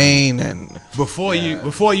Lil Wayne and before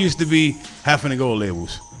it used to be having to go to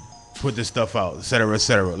labels, put this stuff out, et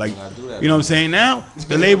cetera, like, you know what I'm saying? Now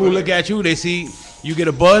the label look at you, they see you get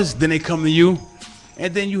a buzz, then they come to you,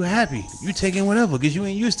 and then you happy, you taking whatever because you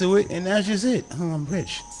ain't used to it, and that's just it. Oh, I'm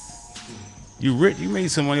rich. You rich. You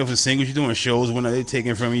made some money off of singles. You're doing shows when they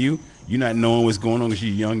taking from you. You're not knowing what's going on because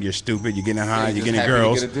you're young. You're stupid. You're getting high. You're getting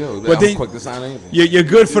girls. But then quick to sign anything. You're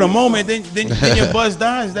good for the moment. Then your buzz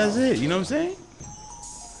dies. That's it. You know what I'm saying?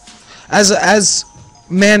 As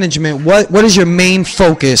management, what is your main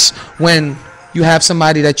focus when you have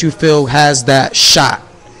somebody that you feel has that shot?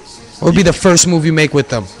 What would be the first move you make with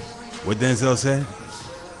them? What Denzel said?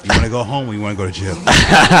 You want to go home or you want to go to jail?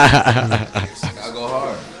 Gotta go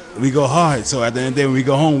hard. We go hard. So at the end of the day, when we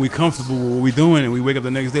go home, we comfortable with what we doing, and we wake up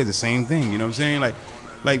the next day, the same thing. You know what I'm saying?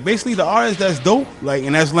 Like basically the artist that's dope, like,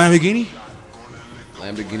 and that's Lamborghini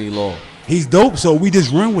Law. He's dope, so we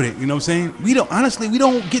just run with it. You know what I'm saying? We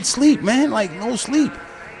don't get sleep, man. Like, no sleep.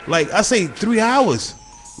 Like I say, 3 hours.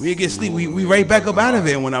 We get sleep. We right back up out of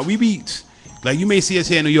it. When we be like, you may see us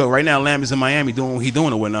here in New York right now. Lamb is in Miami doing what he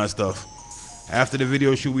doing, or whatnot stuff. After the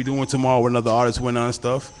video shoot we doing tomorrow with another artist, whatnot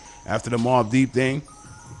stuff. After the Mobb Deep thing,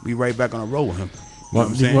 we right back on the road with him. You know what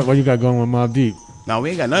I'm saying? What you got going with Mobb Deep? Now we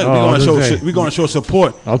ain't got nothing. Oh, We're gonna show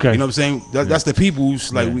support. Okay. You know what I'm saying? That's the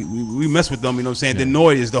people's, like, we mess with them, you know what I'm saying? The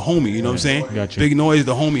Noise is the homie, you know what I'm saying? Gotcha. Big Noise is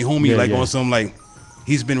the homie, on some, like,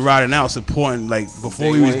 he's been riding out supporting, like,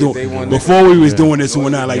 before we was doing this and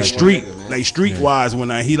whatnot, like streetwise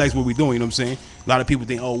whatnot. He likes what we doing, you know what I'm saying? A lot of people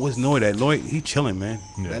think, oh, what's Noise at? Lloyd, he chilling, man.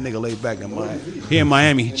 That nigga laid back in Miami. Here in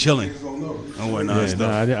Miami, he chilling and whatnot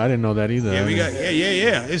stuff. I didn't know that either. Yeah, we got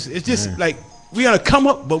It's just like, we gotta come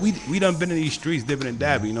up, but we done been in these streets dipping and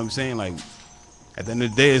dabbing, you know what I'm saying? Like, at the end of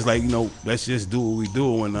the day, it's like, you know, let's just do what we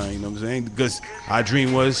do and you know what I'm saying? Because our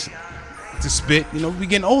dream was to spit, you know, we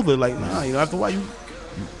getting older, like, nah, you know, after a while you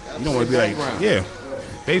don't want to be like, yeah,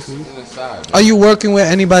 basically. Are you working with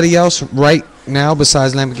anybody else right now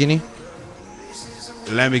besides Lamborghini?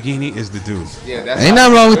 Lamborghini is the dude. Yeah, that's ain't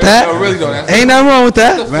nothing wrong with that. No, really though. Ain't nothing wrong with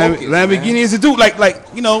that. Lamborghini is the dude. Like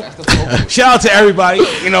you know, shout out to everybody.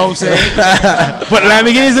 You know what I'm saying? But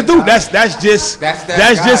Lamborghini is the dude. That's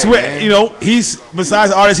just where, man. You know, he's,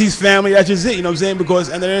 besides artists, he's family. That's just it. You know what I'm saying? Because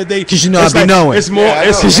at the end of the day, because you know I be knowing. It's more. Yeah,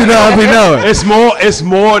 because you know I be knowing. It's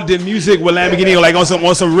more the music with Lamborghini, like on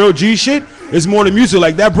some real G shit. It's more the music,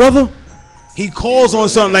 like that brother. He calls on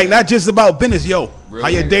something, like, not just about business. Yo, how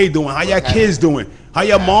your day doing? How your kids doing? How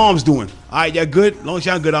your mom's doing? All right, y'all good? As long as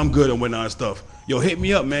y'all good, I'm good and whatnot and stuff. Yo, hit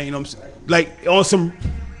me up, man. You know what I'm saying? Like, on some,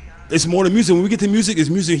 it's more the music. When we get to music, it's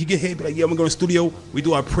music. He get hit, be like, yeah, I'm going to go to the studio. We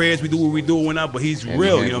do our prayers. We do what we do and whatnot. But he's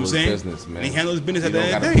real, you know what I'm saying? Business, man. And he handles business at the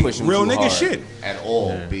end of the the day. Real nigga shit. At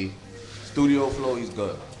all, B. Studio flow, he's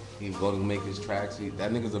good. He go to make his tracks.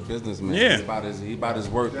 That nigga's a businessman. Yeah. He about his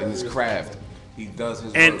work and his craft. He does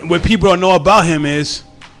his work. And what people don't know about him is,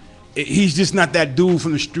 he's just not that dude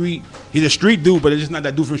from the street. He's a street dude, but it's just not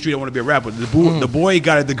that dude from the street that want to be a rapper. The boy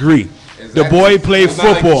got a degree. Exactly. The boy played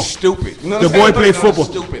football. Like stupid. You know the boy played football.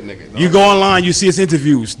 Stupid nigga. No, you go online, you see his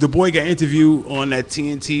interviews. The boy got interviewed on that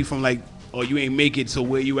TNT from, like, oh, you ain't make it, so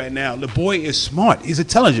where you at now? The boy is smart. He's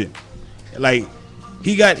intelligent. Like,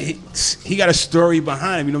 he got a story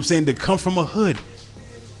behind him, you know what I'm saying, to come from a hood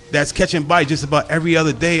that's catching bites just about every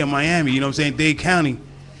other day in Miami, you know what I'm saying, Dade County.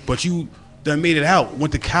 But you done made it out,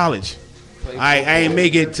 went to college. I ain't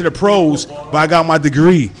make it to the pros, but I got my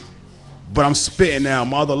degree. But I'm spitting now.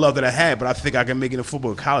 My other love that I had, but I think I can make it in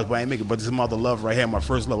football college, but I ain't make it. But this is my other love right here, my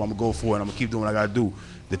first love. I'm going to go for it. I'm going to keep doing what I got to do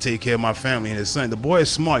to take care of my family and his son. The boy is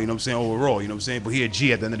smart, you know what I'm saying, overall, you know what I'm saying? But he a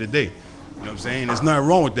G at the end of the day. You know what I'm saying? There's nothing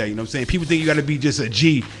wrong with that, you know what I'm saying? People think you got to be just a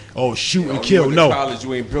G, shoot and kill. No,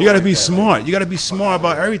 you got to be smart. You got to be smart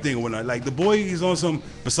about everything and whatnot. Like, the boy is on some,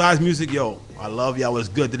 besides music, yo, I love y'all, it's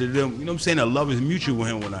good. You know what I'm saying? The love is mutual with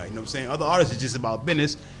him and whatnot. You know what I'm saying? Other artists is just about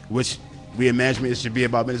business, which we imagine it should be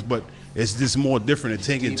about business, but it's just more different and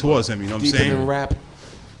taking towards him, you know what I'm saying? Than rap.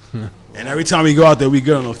 And every time we go out there, we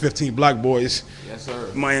get on those 15 Black Boys, yes,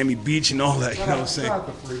 sir. Miami Beach and all that, you know what I'm saying?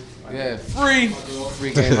 Yeah, free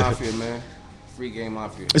game mafia, man. Free game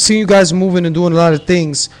mafia. I see you guys moving and doing a lot of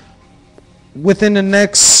things. Within the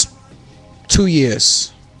next 2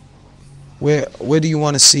 years, where do you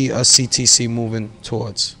want to see a CTC moving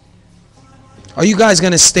towards? Are you guys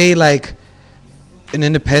gonna stay like an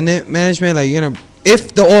independent management? Like, you know,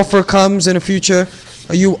 if the offer comes in the future,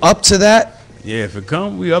 are you up to that? Yeah, if it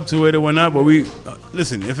come, we up to it or whatnot. But we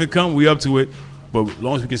listen. If it come, we up to it. But as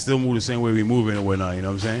long as we can still move the same way we moving and whatnot, you know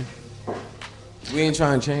what I'm saying? We ain't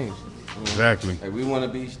trying to change. Exactly. Like, we want to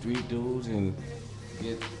be street dudes and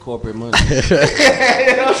get corporate money.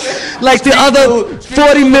 Like the other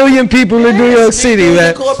 40 million people in New York City,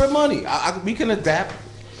 man. Corporate money. We can adapt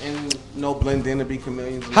and blend in and be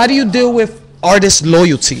chameleons. How do you deal with artist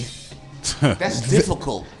loyalty? That's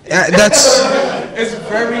difficult. It's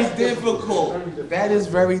very difficult. That is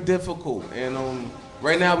very difficult. And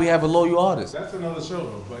right now we have a loyal artist. That's another show,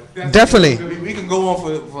 though. But Definitely. We can go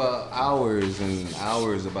on for hours and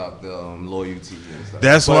hours about the loyalty and stuff.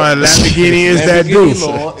 That's why Lamborghini is that dude.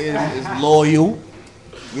 Law is loyal.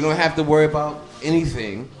 We don't have to worry about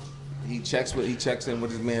anything. He checks in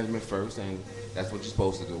with his management first, and that's what you're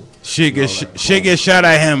supposed to do. Shit gets shot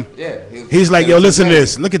at him. Yeah. He's like, yo, listen to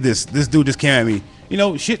this. Look at this. This dude just came at me. You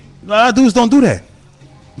know, shit. A lot of dudes don't do that.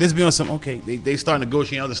 This be on some, okay, they start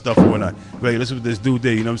negotiating other stuff or whatnot. But hey, listen what this dude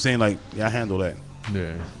did. You know what I'm saying? Like, yeah, I handle that.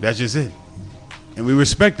 Yeah. That's just it. And we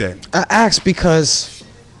respect that. I asked because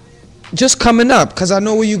just coming up, because I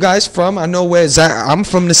know where you guys from. I know where I'm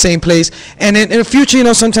from, the same place. And in the future, you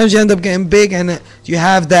know, sometimes you end up getting big and you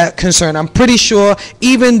have that concern. I'm pretty sure,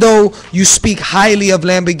 even though you speak highly of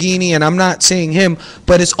Lamborghini, and I'm not saying him,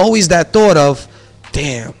 but it's always that thought of,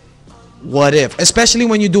 damn, what if? Especially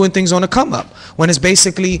when you're doing things on a come up. When it's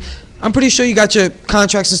basically, I'm pretty sure you got your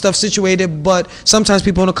contracts and stuff situated, but sometimes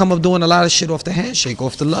people on the come up doing a lot of shit off the handshake,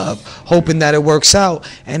 off the love, hoping that it works out.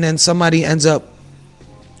 And then somebody ends up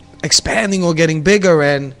expanding or getting bigger,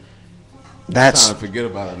 and that's Time to forget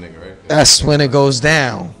about a nigga, right? That's when it goes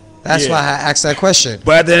down. That's why I asked that question.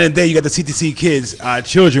 But at the end of the day, you got the CTC kids,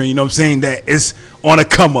 children, you know what I'm saying, that is on a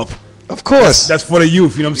come up. Of course. That's for the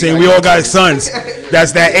youth, you know what I'm saying? We all got sons.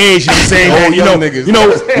 That's that age, you know what I'm saying?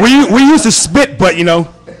 That, we used to spit, but, you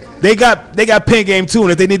know, they got pen game too,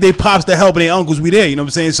 and if they need their pops to help and their uncles, we there, you know what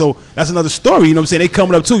I'm saying? So that's another story, you know what I'm saying? They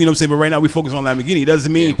coming up too, you know what I'm saying? But right now we focus on Lamborghini. It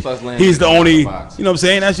doesn't mean he's the only, you know what I'm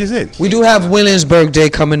saying? That's just it. We do have Williamsburg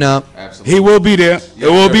Day coming up. Absolutely. He will be there.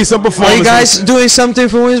 There will be some performances. Are you guys doing something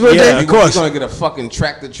for Williamsburg Day? Of course. We're gonna get a fucking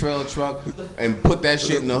tractor trailer truck and put that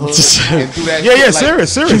shit in the hood and do that. Yeah, shit like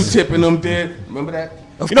serious. Q-tipping them did. Remember that?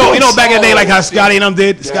 You know, back in the day, like how Scotty and them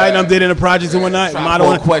did. Scotty and them did in the projects and whatnot.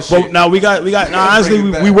 But now we got. Now honestly,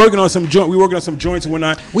 we working on some joints and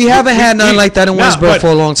whatnot. We haven't had nothing like that in Williamsburg for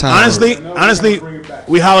a long time. Honestly,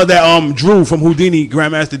 we hollered at Drew from Houdini,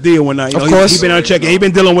 Grandmaster D and whatnot. You know, of course, he been on checking. He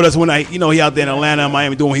been dealing with us when you know, he out there in Atlanta,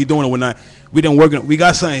 Miami, doing what he doing and whatnot. We done working. We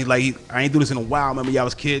got something like I ain't do this in a while. Remember, y'all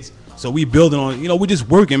was kids, so we building on. You know, we just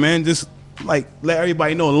working, man. Just like let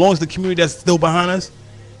everybody know. As long as the community that's still behind us.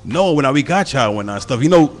 No, when we got y'all and whatnot stuff. You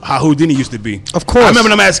know how Houdini used to be. Of course. I remember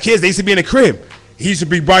them as kids. They used to be in the crib. He used to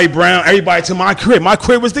be Bobby Brown. Everybody to my crib. My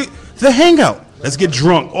crib was the hangout. Let's get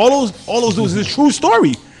drunk. All those dudes is a true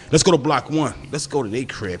story. Let's go to Block 1. Let's go to their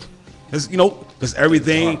crib. There's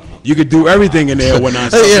everything. You could do everything in there and whatnot.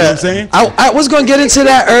 Stuff, you know what I'm saying? I was going to get into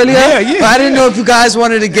that earlier. Yeah. But I didn't know if you guys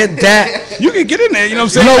wanted to get that. You can get in there. You know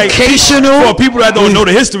what I'm saying? Locational. For people that don't know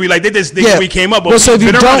the history, like they just think we came up. Well, so if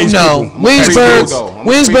you don't know,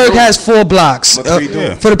 Williamsburg has 4 blocks. For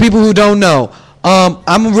the people who don't know,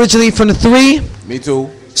 I'm originally from the 3. Me too.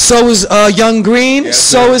 So is Young Green. Yes,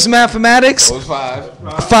 so is Mathematics. So is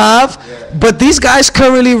 5. 5. Yeah. But these guys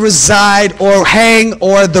currently reside or hang,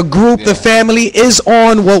 or the group, the family is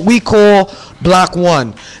on what we call Block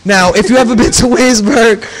 1. Now, if you ever been to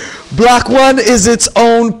Williamsburg, Block 1 is its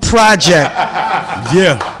own project.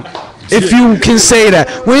 Yeah. If you can say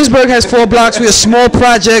that. Williamsburg has 4 blocks. We have small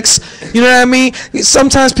projects. You know what I mean?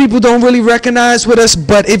 Sometimes people don't really recognize with us,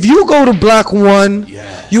 but if you go to Block 1,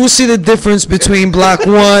 you will see the difference between Block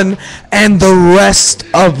 1 and the rest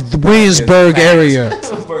of the Williamsburg area.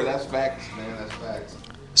 That's facts, man. That's facts.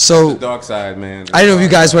 So, the dark side, man. I don't know if you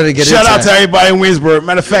guys want to get into Shout out that. to everybody in Williamsburg.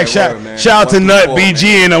 Matter of fact, shout out to Nut, BG,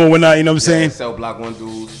 and whatnot. You know what I'm saying? Sell Block 1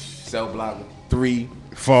 dudes. Sell Block 3.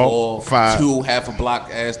 4, 5, 2, half a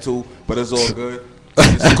block as 2, but it's all good.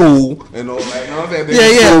 It's cool and all that. You know what I'm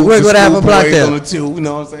saying? Yeah, we're gonna have a block there. On the 2, you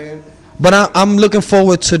know what I'm saying? But I'm looking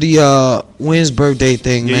forward to the Williamsburg Day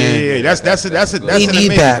thing, man. Yeah. That's we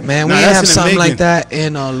need that, man. We have something like that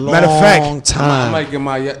in a long time. I might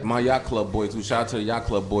get my yacht club boys too. Shout out to the yacht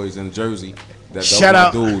club boys in Jersey. Shout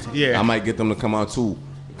out, dudes. Yeah. I might get them to come out too.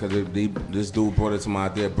 Because this dude brought it to my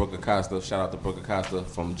idea, Brooke Acosta. Shout out to Brooke Acosta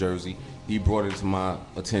from Jersey. He brought it to my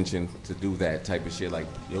attention to do that type of shit. Like,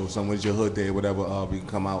 yo, someone's your hood day, whatever. We can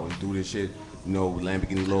come out and do this shit. You know,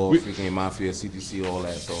 Lamborghini Law, freaking Mafia, CTC, all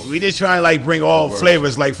that. So we just trying to like bring all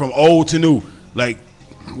flavors, like from old to new. like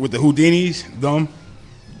with the Houdinis, them.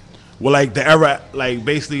 Well, like the era, like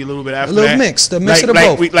basically a little bit after A little that. mix, the mix like, of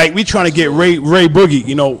the both. We trying to get Ray Boogie,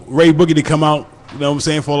 you know, Ray Boogie to come out. You know what I'm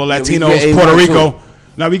saying, for all the Yeah, we Latinos, get Puerto A1 Rico. too.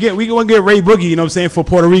 Now we gonna get Ray Boogie, you know what I'm saying, for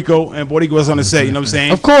Puerto Rico, and Boricuas on the set, you know what I'm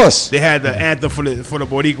saying? Of course. They had the anthem for the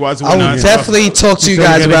Boricuas. I will definitely talk to you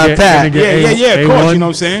guys gonna about get- that. gonna get Yeah, of course, A1. you know what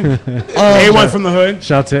I'm saying? A1 from the hood.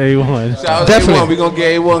 Shout to A1. Shout out Definitely. to A1. We gonna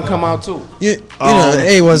get A1 come out too. You know,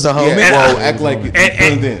 A was the homie. Yeah, well, act like you put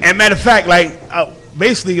it in. And matter of fact, like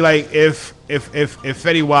basically, like if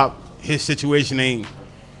Fetty Wap, his situation ain't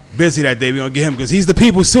busy that day, we gonna get him because he's the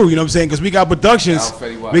people's too. You know what I'm saying? Because we got productions,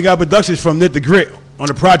 from Knit the Grit on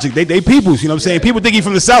the project. They peoples. You know what I'm saying? People think he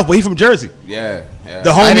from the South, but he from Jersey. Yeah. The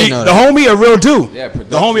homie a real dude. Yeah,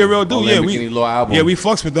 the homie a real dude. Yeah, we album. yeah we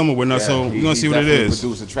fucks with them or whatnot. So we gonna see what it is.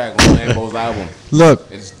 Produce a track on Lambo's album. Look,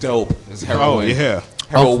 It's dope. It's heroin. Oh yeah.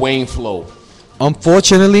 Heroin flow.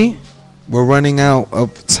 Unfortunately, we're running out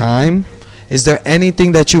of time. Is there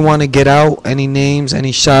anything that you want to get out? Any names?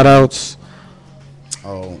 Any shout outs?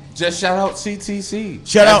 Oh, just shout out CTC.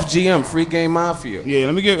 Shout out FGM, Free Game Mafia. Yeah,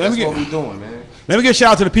 let me get. That's what we doing, man. Let me give a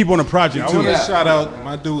shout out to the people on the project I too. want to shout out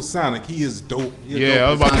my dude Sonic. He is dope. He a Yeah, dope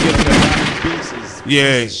I was about to designer. get to that. Beats is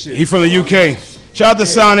Yeah, shit. he from the UK. Shout out to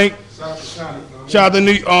Sonic. Shout out to Sonic. Shout out to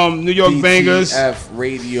New York Bangers. TTF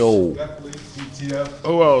Radio.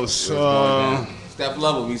 Who else? Steph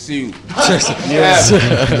Lover, we see you.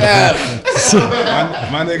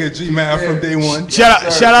 My nigga G Mav from day one. Shout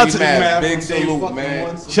out to G-Mav, big salute,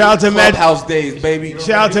 man. Shout out to Magic House days, baby.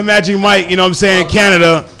 Shout out to Magic Mike. You know what I'm saying?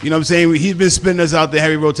 Canada. You know what I'm saying? He's been spinning us out there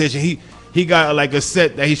heavy rotation. He got like a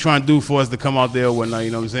set that he's trying to do for us to come out there or whatnot.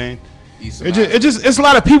 You know what I'm saying? It's a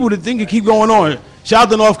lot of people that think it keep going on. Shout out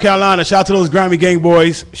to North Carolina. Shout out to those Grammy Gang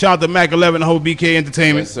Boys. Shout out to Mac 11, the whole BK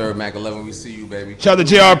Entertainment. Yes, sir. Mac 11, we see you, baby. Shout out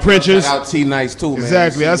to JR Pritchard. Shout out T Nice too, man.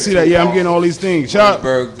 Exactly. I see that. Yeah, I'm getting all these things. Shout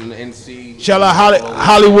Berg and the NC. Shout out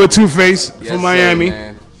Hollywood Two Face Yes, from sir, Miami.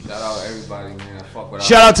 man. Shout out everybody, man. I fuck with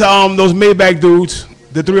Shout out to those Maybach dudes,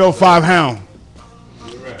 the 305 Hound.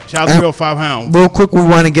 Shout out to 305 Hound. Real quick, we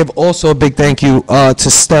want to give also a big thank you to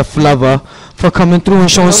Steph Lover for coming through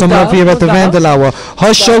and showing some love here at the Vandal Hour.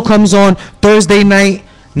 Her show comes on Thursday night,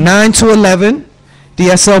 9 to 11.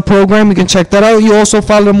 The SL program, you can check that out. You also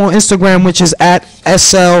follow them on Instagram, which is at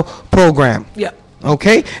SL program. Yeah.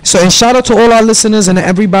 Okay, so and shout out to all our listeners and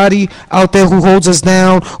everybody out there who holds us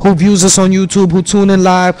down, who views us on YouTube, who tune in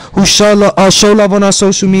live, who show love on our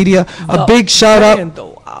social media. A big shout out.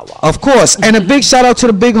 Of course, and a big shout out to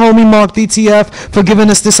the big homie Mark DTF for giving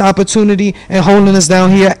us this opportunity and holding us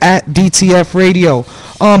down here at DTF Radio.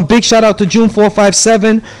 Big shout out to June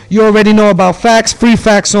 457. You already know about Facts, Free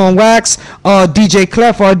Facts on Wax. DJ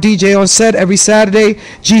Clef, our DJ on set every Saturday.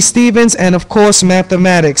 G Stevens, and of course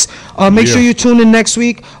Mathematics. Make sure you tune in next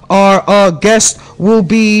week. Our guest will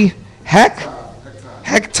be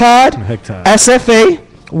Hectod, SFA,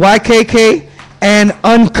 YKK, and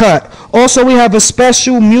Uncut. Also, we have a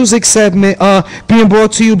special music segment being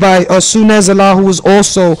brought to you by Sunez Allah, who is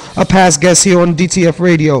also a past guest here on DTF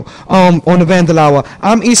Radio on the Vandal Hour.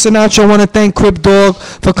 I'm Issa Nacho. I want to thank Crip Dog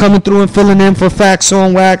for coming through and filling in for Facts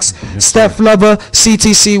on Wax. Steph Lover,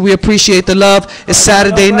 CTC, we appreciate the love. It's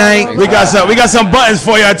Saturday night. We got some buttons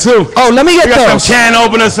for y'all too. Oh, let me get we got those. Some can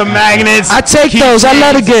openers, some magnets. I take those. I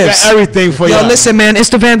love the gifts. Got everything for y'all. Yo, listen, man. It's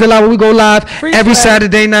the Vandal Hour. We go live every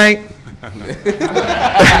Saturday night.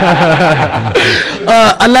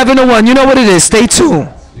 11 to 1. You know what it is. Stay tuned.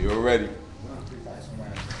 You're ready.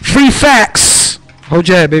 Free Facts. Hold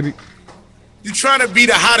your head, baby. You trying to be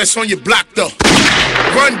the hottest on your block though.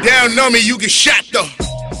 Run down on me, you get shot though.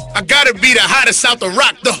 I gotta be the hottest out the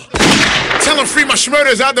rock though. Tell them free my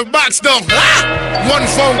schmurders out the box though. One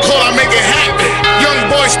phone call, I make it happen. Young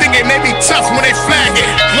boys thinking they be tough when they flagging.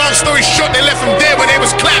 Long story short, they left them dead when they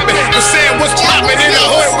was clapping. Was saying what's popping in the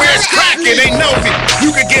hood where it's cracking. They know me.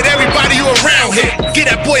 You can get everybody you around here. Get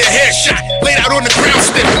that boy a headshot, laid out on the ground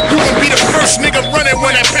stick. You gon' be the first nigga running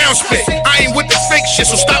when that pound spit. I ain't with the fake shit,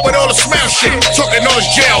 so stop with all the smile shit. Talking all this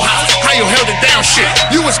jailhouse, how you held it down shit.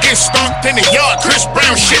 You was getting stomped in the yard, Chris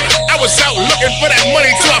Brown shit. I was out looking for that money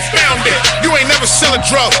till I found it. You ain't never sell a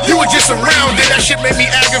drug, you were just around it. That shit made me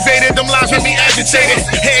aggravated, them lies made me agitated.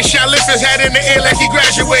 Headshot lift his hat in the air like he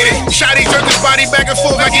graduated. Shotty jerked his body back and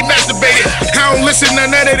forth like he masturbated. I don't listen to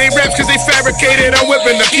none of they raps cause they fabricated. I'm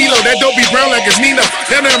whipping the kilo, that dope be brown like it's Nino.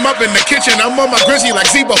 Then I'm up in the kitchen, I'm on my grizzly like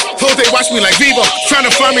Zebo. Told they watch me like Vivo, trying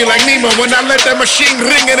to find me like Nemo. When I let that machine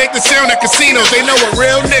ring, it ain't the sound at casinos. They know a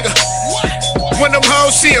real nigga. When them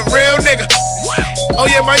hoes see a real nigga. Oh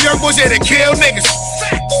yeah, my young boys, yeah, they kill niggas.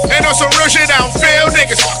 And on some real shit, I don't fail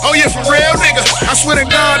niggas. Oh yeah, for real nigga. I swear to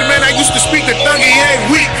God, man, I used to speak to Thuggy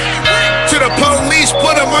every week. To the police,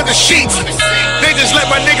 put him under sheets. They just let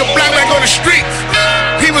my nigga Black back on the street.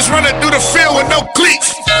 He was running through the field with no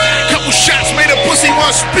cleats. Couple shots made a pussy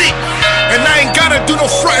want to speak. And I ain't gotta do no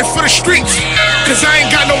frontin' for the streets. Cause I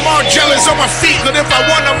ain't got no more jealous on my feet. But if I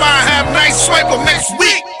want them, I have nice swipe them next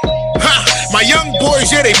week. Ha! My young boys,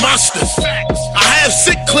 yeah, they monsters. I have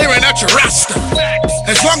sick clearing out your roster.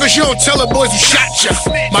 As long as you don't tell the boys who shot ya.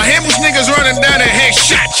 My Hamels niggas running down and head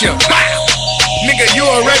shot ya. Bow! Nigga, you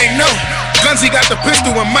already know. Gunsy got the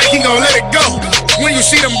pistol and Mike, he gon' let it go. When you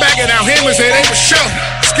see them backing out Hammers, it ain't for show.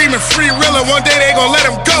 Screaming free Rilla, one day they gon' let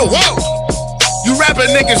him go. Whoa! You rapping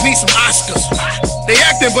niggas need some Oscars. They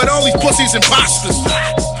acting, but all these pussies imposters.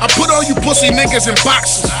 I put all you pussy niggas in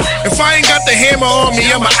boxes. If I ain't got the hammer on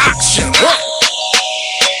me, I'm an auction. Whoa!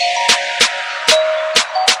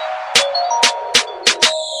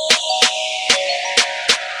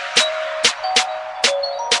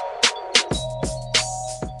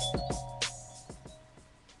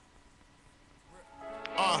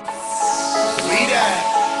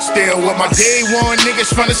 Still with my day one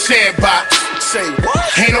niggas from the sandbox. Say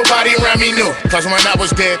what? Ain't nobody around me knew. Cause when I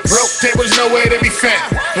was dead broke, there was nowhere to be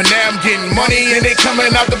found. But now I'm getting money and they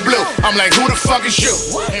coming out the blue. I'm like, who the fuck is you?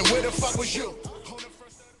 And where the fuck was you?